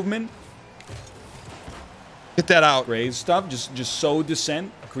little movement. Get that out. Great stuff. Just sow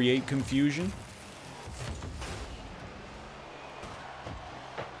dissent. Create confusion.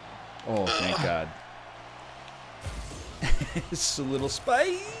 Oh, thank God. It's a little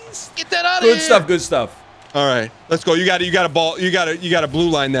spice. Get that out of here. Good stuff. All right, let's go. You got a ball. You got to blue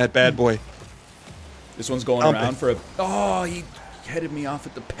line that bad boy. This one's going around for a. Oh, he headed me off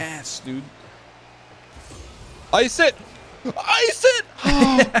at the pass, dude. Ice it.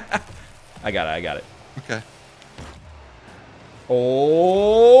 Oh. I got it. Okay. Oh!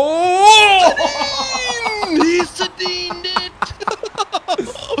 He Sedined it.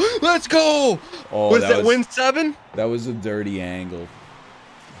 Let's go. Oh, was that win 7? That was a dirty angle.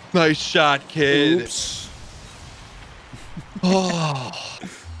 Nice shot, kid. Oops. Oh,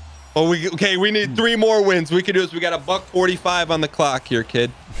 we need 3 more wins. We can do this. We got a $1:45 on the clock here,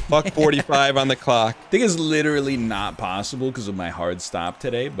 kid. $1:45 on the clock. I think it's literally not possible because of my hard stop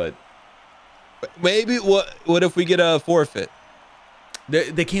today, but maybe what if we get a forfeit?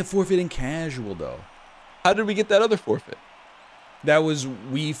 They can't forfeit in casual though. How did we get that other forfeit? That was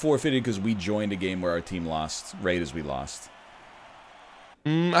we forfeited because we joined a game where our team lost right as we lost.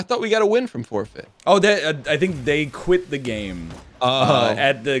 I thought we got a win from forfeit. Oh, I think they quit the game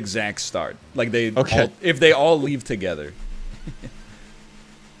at the exact start. Like if they all leave together.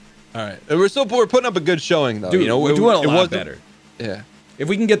 All right, we're putting up a good showing though. Dude, you know, we're doing a lot better. Yeah. If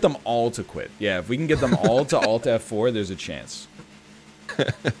we can get them all to quit, if we can get them all to Alt F4, there's a chance.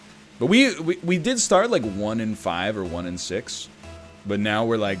 But we did start like 1-5 or 1-6, but now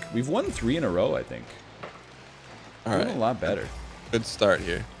we've won 3 in a row. I think. All right, doing a lot better. Good start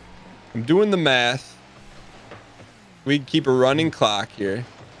here. I'm doing the math. We keep a running clock here.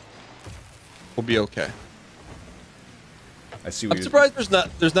 We'll be okay. I see. I'm surprised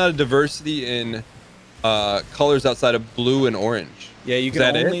there's not a diversity in colors outside of blue and orange. Yeah, you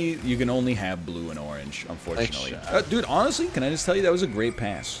can only have blue and orange, unfortunately. Dude, honestly, can I just tell you that was a great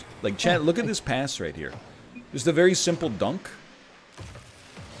pass? Like, chat, look at this pass right here. Just a very simple dunk.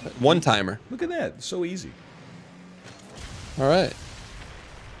 One timer. Look at that, so easy. All right,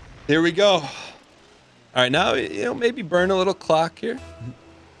 here we go. All right, now maybe burn a little clock here.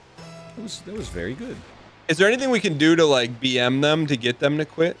 That was very good. Is there anything we can do to like BM them to get them to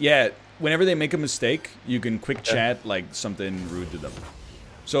quit? Yeah, whenever they make a mistake, you can quick chat like something rude to them.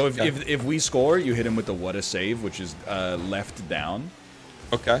 So if we score, you hit them with the what a save, which is left down.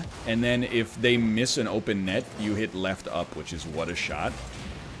 Okay. And then if they miss an open net, you hit left up, which is what a shot.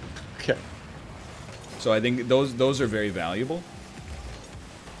 Okay. So I think those are very valuable.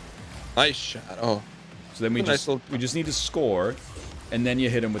 Nice shot. Oh. So then we just need to score, and then you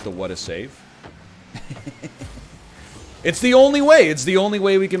hit them with the what a save. It's the only way. It's the only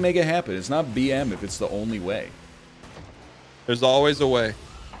way we can make it happen. It's not BM if it's the only way. There's always a way.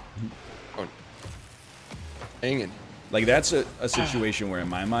 Oh. Hanging. Like, that's a situation where, in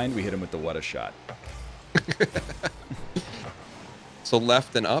my mind, we hit him with the what a shot. So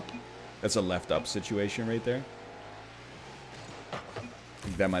left and up? That's a left up situation right there. I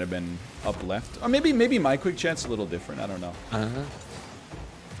think that might have been up left. Or maybe my quick chat's a little different. I don't know. All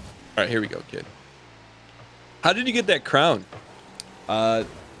right, here we go, kid. How did you get that crown? I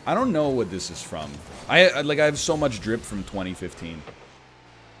don't know what this is from. I have so much drip from 2015.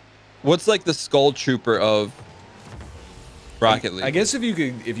 What's like the Skull Trooper of Rocket League? I guess if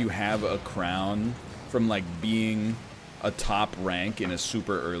you have a crown from like being a top rank in a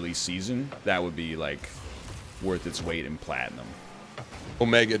super early season, that would be like worth its weight in platinum.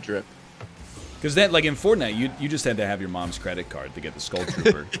 Omega drip. Because then, like in Fortnite, you just had to have your mom's credit card to get the Skull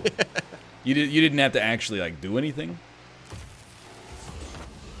Trooper. You didn't have to actually like do anything.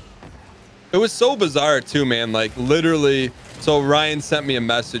 It was so bizarre too, man. Like literally, so Ryan sent me a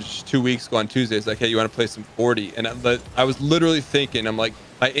message 2 weeks ago on Tuesday. It's like, hey, you want to play some 40? And I was literally thinking, I'm like,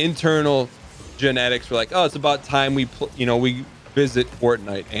 my internal genetics were like, oh, it's about time we we visit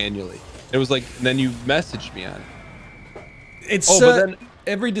Fortnite annually. It was like, and then you messaged me on it. It's but then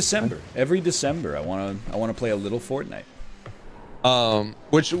every December, I wanna play a little Fortnite.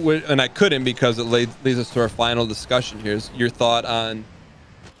 And I couldn't because it leads us to our final discussion here. Is your thought on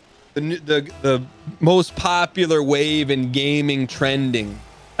the most popular wave in gaming trending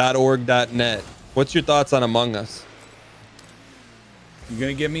 .org.net? What's your thoughts on Among Us? You're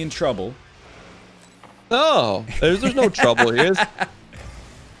gonna get me in trouble. No, there's no trouble here.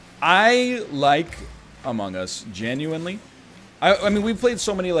 I like Among Us genuinely. I mean, we've played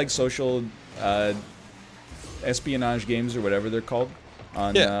so many like social espionage games or whatever they're called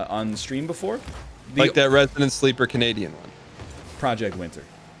on stream before. Like that Resident Sleeper Canadian one. Project Winter.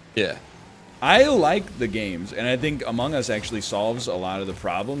 Yeah. I like the games, and I think Among Us actually solves a lot of the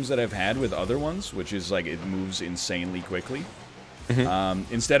problems that I've had with other ones, which is like it moves insanely quickly.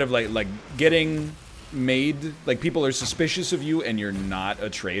 Mm-hmm. Instead of like getting made, like people are suspicious of you and you're not a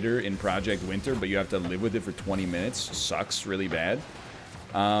traitor in Project Winter, but you have to live with it for 20 minutes. Sucks really bad.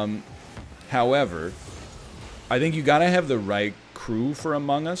 However, I think you gotta have the right crew for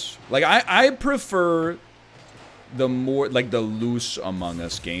Among Us. Like I prefer the more like the loose Among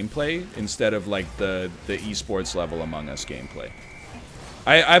Us gameplay instead of like the esports level Among Us gameplay.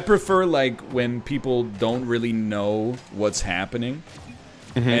 I prefer like when people don't really know what's happening,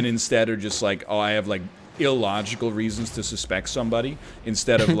 and instead are just like, oh, I have like illogical reasons to suspect somebody,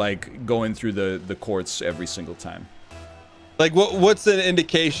 instead of like going through the courts every single time. Like what's an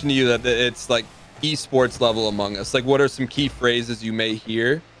indication to you that it's like esports level Among Us? Like what are some key phrases you may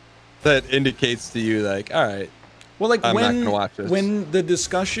hear that indicates to you like, all right, well, like I'm not gonna watch this. When the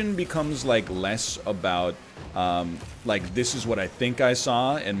discussion becomes like less about like this is what I think I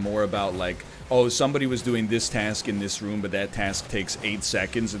saw, and more about like, oh, somebody was doing this task in this room, but that task takes 8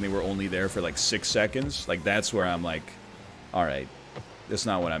 seconds and they were only there for like 6 seconds. Like that's where I'm like, all right, that's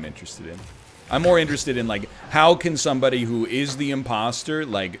not what I'm interested in. I'm more interested in like, how can somebody who is the imposter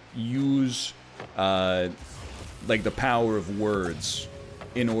like use like the power of words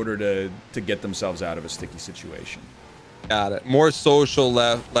in order to get themselves out of a sticky situation. Got it. More social,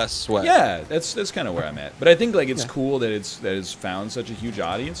 less sweat. Yeah, that's kind of where I'm at. But I think like it's cool that it's found such a huge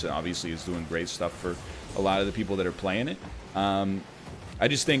audience, and obviously it's doing great stuff for a lot of the people that are playing it. I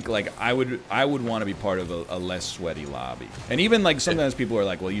just think like I would want to be part of a less sweaty lobby. And even like sometimes people are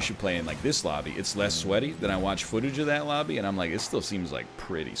like, well, you should play in like this lobby. It's less sweaty. Then I watch footage of that lobby, and I'm like, it still seems like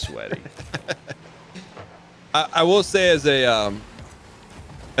pretty sweaty. I will say as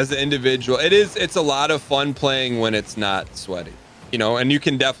an individual, it's a lot of fun playing when it's not sweaty, you know, and you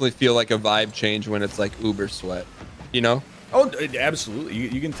can definitely feel like a vibe change when it's like uber sweat, you know. Oh, absolutely.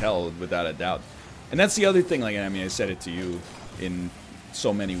 You can tell without a doubt. And that's the other thing. Like, I mean, I said it to you in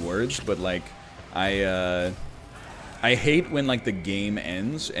so many words, but like, I hate when like the game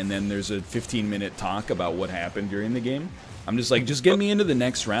ends and then there's a 15-minute talk about what happened during the game. I'm just like, just get me into the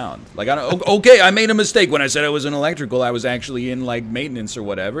next round. Like, okay, I made a mistake when I said I was in electrical. I was actually in like maintenance or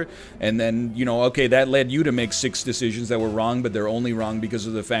whatever. And then, you know, okay, that led you to make 6 decisions that were wrong, but they're only wrong because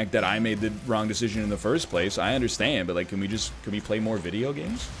of the fact that I made the wrong decision in the first place. I understand, but like, can we play more video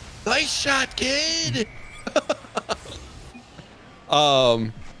games? Nice shot, kid.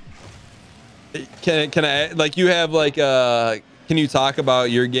 Can I, like, you have like can you talk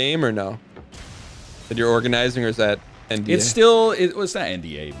about your game or no? That you're organizing, or is that NDA? It's still, it's not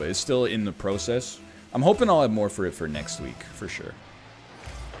NDA, but it's still in the process. I'm hoping I'll have more for it for next week, for sure.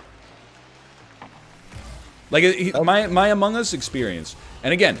 Like, my Among Us experience,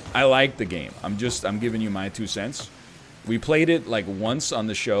 and again, I like the game. I'm giving you my 2 cents. We played it like once on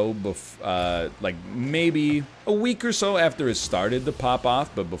the show, like maybe a week or so after it started to pop off,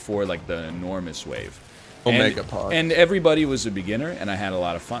 but before like the enormous wave. Omega Pod. And everybody was a beginner, and I had a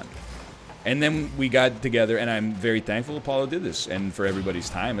lot of fun. And then we got together, and I'm very thankful Apollo did this, and for everybody's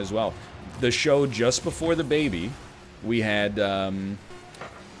time as well. The show just before the baby, we had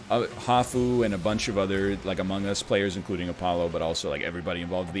Hafu and a bunch of other like Among Us players, including Apollo, but also like everybody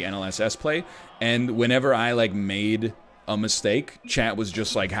involved with the NLSS play. And whenever I like made a mistake, chat was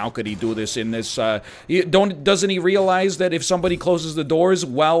just like, how could he do this in this doesn't he realize that if somebody closes the doors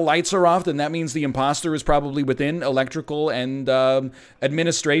while lights are off, then that means the imposter is probably within electrical and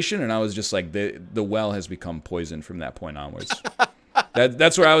administration? And I was just like, the well has become poisoned from that point onwards.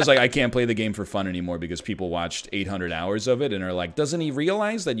 That's where I was like, I can't play the game for fun anymore, because people watched 800 hours of it and are like, doesn't he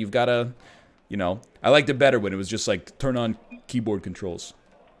realize that you've got to, you know? I liked it better when it was just like, turn on keyboard controls.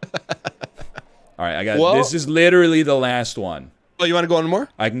 All right, this is literally the last one. Oh, you want to go one more?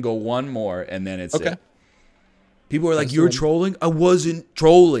 I can go one more, and then it's okay. it. People were like, "You're trolling." I wasn't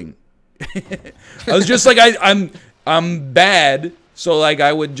trolling. I was just like, I'm bad, so like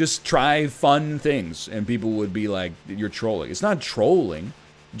I would just try fun things, and people would be like, "You're trolling." It's not trolling,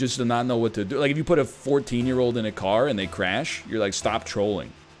 just to not know what to do. Like if you put a 14-year-old in a car and they crash, you're like, "Stop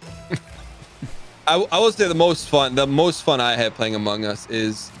trolling." I will say the most fun I had playing Among Us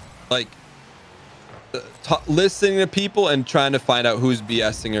is like listening to people and trying to find out who's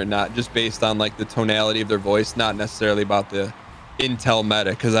BSing or not, just based on like the tonality of their voice, not necessarily about the intel meta,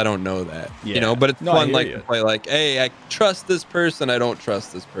 because I don't know that. Yeah. You know, but it's fun like to play like, hey, I trust this person, I don't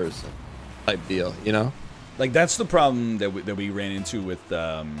trust this person type deal, you know? Like that's the problem that we ran into with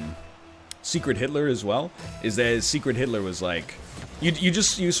Secret Hitler as well, is that Secret Hitler was like,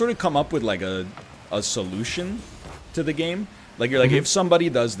 you sort of come up with like a solution to the game. Like, you're like, if somebody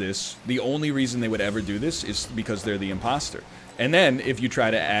does this, the only reason they would ever do this is because they're the imposter. And then, if you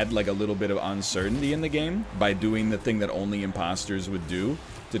try to add, like, a little bit of uncertainty in the game by doing the thing that only imposters would do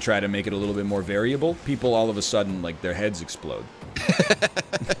to try to make it a little bit more variable, people all of a sudden, like, their heads explode.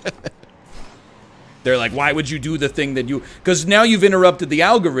 They're like, why would you do the thing that you... Because now you've interrupted the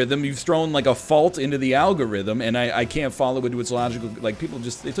algorithm, you've thrown, like, a fault into the algorithm, and I can't follow it to its logical... Like, people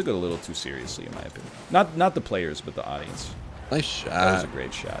just... They took it a little too seriously, in my opinion. Not the players, but the audience. Nice shot. That was a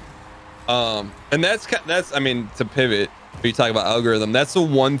great shot. And that's I mean, to pivot, when you talk about algorithm, that's the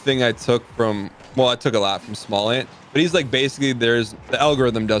one thing I took from, well, I took a lot from Small Ant, but he's like, basically the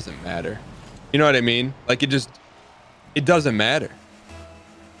algorithm doesn't matter. You know what I mean? Like it doesn't matter.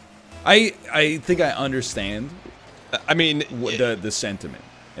 I think I understand. I mean, the sentiment.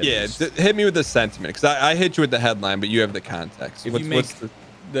 Yeah, hit me with the sentiment, because I hit you with the headline, but you have the context. If you make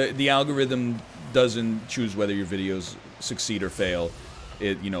the algorithm doesn't choose whether your videos succeed or fail,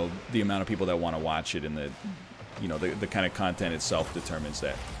 you know, the amount of people that want to watch it and the kind of content itself determines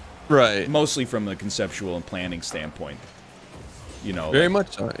that. Right. Mostly from a conceptual and planning standpoint. You know. Very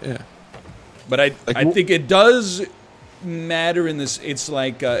much so, yeah. But I think it does matter in this. It's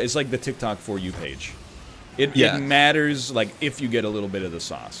like the TikTok For You page. It matters like if you get a little bit of the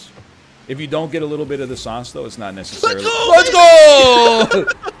sauce. If you don't get a little bit of the sauce, though, it's not necessarily. Let's go!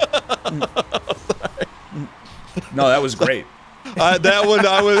 No, that was great. That one,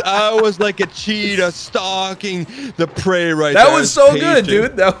 I was like a cheetah stalking the prey right there. That was so good,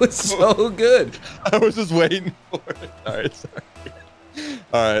 dude. That was so good. I was just waiting for it. All right, sorry.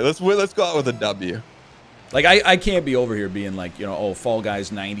 All right, let's go out with a W. Like I can't be over here being like, you know, oh, Fall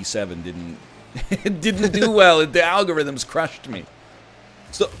Guys 97 didn't do well. The algorithms crushed me.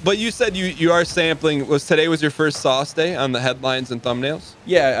 So, but you said you are sampling. Today was your first sauce day on the headlines and thumbnails?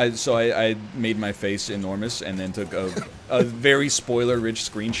 Yeah, so I made my face enormous and then took a very spoiler-rich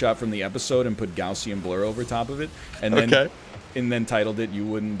screenshot from the episode and put Gaussian blur over top of it, and then titled it "You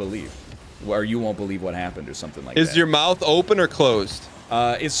Wouldn't Believe," or "You Won't Believe What Happened," or something like that. Is your mouth open or closed?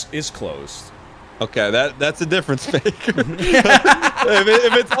 It's closed. Okay, that's a difference maker.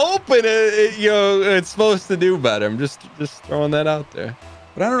 if it's open, it's supposed to do better. I'm just throwing that out there.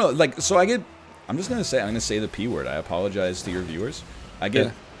 But I don't know, like, so I'm just gonna say the P word. I apologize to your viewers. I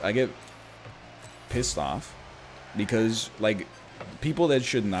get pissed off because, like, people that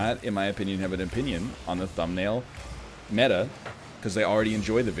should not, in my opinion, have an opinion on the thumbnail meta because they already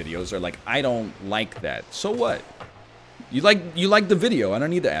enjoy the videos are like, I don't like that. So what? You like the video. I don't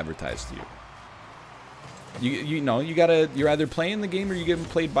need to advertise to you. You're either playing the game or you're getting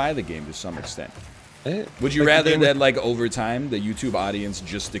played by the game to some extent. Would you rather that, like, over time the YouTube audience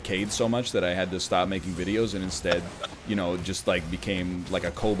just decayed so much that I had to stop making videos and instead, just like became like a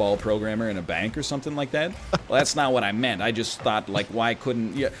COBOL programmer in a bank or something like that? Well, that's not what I meant. I just thought, like, why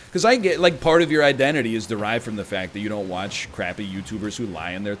couldn't because I get, like, part of your identity is derived from the fact that you don't watch crappy YouTubers who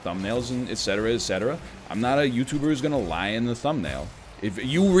lie in their thumbnails and etc. etc. I'm not a YouTuber who's gonna lie in the thumbnail. If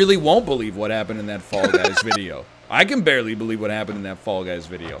you really won't believe what happened in that Fall Guys video. I can barely believe what happened in that Fall Guys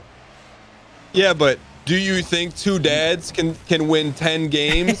video. Yeah, but do you think two dads can win 10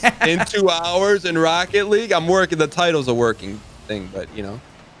 games in 2 hours in Rocket League? I'm working. The title's a working thing, but you know.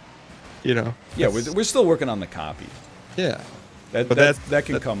 Yeah, we're still working on the copy. Yeah, that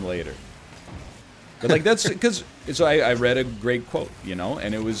can come later. But, like, that's because I read a great quote,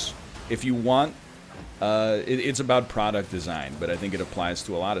 and it was, if you want. It's about product design, but I think it applies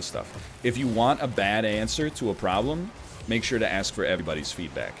to a lot of stuff. If you want a bad answer to a problem, make sure to ask for everybody's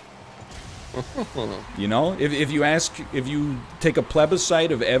feedback. If you take a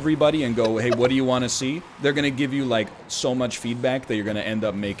plebiscite of everybody and go, hey, what do you want to see? They're going to give you, like, so much feedback that you're going to end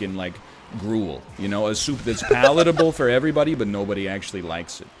up making, like, gruel. A soup that's palatable for everybody, but nobody actually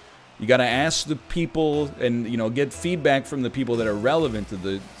likes it. You got to ask the people and, get feedback from the people that are relevant to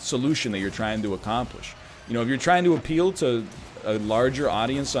the solution that you're trying to accomplish. If you're trying to appeal to a larger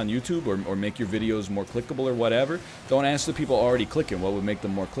audience on YouTube or make your videos more clickable or whatever, don't ask the people already clicking what would make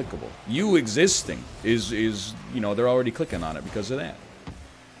them more clickable. You existing is they're already clicking on it because of that.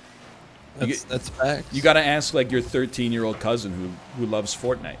 That's facts. You got to ask, like, your 13-year-old cousin who loves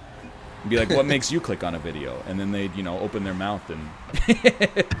Fortnite. And be like, what makes you click on a video? And then they'd, open their mouth and...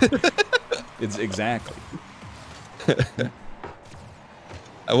 It's exactly.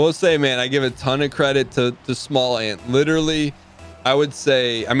 I will say, man, I give a ton of credit to Small Ant. Literally, I would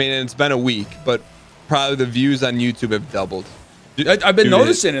say, and it's been a week, but probably the views on YouTube have doubled. I've been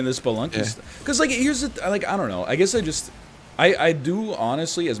noticing in this Spelunky stuff. Because, like, here's the... Like, I don't know. I guess I do,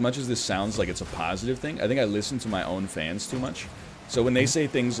 honestly, as much as this sounds like it's a positive thing, I think I listen to my own fans too much. So when they say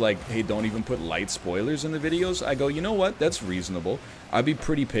things like, hey, don't even put light spoilers in the videos, I go, you know what? That's reasonable. I'd be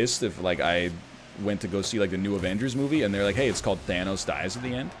pretty pissed if, like, I went to go see, like, the new Avengers movie, and they're like, hey, it's called Thanos Dies at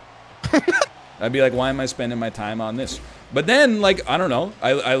the End. I'd be like, why am I spending my time on this? But then, like, I don't know.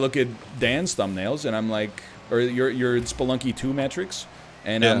 I look at Dan's thumbnails, and I'm like, or your Spelunky 2 metrics,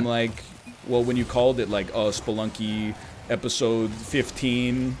 and I'm like, well, when you called it, like, Spelunky episode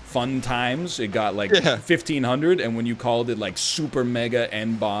 15 fun times, it got like 1,500, and when you called it, like, super mega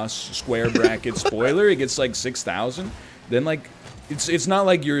end boss square bracket spoiler, it gets like 6,000. Then, like, it's not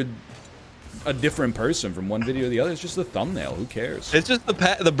like you're a different person from one video to the other. It's just the thumbnail. Who cares? It's just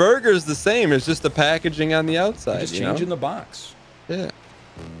the burger's the same. It's just the packaging on the outside. Just changing the box. Yeah.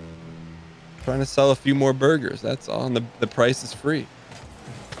 Trying to sell a few more burgers. That's all, and the price is free.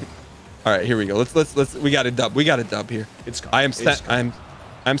 All right, here we go. Let's. We got a dub. We got a dub here. It's coming.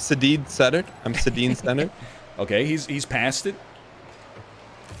 I'm Sadid centered. I'm Sadine centered. Okay, he's passed it.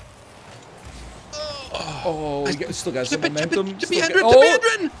 Oh, we still got some momentum.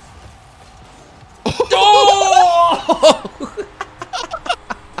 Oh!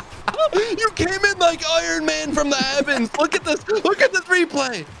 You came in like Iron Man from the heavens. Look at this. Look at this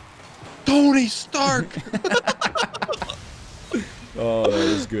replay. Tony Stark. Oh, that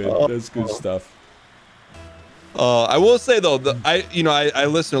is good. That's good stuff. I will say though, I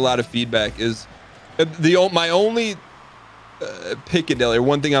listen to a lot of feedback. Is my only Piccadilly, or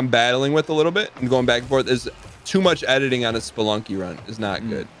one thing I'm battling with a little bit and going back and forth, is too much editing on a Spelunky run is not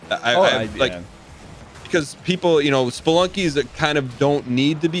good. Because people, Spelunkies that kind of don't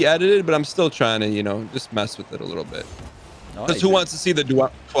need to be edited, but I'm still trying to, just mess with it a little bit. Because who wants to see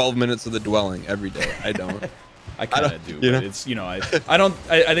the 12 minutes of the dwelling every day? I don't. I kind of do, but it's, I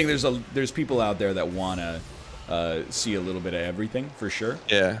think there's people out there that want to see a little bit of everything for sure.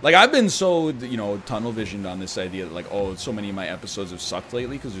 Yeah. Like I've been so, you know, tunnel visioned on this idea that like, oh, so many of my episodes have sucked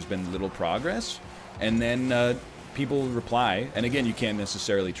lately because there's been little progress, and then people reply, and again, you can't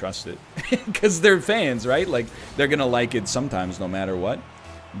necessarily trust it because they're fans, right? Like they're gonna like it sometimes, no matter what.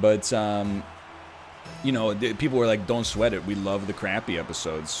 But you know, people were like, don't sweat it. We love the crappy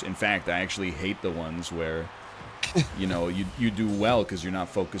episodes. In fact, I actually hate the ones where. You know, you do well because you're not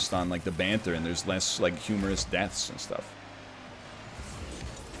focused on like the banter and there's less like humorous deaths and stuff.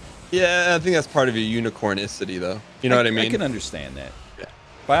 Yeah, I think that's part of your unicornicity, though. You know what I mean? I can understand that. Yeah.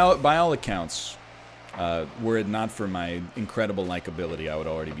 By all accounts, were it not for my incredible likability, I would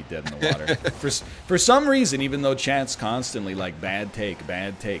already be dead in the water. For some reason, even though chat's constantly like bad take,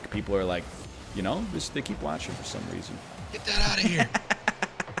 people are like, you know, they keep watching for some reason. Get that out of here.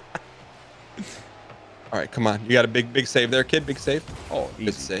 All right, come on. You got a big save there, kid. Big save. Oh, easy.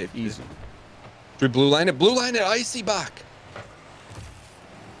 Good save. Easy. Should we blue line it? Blue line it. Icy back.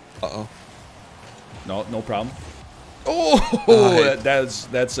 Uh-oh. No problem. Oh, right.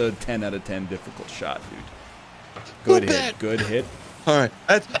 that's a 10 out of 10 difficult shot, dude. Good hit. Good hit. All right.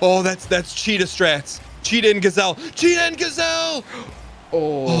 That's cheetah strats. Cheetah and gazelle. Cheetah and gazelle.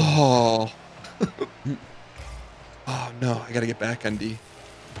 Oh. Oh no! I gotta get back on D.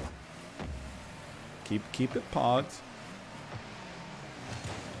 Keep it pogged.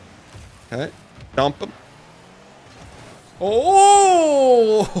 Okay. Dump him.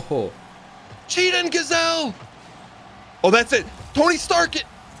 Oh! Cheetah and gazelle. Oh, that's it. Tony Stark it.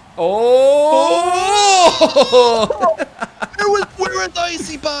 Oh! Where is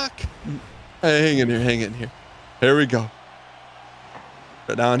Icy Bach? Hey, hang in here. Here we go.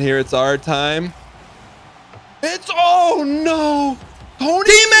 Go down here. It's our time. Oh no!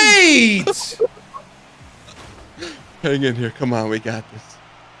 Tony! Teammates! Hang in here. Come on, we got this.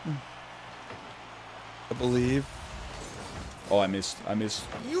 I believe. Oh, I missed.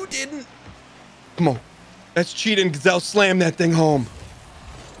 You didn't. Come on. That's Cheetah and Gazelle. Slam that thing home.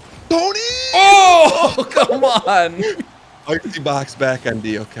 Tony! Oh, come on. Icy box back on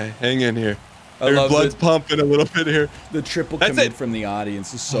D. Okay, hang in here. I Your love blood's pumping a little bit here. The triple That's commit it. from the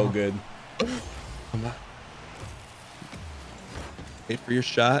audience is so good. Come on. Wait for your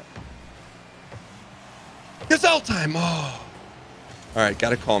shot. Gazelle time. Oh. All right,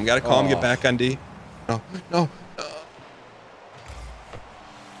 gotta calm. Get back on D. No. Oh.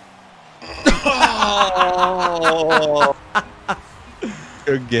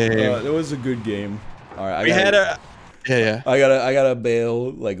 Good game. It was a good game. All right, yeah. I gotta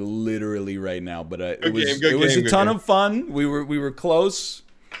bail like literally right now, but it was a ton of fun. We were close.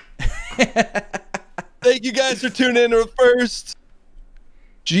 Thank you guys for tuning in to the first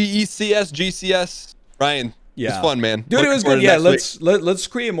GECS. Ryan, yeah, it's fun, man. Dude, Looking it was forward good. to Yeah, next let's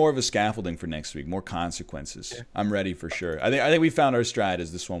create more of a scaffolding for next week, more consequences. Yeah. I'm ready for sure. I think we found our stride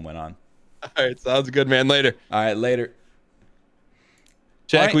as this one went on. All right, sounds good, man. Later. All right, later.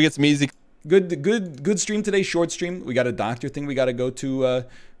 Jack, right. we get some easy. Good stream today. Short stream. We got a doctor thing we got to go to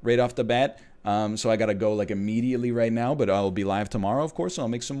right off the bat. So I got to go like immediately right now, but I'll be live tomorrow, of course. So I'll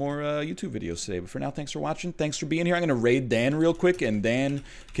make some more YouTube videos today. But for now, thanks for watching. Thanks for being here. I'm going to raid Dan real quick, and Dan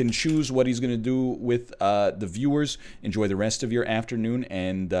can choose what he's going to do with the viewers. Enjoy the rest of your afternoon,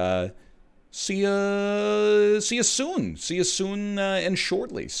 and see you soon. See you soon and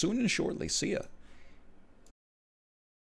shortly. Soon and shortly. See ya.